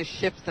have to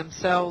shift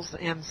themselves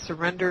and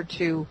surrender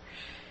to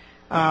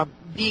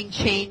being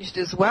changed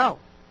as well,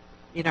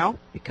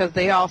 because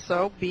they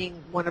also,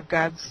 being one of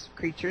God's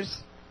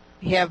creatures,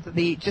 have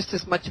just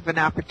as much of an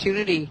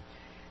opportunity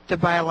to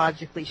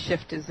biologically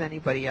shift as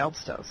anybody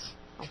else does,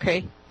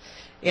 okay?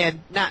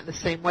 And not in the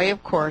same way,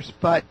 of course,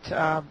 but,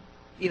 to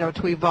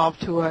evolve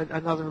to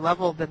another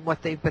level than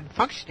what they've been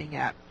functioning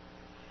at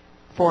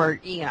for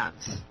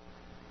eons.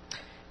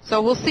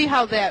 So we'll see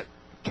how that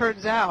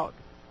turns out,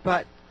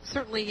 but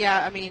certainly,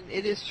 yeah, I mean,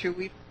 it is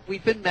true.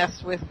 We've been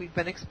messed with, we've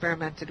been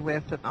experimented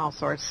with, and all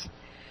sorts.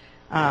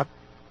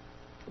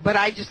 But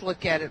I just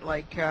look at it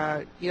like,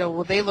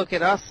 they look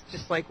at us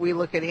just like we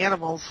look at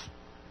animals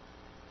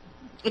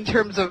in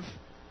terms of,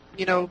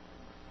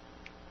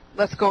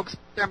 let's go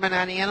experiment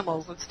on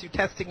animals. Let's do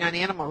testing on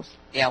animals.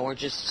 Yeah, we're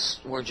just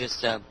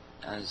a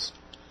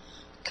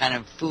kind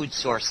of food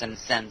source in a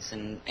sense,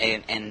 and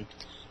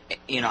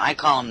I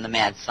call them the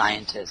mad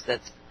scientists.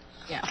 That's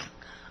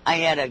I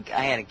had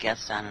a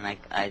guest on, and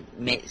I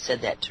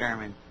said that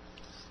term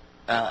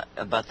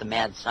about the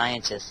mad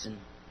scientists, and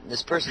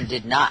this person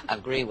did not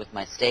agree with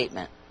my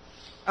statement.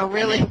 Oh,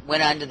 really? And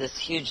went on to this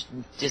huge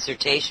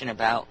dissertation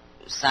about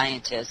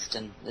scientists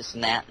and this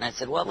and that, and I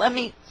said, well, let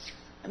me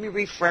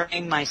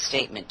reframe my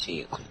statement to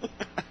you.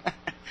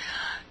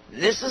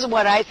 This is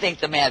what I think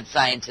the mad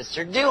scientists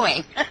are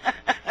doing.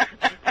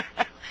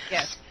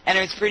 Yes. And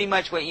it's pretty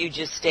much what you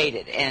just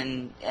stated,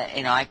 and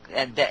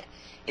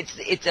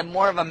it's a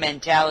more of a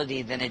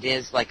mentality than it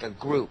is like a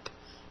group,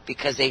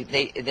 because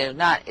they're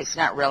not. It's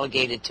not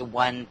relegated to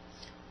one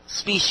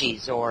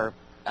species or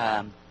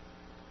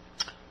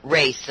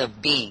race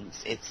of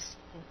beings. It's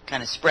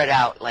kind of spread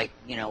out. Like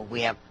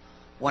we have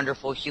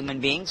wonderful human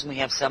beings, and we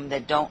have some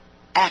that don't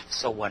act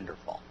so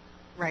wonderful.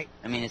 Right.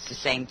 I mean, it's the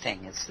same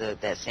thing. It's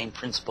that same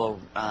principle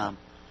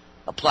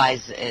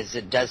applies as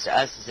it does to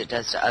us as it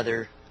does to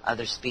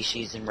other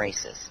species and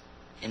races,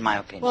 in my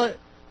opinion. Well,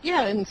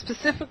 yeah, and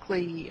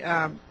specifically,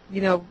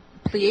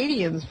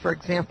 Pleiadians, for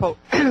example,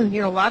 a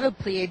lot of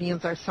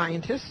Pleiadians are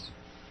scientists.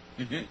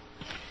 Mm-hmm.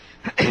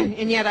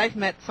 And yet I've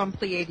met some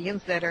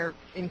Pleiadians that are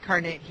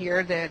incarnate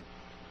here that,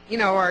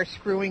 are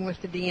screwing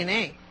with the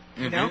DNA,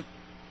 mm-hmm.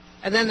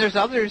 And then there's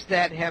others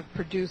that have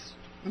produced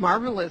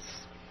marvelous,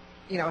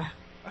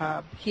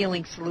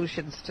 healing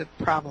solutions to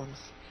problems.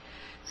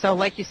 So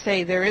like you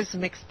say, there is a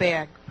mixed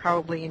bag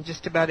probably in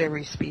just about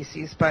every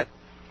species. But,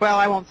 well,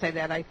 I won't say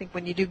that. I think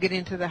when you do get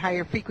into the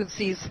higher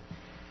frequencies,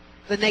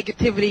 the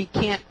negativity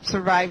can't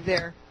survive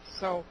there.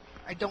 So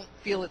I don't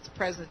feel it's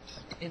present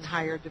in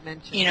higher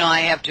dimensions.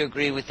 I have to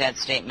agree with that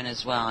statement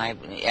as well.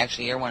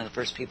 Actually, you're one of the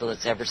first people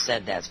that's ever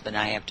said that, but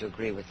I have to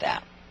agree with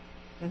that.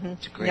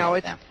 to create No,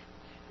 them.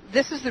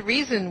 this is the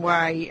reason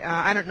why,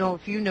 I don't know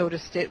if you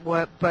noticed it,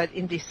 but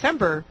in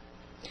December,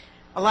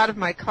 a lot of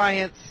my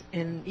clients,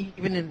 and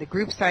even in the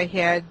groups I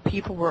had,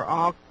 people were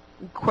all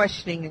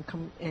questioning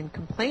and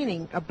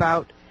complaining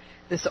about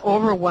this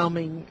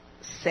overwhelming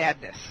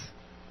sadness.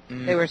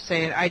 They were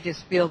saying, I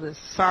just feel this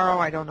sorrow.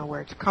 I don't know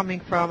where it's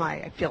coming from.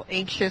 I feel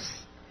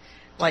anxious,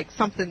 like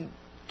something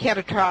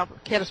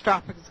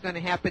catastrophic is going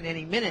to happen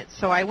any minute.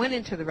 So I went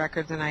into the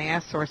records and I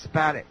asked Source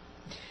about it.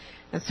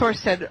 And Source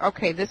said,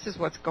 okay, this is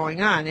what's going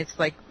on. It's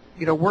like,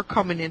 we're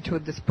coming into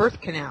this birth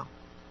canal.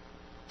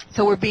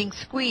 So we're being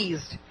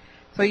squeezed.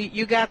 So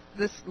you got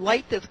this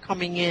light that's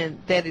coming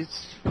in that is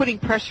putting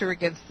pressure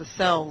against the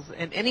cells,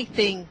 and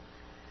anything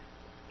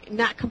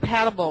not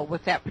compatible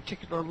with that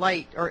particular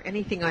light or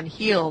anything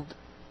unhealed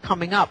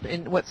coming up.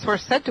 And what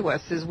Source said to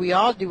us is we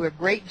all do a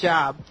great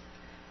job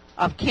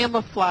of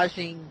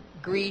camouflaging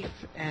grief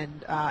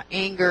and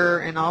anger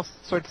and all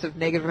sorts of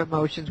negative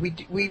emotions.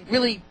 We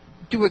really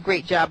do a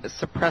great job at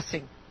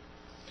suppressing.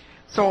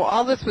 So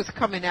all this was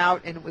coming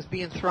out, and it was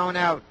being thrown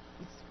out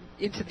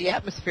into the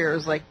atmosphere. It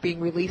was like being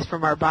released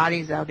from our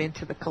bodies out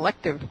into the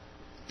collective.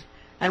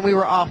 And we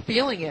were all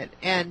feeling it.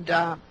 And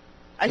I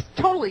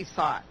totally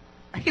saw it.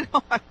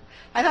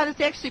 I thought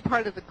it's actually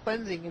part of the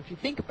cleansing if you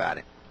think about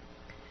it.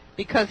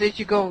 Because as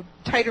you go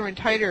tighter and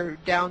tighter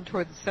down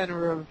toward the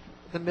center of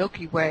the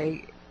Milky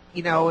Way,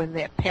 and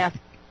that path,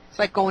 it's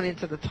like going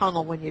into the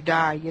tunnel when you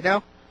die,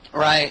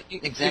 Right,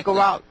 exactly. You go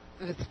out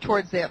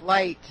towards that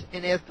light,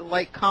 and as the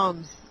light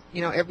comes,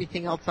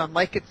 everything else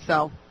unlike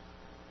itself,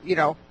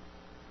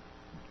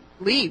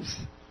 leaves.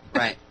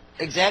 Right,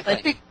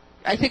 exactly.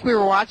 I think we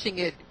were watching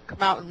it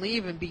come out and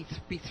leave and be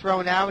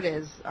thrown out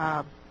as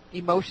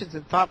emotions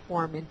and thought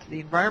form into the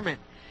environment.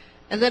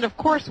 And then, of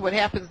course, what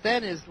happens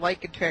then is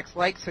like attracts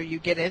like, so you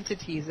get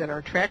entities that are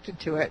attracted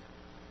to it.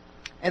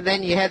 And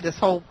then you had this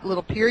whole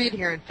little period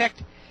here. In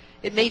fact,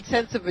 it made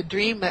sense of a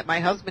dream that my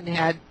husband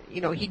had.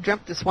 He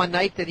dreamt this one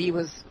night that he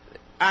was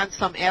on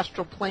some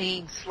astral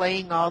plane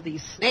slaying all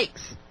these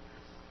snakes.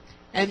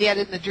 And yet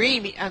in the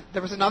dream,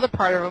 there was another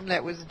part of him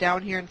that was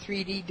down here in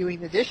 3D doing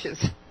the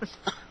dishes.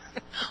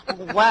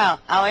 Wow,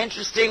 how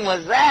interesting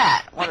was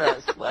that?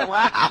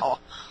 Wow.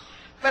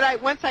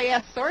 But once I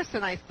asked Source,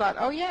 and I thought,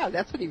 oh yeah,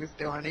 that's what he was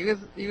doing.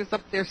 He was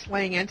up there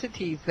slaying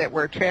entities that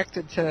were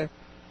attracted to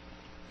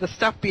the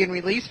stuff being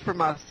released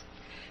from us.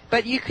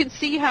 But you can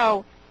see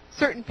how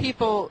certain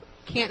people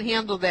can't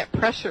handle that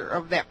pressure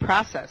of that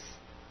process.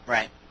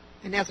 Right.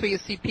 And that's why you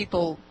see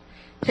people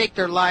take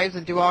their lives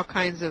and do all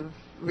kinds of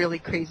really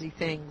crazy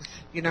things,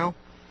 and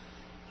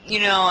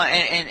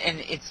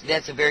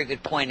that's a very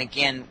good point.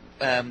 Again,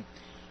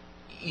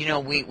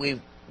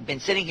 we've been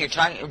sitting here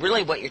talking.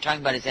 Really, what you're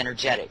talking about is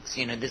energetics.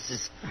 This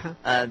is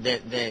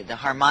the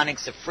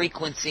harmonics of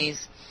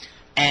frequencies,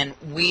 and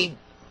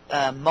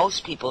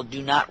most people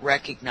do not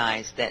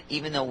recognize that.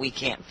 Even though we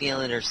can't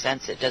feel it or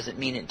sense it, doesn't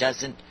mean it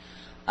doesn't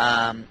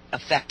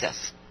affect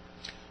us.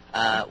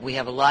 We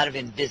have a lot of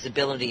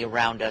invisibility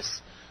around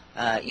us.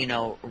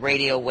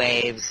 Radio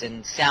waves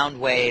and sound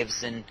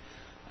waves and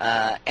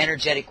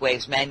energetic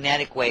waves,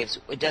 magnetic waves.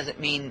 It doesn't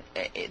mean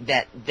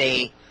that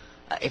they,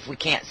 if we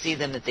can't see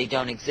them, that they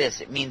don't exist.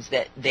 It means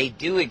that they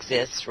do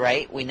exist,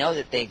 right? We know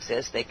that they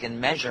exist. They can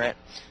measure it.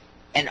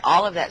 And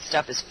all of that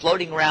stuff is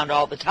floating around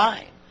all the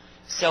time.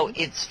 So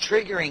it's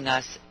triggering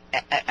us.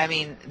 I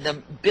mean,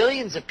 the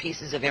billions of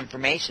pieces of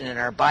information that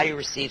our body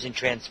receives and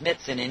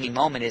transmits in any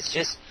moment is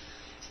just,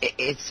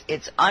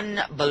 it's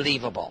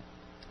unbelievable.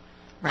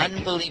 Right.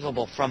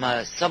 Unbelievable from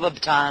a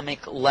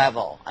subatomic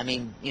level. I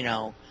mean,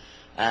 and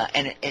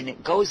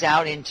it goes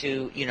out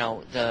into,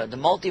 the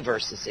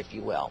multiverses, if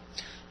you will.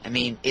 I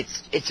mean,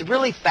 it's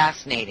really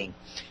fascinating.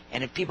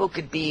 And if people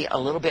could be a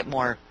little bit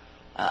more,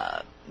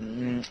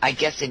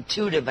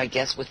 intuitive,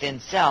 within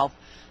self,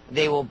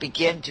 they will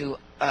begin to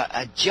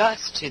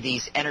adjust to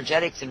these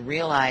energetics and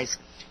realize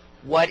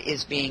what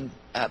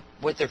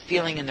they're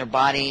feeling in their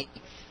body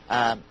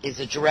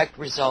is a direct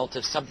result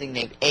of something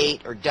they've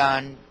ate or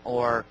done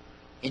or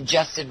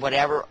ingested,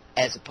 whatever,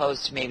 as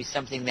opposed to maybe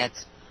something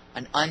that's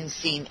an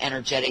unseen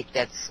energetic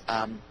that's,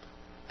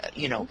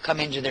 come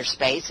into their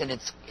space, and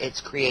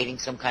it's creating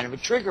some kind of a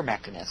trigger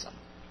mechanism.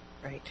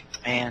 Right.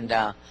 And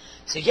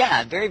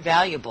very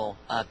valuable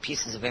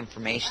pieces of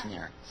information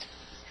there.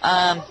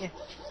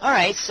 All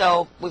right,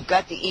 so we've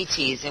got the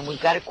ETs, and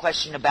we've got a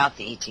question about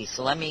the ETs.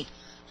 So let me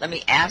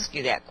ask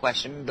you that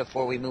question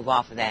before we move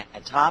off of that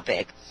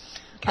topic.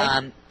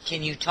 Okay.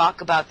 Can you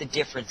talk about the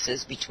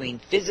differences between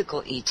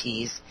physical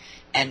ETs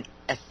and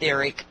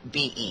etheric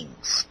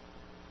beings?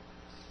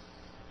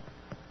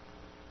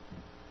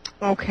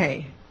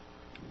 Okay.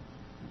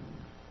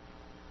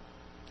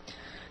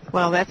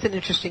 Well, that's an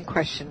interesting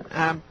question.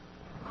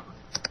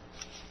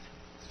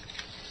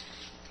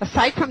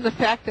 Aside from the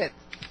fact that,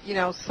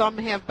 some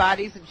have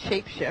bodies and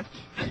shapeshift,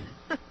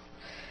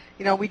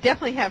 we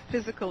definitely have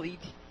physical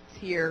ETs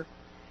here.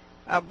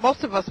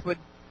 Most of us would,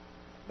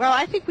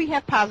 I think we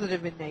have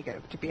positive and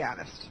negative, to be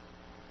honest,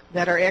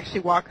 that are actually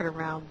walking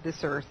around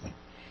this earth.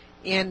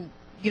 And,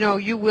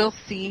 you will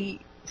see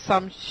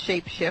some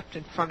shape shift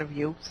in front of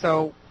you.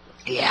 So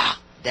yeah,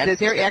 that's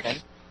they're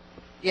actually,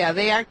 yeah,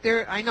 they act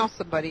there. I know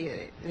somebody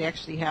it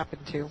actually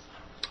happened to.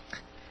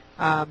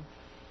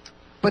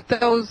 But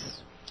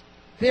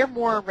they're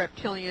more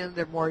reptilian.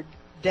 They're more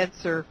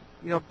denser.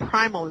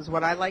 Primal is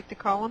what I like to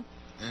call them.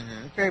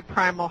 Mm-hmm. Very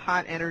primal,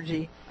 hot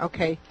energy.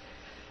 Okay.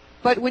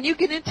 But when you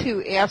get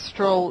into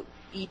astral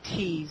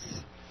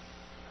ETs,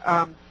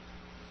 I'm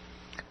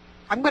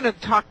going to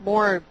talk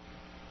more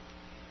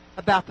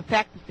about the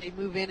fact that they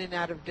move in and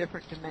out of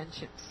different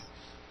dimensions.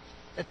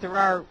 That there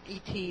are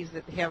ETs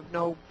that have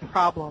no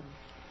problem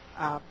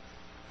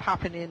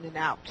popping in and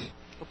out.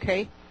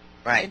 Okay.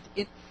 Right.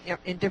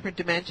 In different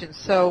dimensions.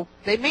 So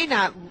they may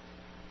not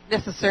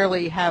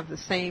necessarily have the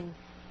same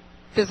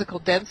physical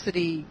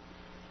density,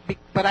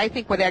 but I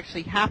think what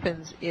actually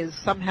happens is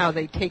somehow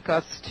they take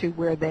us to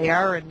where they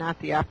are and not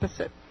the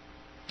opposite.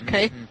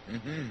 Okay? Mm-hmm,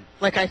 mm-hmm.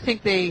 Like I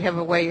think they have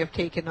a way of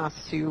taking us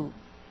to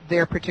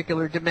their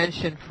particular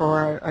dimension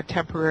for a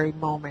temporary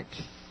moment.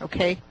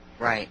 Okay?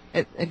 Right.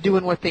 And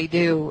doing what they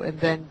do and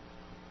then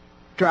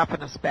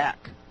dropping us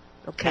back.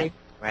 Okay?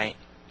 Right.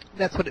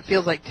 That's what it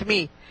feels like to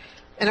me.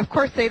 And of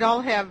course they'd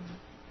all have,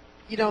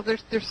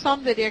 there's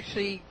some that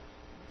actually,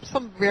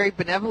 some very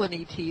benevolent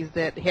ETs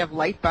that have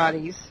light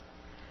bodies.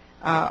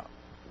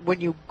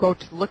 When you go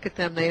to look at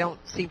them, they don't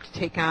seem to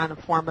take on a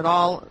form at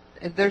all.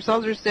 And there's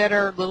others that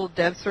are a little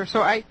denser.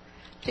 So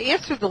to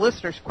answer the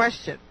listener's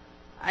question,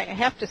 I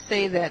have to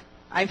say that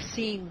I've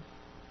seen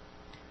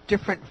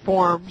different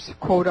forms,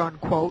 quote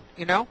unquote,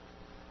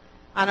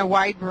 on a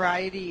wide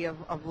variety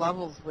of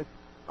levels with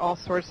all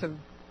sorts of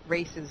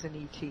races and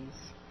ETs.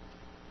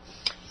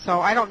 So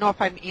I don't know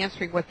if I'm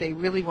answering what they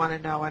really want to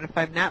know, and if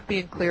I'm not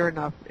being clear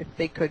enough, if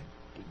they could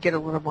get a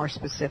little more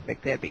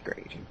specific, that'd be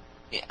great.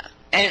 Yeah,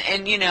 and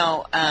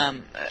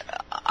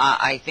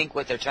I think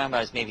what they're talking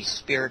about is maybe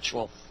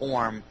spiritual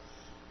form,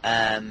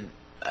 as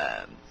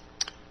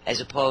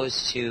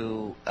opposed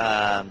to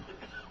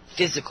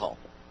physical.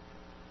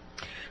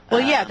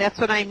 Well, yeah, that's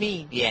what I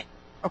mean. Yeah.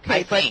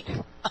 Okay, I think.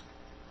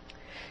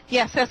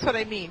 Yes, that's what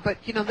I mean. But,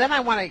 then I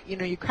want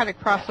to, you kind of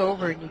cross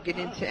over and you get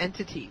into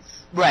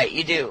entities. Right,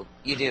 you do.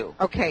 You do.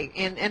 Okay,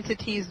 and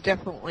entities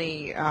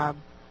definitely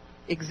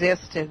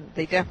exist, and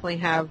they definitely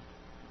have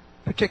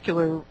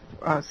particular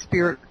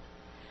spirit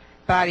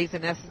bodies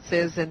and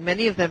essences, and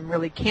many of them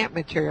really can't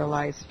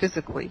materialize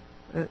physically.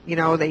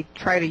 They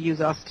try to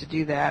use us to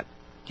do that,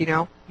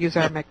 use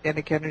our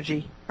magnetic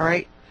energy, all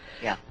right?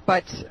 Yeah.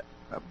 But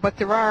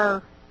there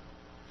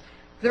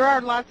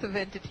are lots of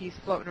entities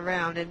floating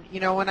around, and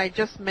when I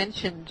just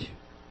mentioned,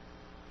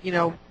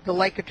 the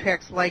like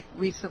attracts like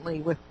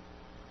recently with,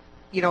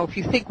 if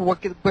you think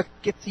what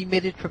gets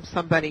emitted from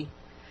somebody,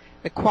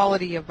 the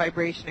quality of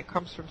vibration that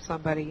comes from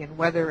somebody, and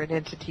whether an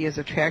entity is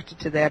attracted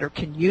to that or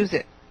can use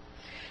it.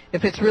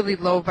 If it's really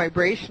low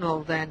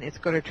vibrational, then it's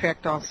going to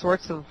attract all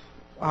sorts of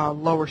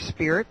lower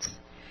spirits.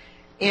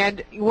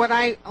 And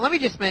let me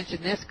just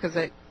mention this because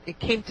it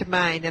came to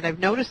mind, and I've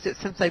noticed it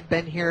since I've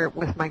been here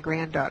with my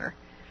granddaughter.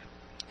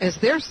 Is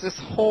there's this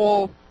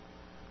whole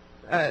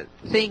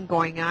thing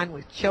going on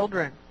with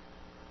children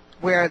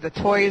where the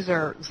toys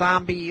are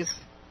zombies,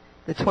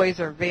 the toys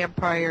are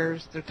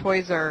vampires, the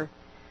toys are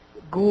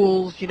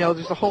ghouls,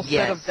 there's a whole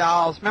set of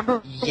dolls.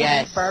 Remember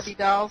Yes. Barbie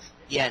dolls?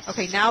 Yes.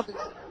 Okay, now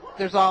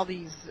there's all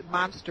these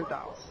monster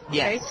dolls. Okay?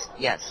 Yes.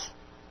 Yes.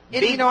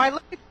 And, I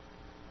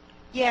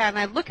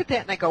look at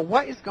that and I go,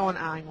 what is going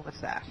on with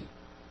that?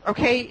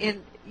 Okay,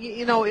 and,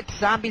 it's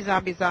zombie,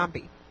 zombie,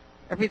 zombie.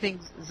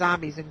 Everything's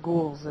zombies and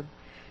ghouls, and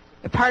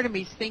a part of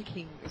me's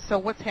thinking, so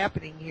what's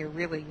happening here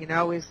really,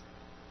 is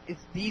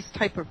these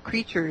type of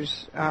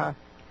creatures,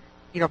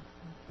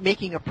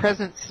 making a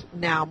presence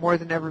now more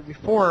than ever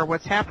before, or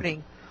what's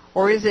happening?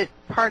 Or is it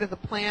part of the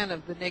plan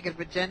of the negative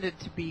agenda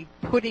to be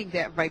putting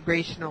that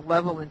vibrational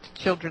level into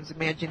children's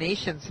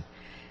imaginations?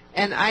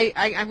 And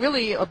I'm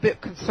really a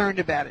bit concerned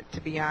about it,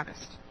 to be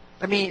honest.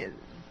 I mean,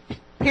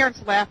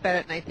 parents laugh at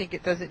it and I think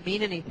it doesn't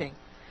mean anything.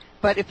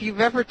 But if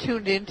you've ever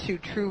tuned into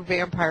true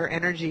vampire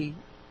energy,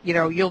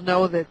 you'll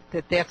know that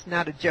that's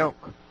not a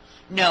joke.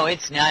 No,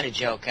 it's not a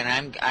joke,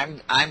 and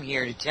I'm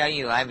here to tell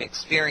you I've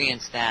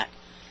experienced that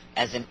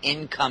as an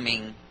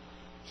incoming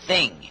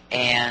thing,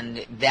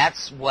 and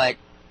that's what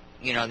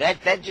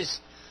that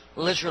just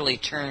literally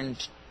turned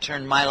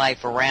my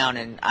life around,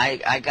 and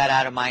I got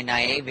out of my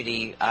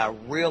naivety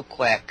real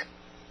quick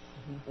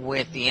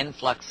with the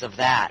influx of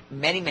that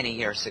many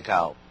years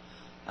ago.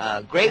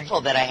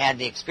 Grateful that I had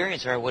the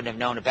experience, or I wouldn't have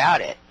known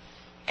about it,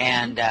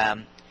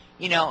 and.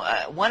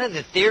 One of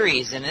the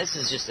theories, and this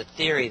is just a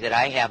theory that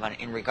I have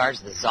in regards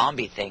to the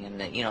zombie thing and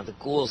the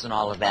ghouls and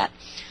all of that,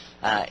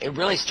 it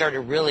really started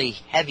really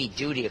heavy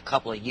duty a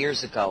couple of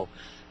years ago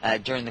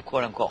during the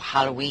quote-unquote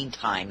Halloween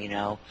time,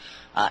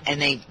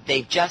 and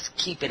they just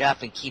keep it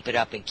up and keep it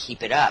up and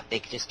keep it up. They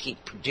just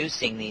keep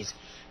producing these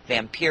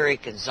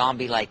vampiric and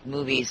zombie-like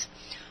movies,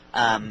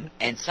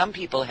 and some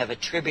people have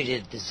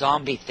attributed the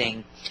zombie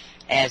thing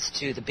as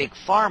to the big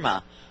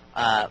pharma,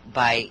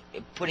 by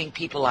putting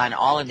people on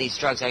all of these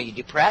drugs. Are you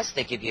depressed?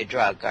 They give you a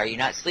drug. Are you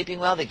not sleeping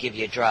well? They give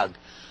you a drug.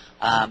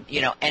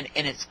 You know, and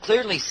it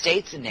clearly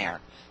states in there,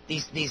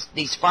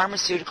 these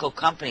pharmaceutical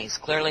companies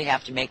clearly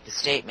have to make the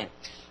statement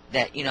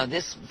that, you know,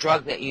 this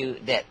drug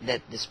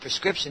that this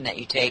prescription that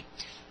you take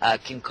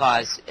can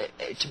cause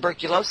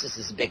tuberculosis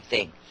is a big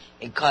thing.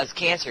 It can cause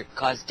cancer, it can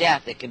cause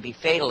death, it can be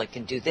fatal, it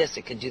can do this,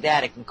 it can do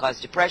that, it can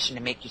cause depression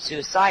and make you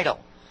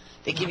suicidal.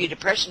 They give you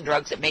depression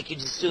drugs that make you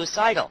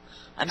suicidal.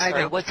 I'm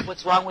sorry,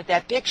 what's wrong with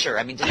that picture?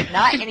 I mean, does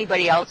not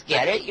anybody else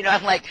get it? You know,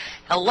 I'm like,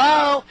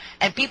 hello?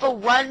 And people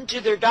run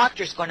to their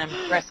doctors going, I'm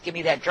depressed, give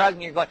me that drug.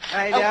 And you're going,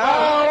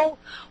 hello?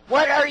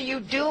 What are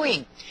you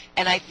doing?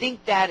 And I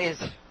think that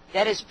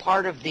is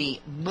part of the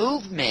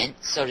movement,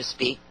 so to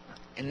speak,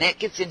 and that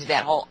gets into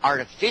that whole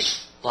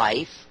artificial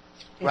life,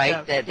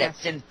 right? That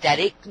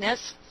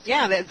syntheticness.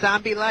 Yeah, that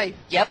zombie life.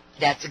 Yep,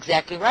 that's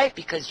exactly right,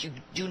 because you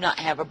do not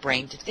have a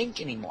brain to think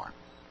anymore.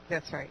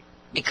 That's right.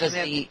 Because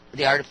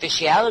the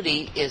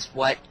artificiality is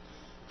what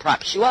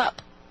props you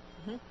up.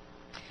 Mm-hmm.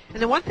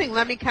 And the one thing,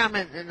 let me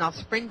comment, and I'll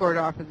springboard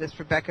off of this,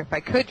 Rebecca, if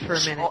I could for a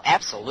minute. Oh,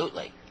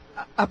 absolutely.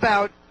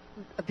 About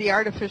the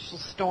artificial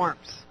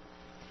storms.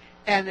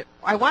 And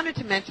I wanted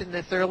to mention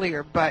this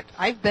earlier, but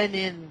I've been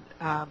in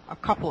a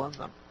couple of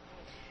them.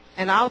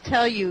 And I'll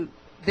tell you,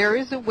 there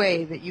is a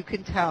way that you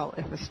can tell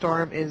if a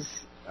storm is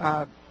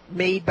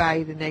made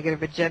by the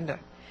negative agenda.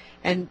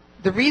 And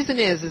the reason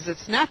is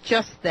it's not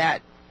just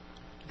that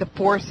the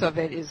force of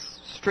it is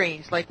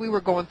strange. Like we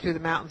were going through the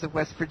mountains of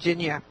West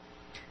Virginia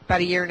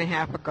about a year and a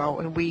half ago,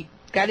 and we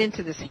got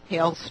into this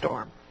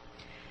hailstorm.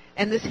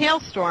 And this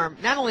hailstorm,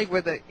 not only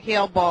were the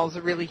hail balls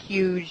really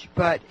huge,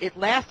 but it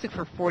lasted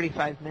for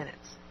 45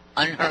 minutes.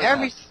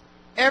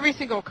 Every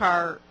single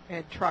car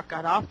and truck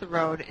got off the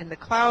road, and the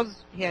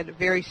clouds had a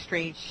very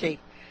strange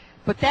shape.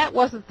 But that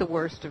wasn't the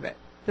worst of it.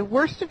 The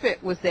worst of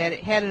it was that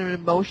it had an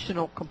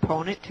emotional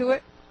component to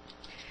it,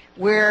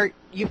 where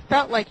you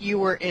felt like you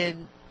were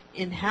in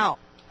hell.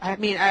 I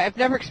mean, I've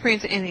never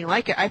experienced anything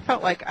like it. I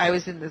felt like I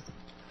was in this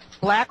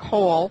black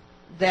hole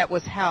that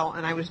was hell,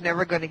 and I was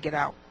never going to get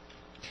out.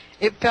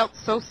 It felt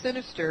so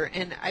sinister,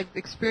 and I've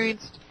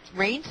experienced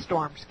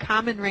rainstorms,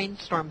 common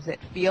rainstorms that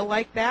feel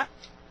like that.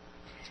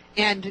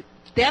 And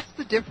that's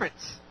the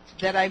difference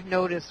that I've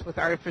noticed with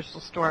artificial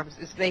storms,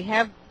 is they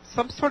have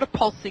some sort of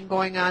pulsing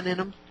going on in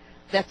them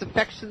that's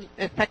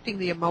affecting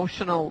the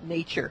emotional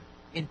nature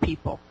in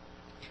people.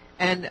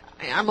 And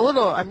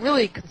I'm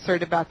really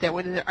concerned about that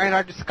when in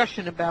our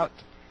discussion about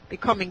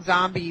becoming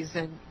zombies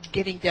and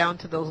getting down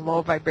to those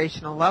low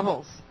vibrational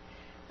levels.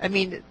 I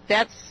mean,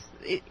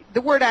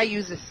 the word I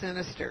use is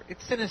sinister.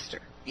 It's sinister.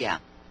 Yeah,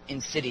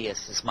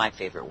 insidious is my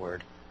favorite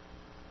word.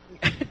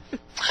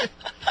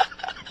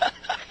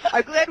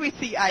 I'm glad we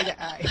see eye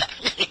to eye.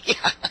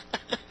 Yeah.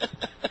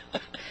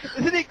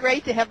 Isn't it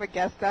great to have a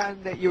guest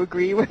on that you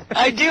agree with?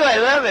 I do. I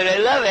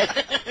love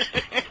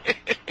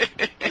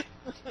it.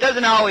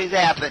 Doesn't always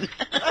happen.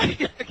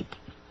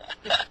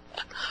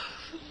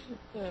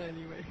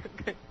 Anyway,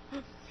 okay.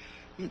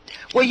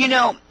 Well, you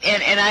know,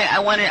 and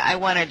I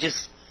want to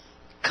just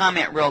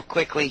comment real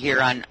quickly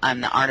here on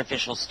the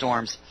artificial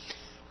storms.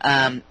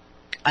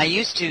 I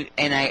used to,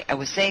 and I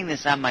was saying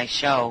this on my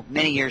show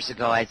many years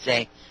ago. I'd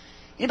say,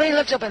 anybody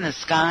looked up in the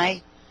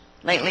sky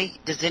lately?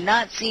 Does it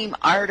not seem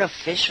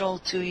artificial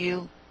to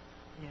you?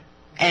 Yeah.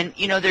 And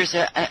you know,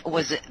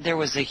 there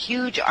was a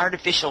huge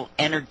artificial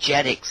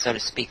energetic, so to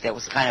speak, that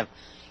was kind of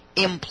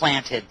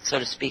implanted, so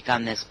to speak,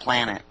 on this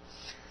planet.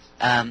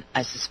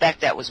 I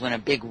suspect that was when a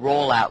big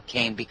rollout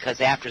came,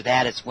 because after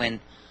that is when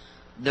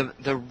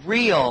the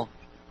real,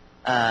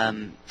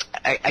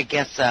 I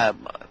guess,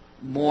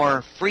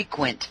 more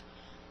frequent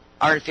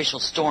artificial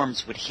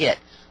storms would hit.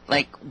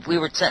 Like we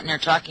were sitting there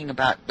talking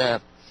about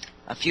a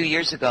few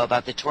years ago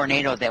about the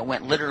tornado that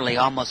went literally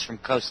almost from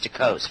coast to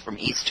coast, from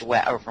east to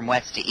west, or from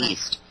west to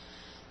east.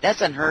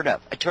 That's unheard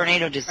of. A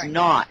tornado does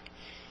not,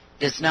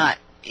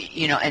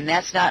 you know, and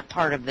that's not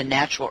part of the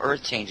natural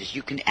earth changes.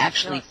 You can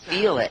actually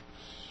feel it.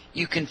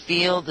 You can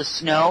feel the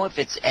snow if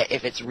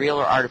it's real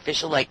or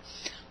artificial. Like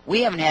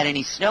we haven't had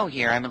any snow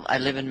here. I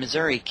live in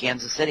Missouri,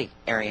 Kansas City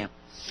area,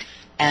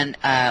 and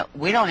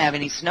we don't have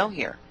any snow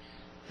here.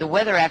 The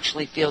weather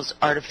actually feels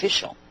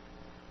artificial.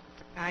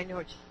 I know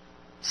what you...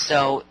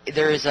 So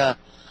there is a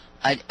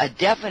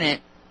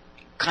definite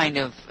kind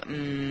of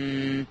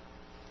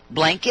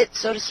blanket,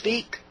 so to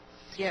speak.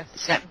 Yes.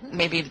 It's not,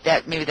 maybe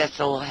that's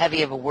a little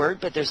heavy of a word,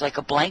 but there's like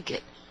a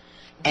blanket.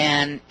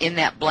 And in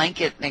that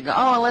blanket, they go,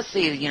 oh, let's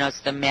see, you know,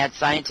 it's the mad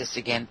scientist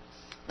again.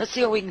 Let's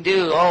see what we can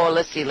do. Oh,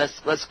 let's see,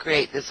 let's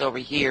create this over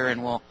here,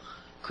 and we'll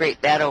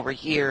create that over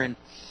here. And,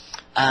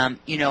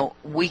 you know,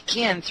 we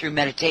can, through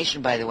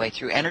meditation, by the way,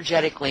 through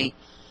energetically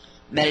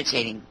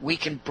meditating, we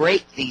can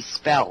break these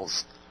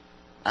spells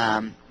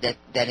that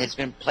has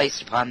been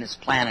placed upon this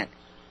planet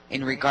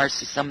in regards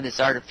to some of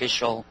this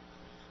artificial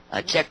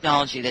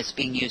technology that's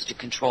being used to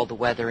control the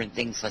weather and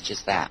things such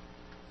as that.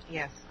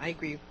 Yes, I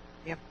agree.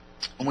 Yep.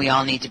 And we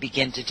all need to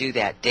begin to do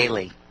that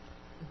daily.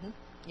 Mm-hmm.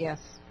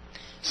 Yes.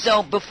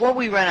 So before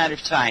we run out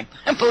of time,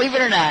 believe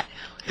it or not,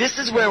 this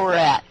is where we're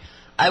at.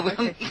 I will.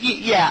 Okay.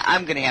 Yeah,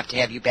 I'm going to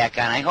have you back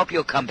on. I hope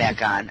you'll come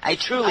back on. I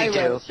truly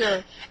do. Will,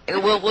 sure.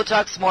 We'll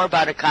talk some more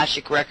about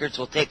Akashic Records.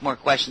 We'll take more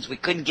questions. We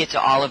couldn't get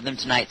to all of them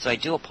tonight, so I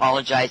do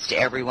apologize to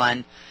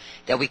everyone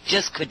that we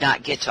just could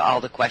not get to all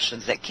the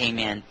questions that came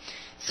in.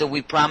 So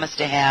we promise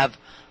to have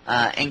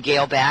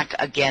Aingeal back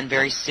again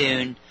very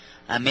soon,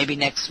 maybe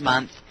next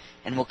month,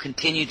 and we'll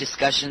continue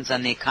discussions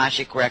on the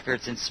Akashic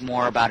Records and some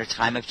more about A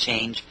Time of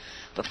Change.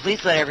 But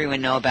please let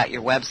everyone know about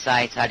your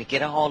websites, how to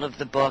get a hold of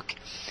the book,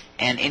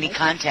 and any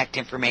contact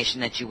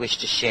information that you wish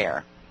to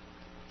share.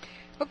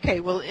 Okay,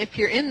 well, if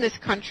you're in this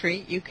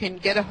country, you can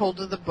get a hold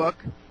of the book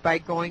by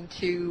going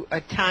to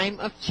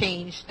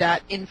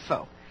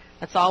atimeofchange.info.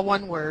 That's all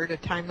one word,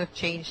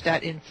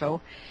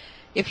 atimeofchange.info.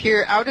 If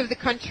you're out of the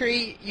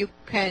country, you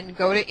can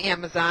go to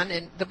Amazon,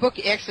 and the book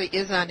actually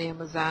is on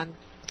Amazon,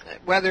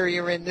 whether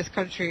you're in this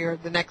country or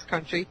the next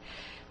country.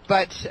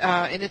 But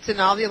and it's in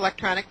all the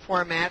electronic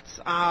formats.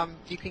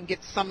 You can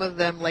get some of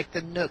them, like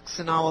the Nooks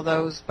and all of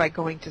those, by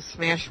going to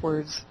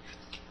Smashwords.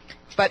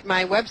 But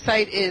my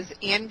website is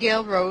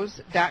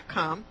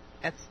aingealrose.com.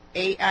 That's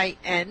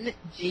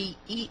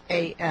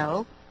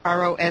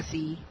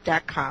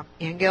AINGEALROSE.com.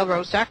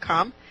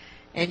 aingealrose.com.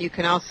 And you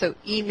can also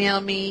email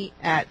me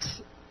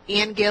at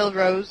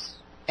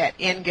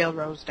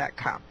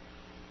aingealrose@aingealrose.com.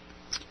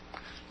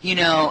 You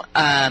know,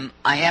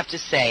 I have to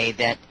say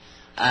that,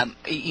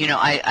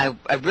 I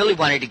really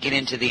wanted to get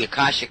into the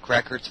Akashic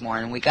Records more,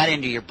 and we got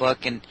into your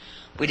book, and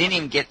we didn't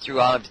even get through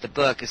all of the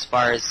book as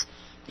far as,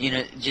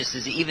 just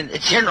as even the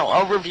general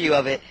overview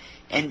of it,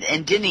 and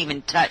didn't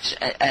even touch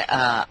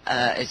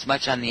as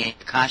much on the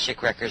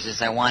Akashic Records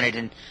as I wanted,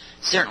 and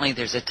certainly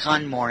there's a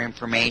ton more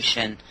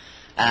information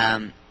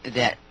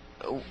that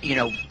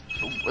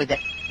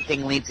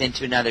thing leads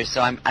into another.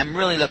 So I'm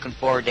really looking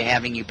forward to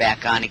having you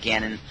back on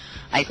again, and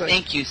I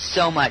thank you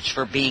so much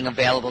for being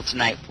available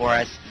tonight for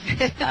us.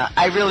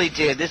 I really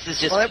do. This is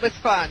just... Well, it was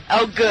fun.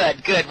 Oh,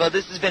 good. Well,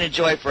 this has been a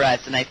joy for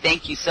us, and I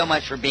thank you so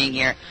much for being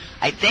here.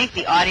 I thank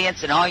the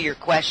audience and all your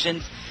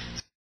questions.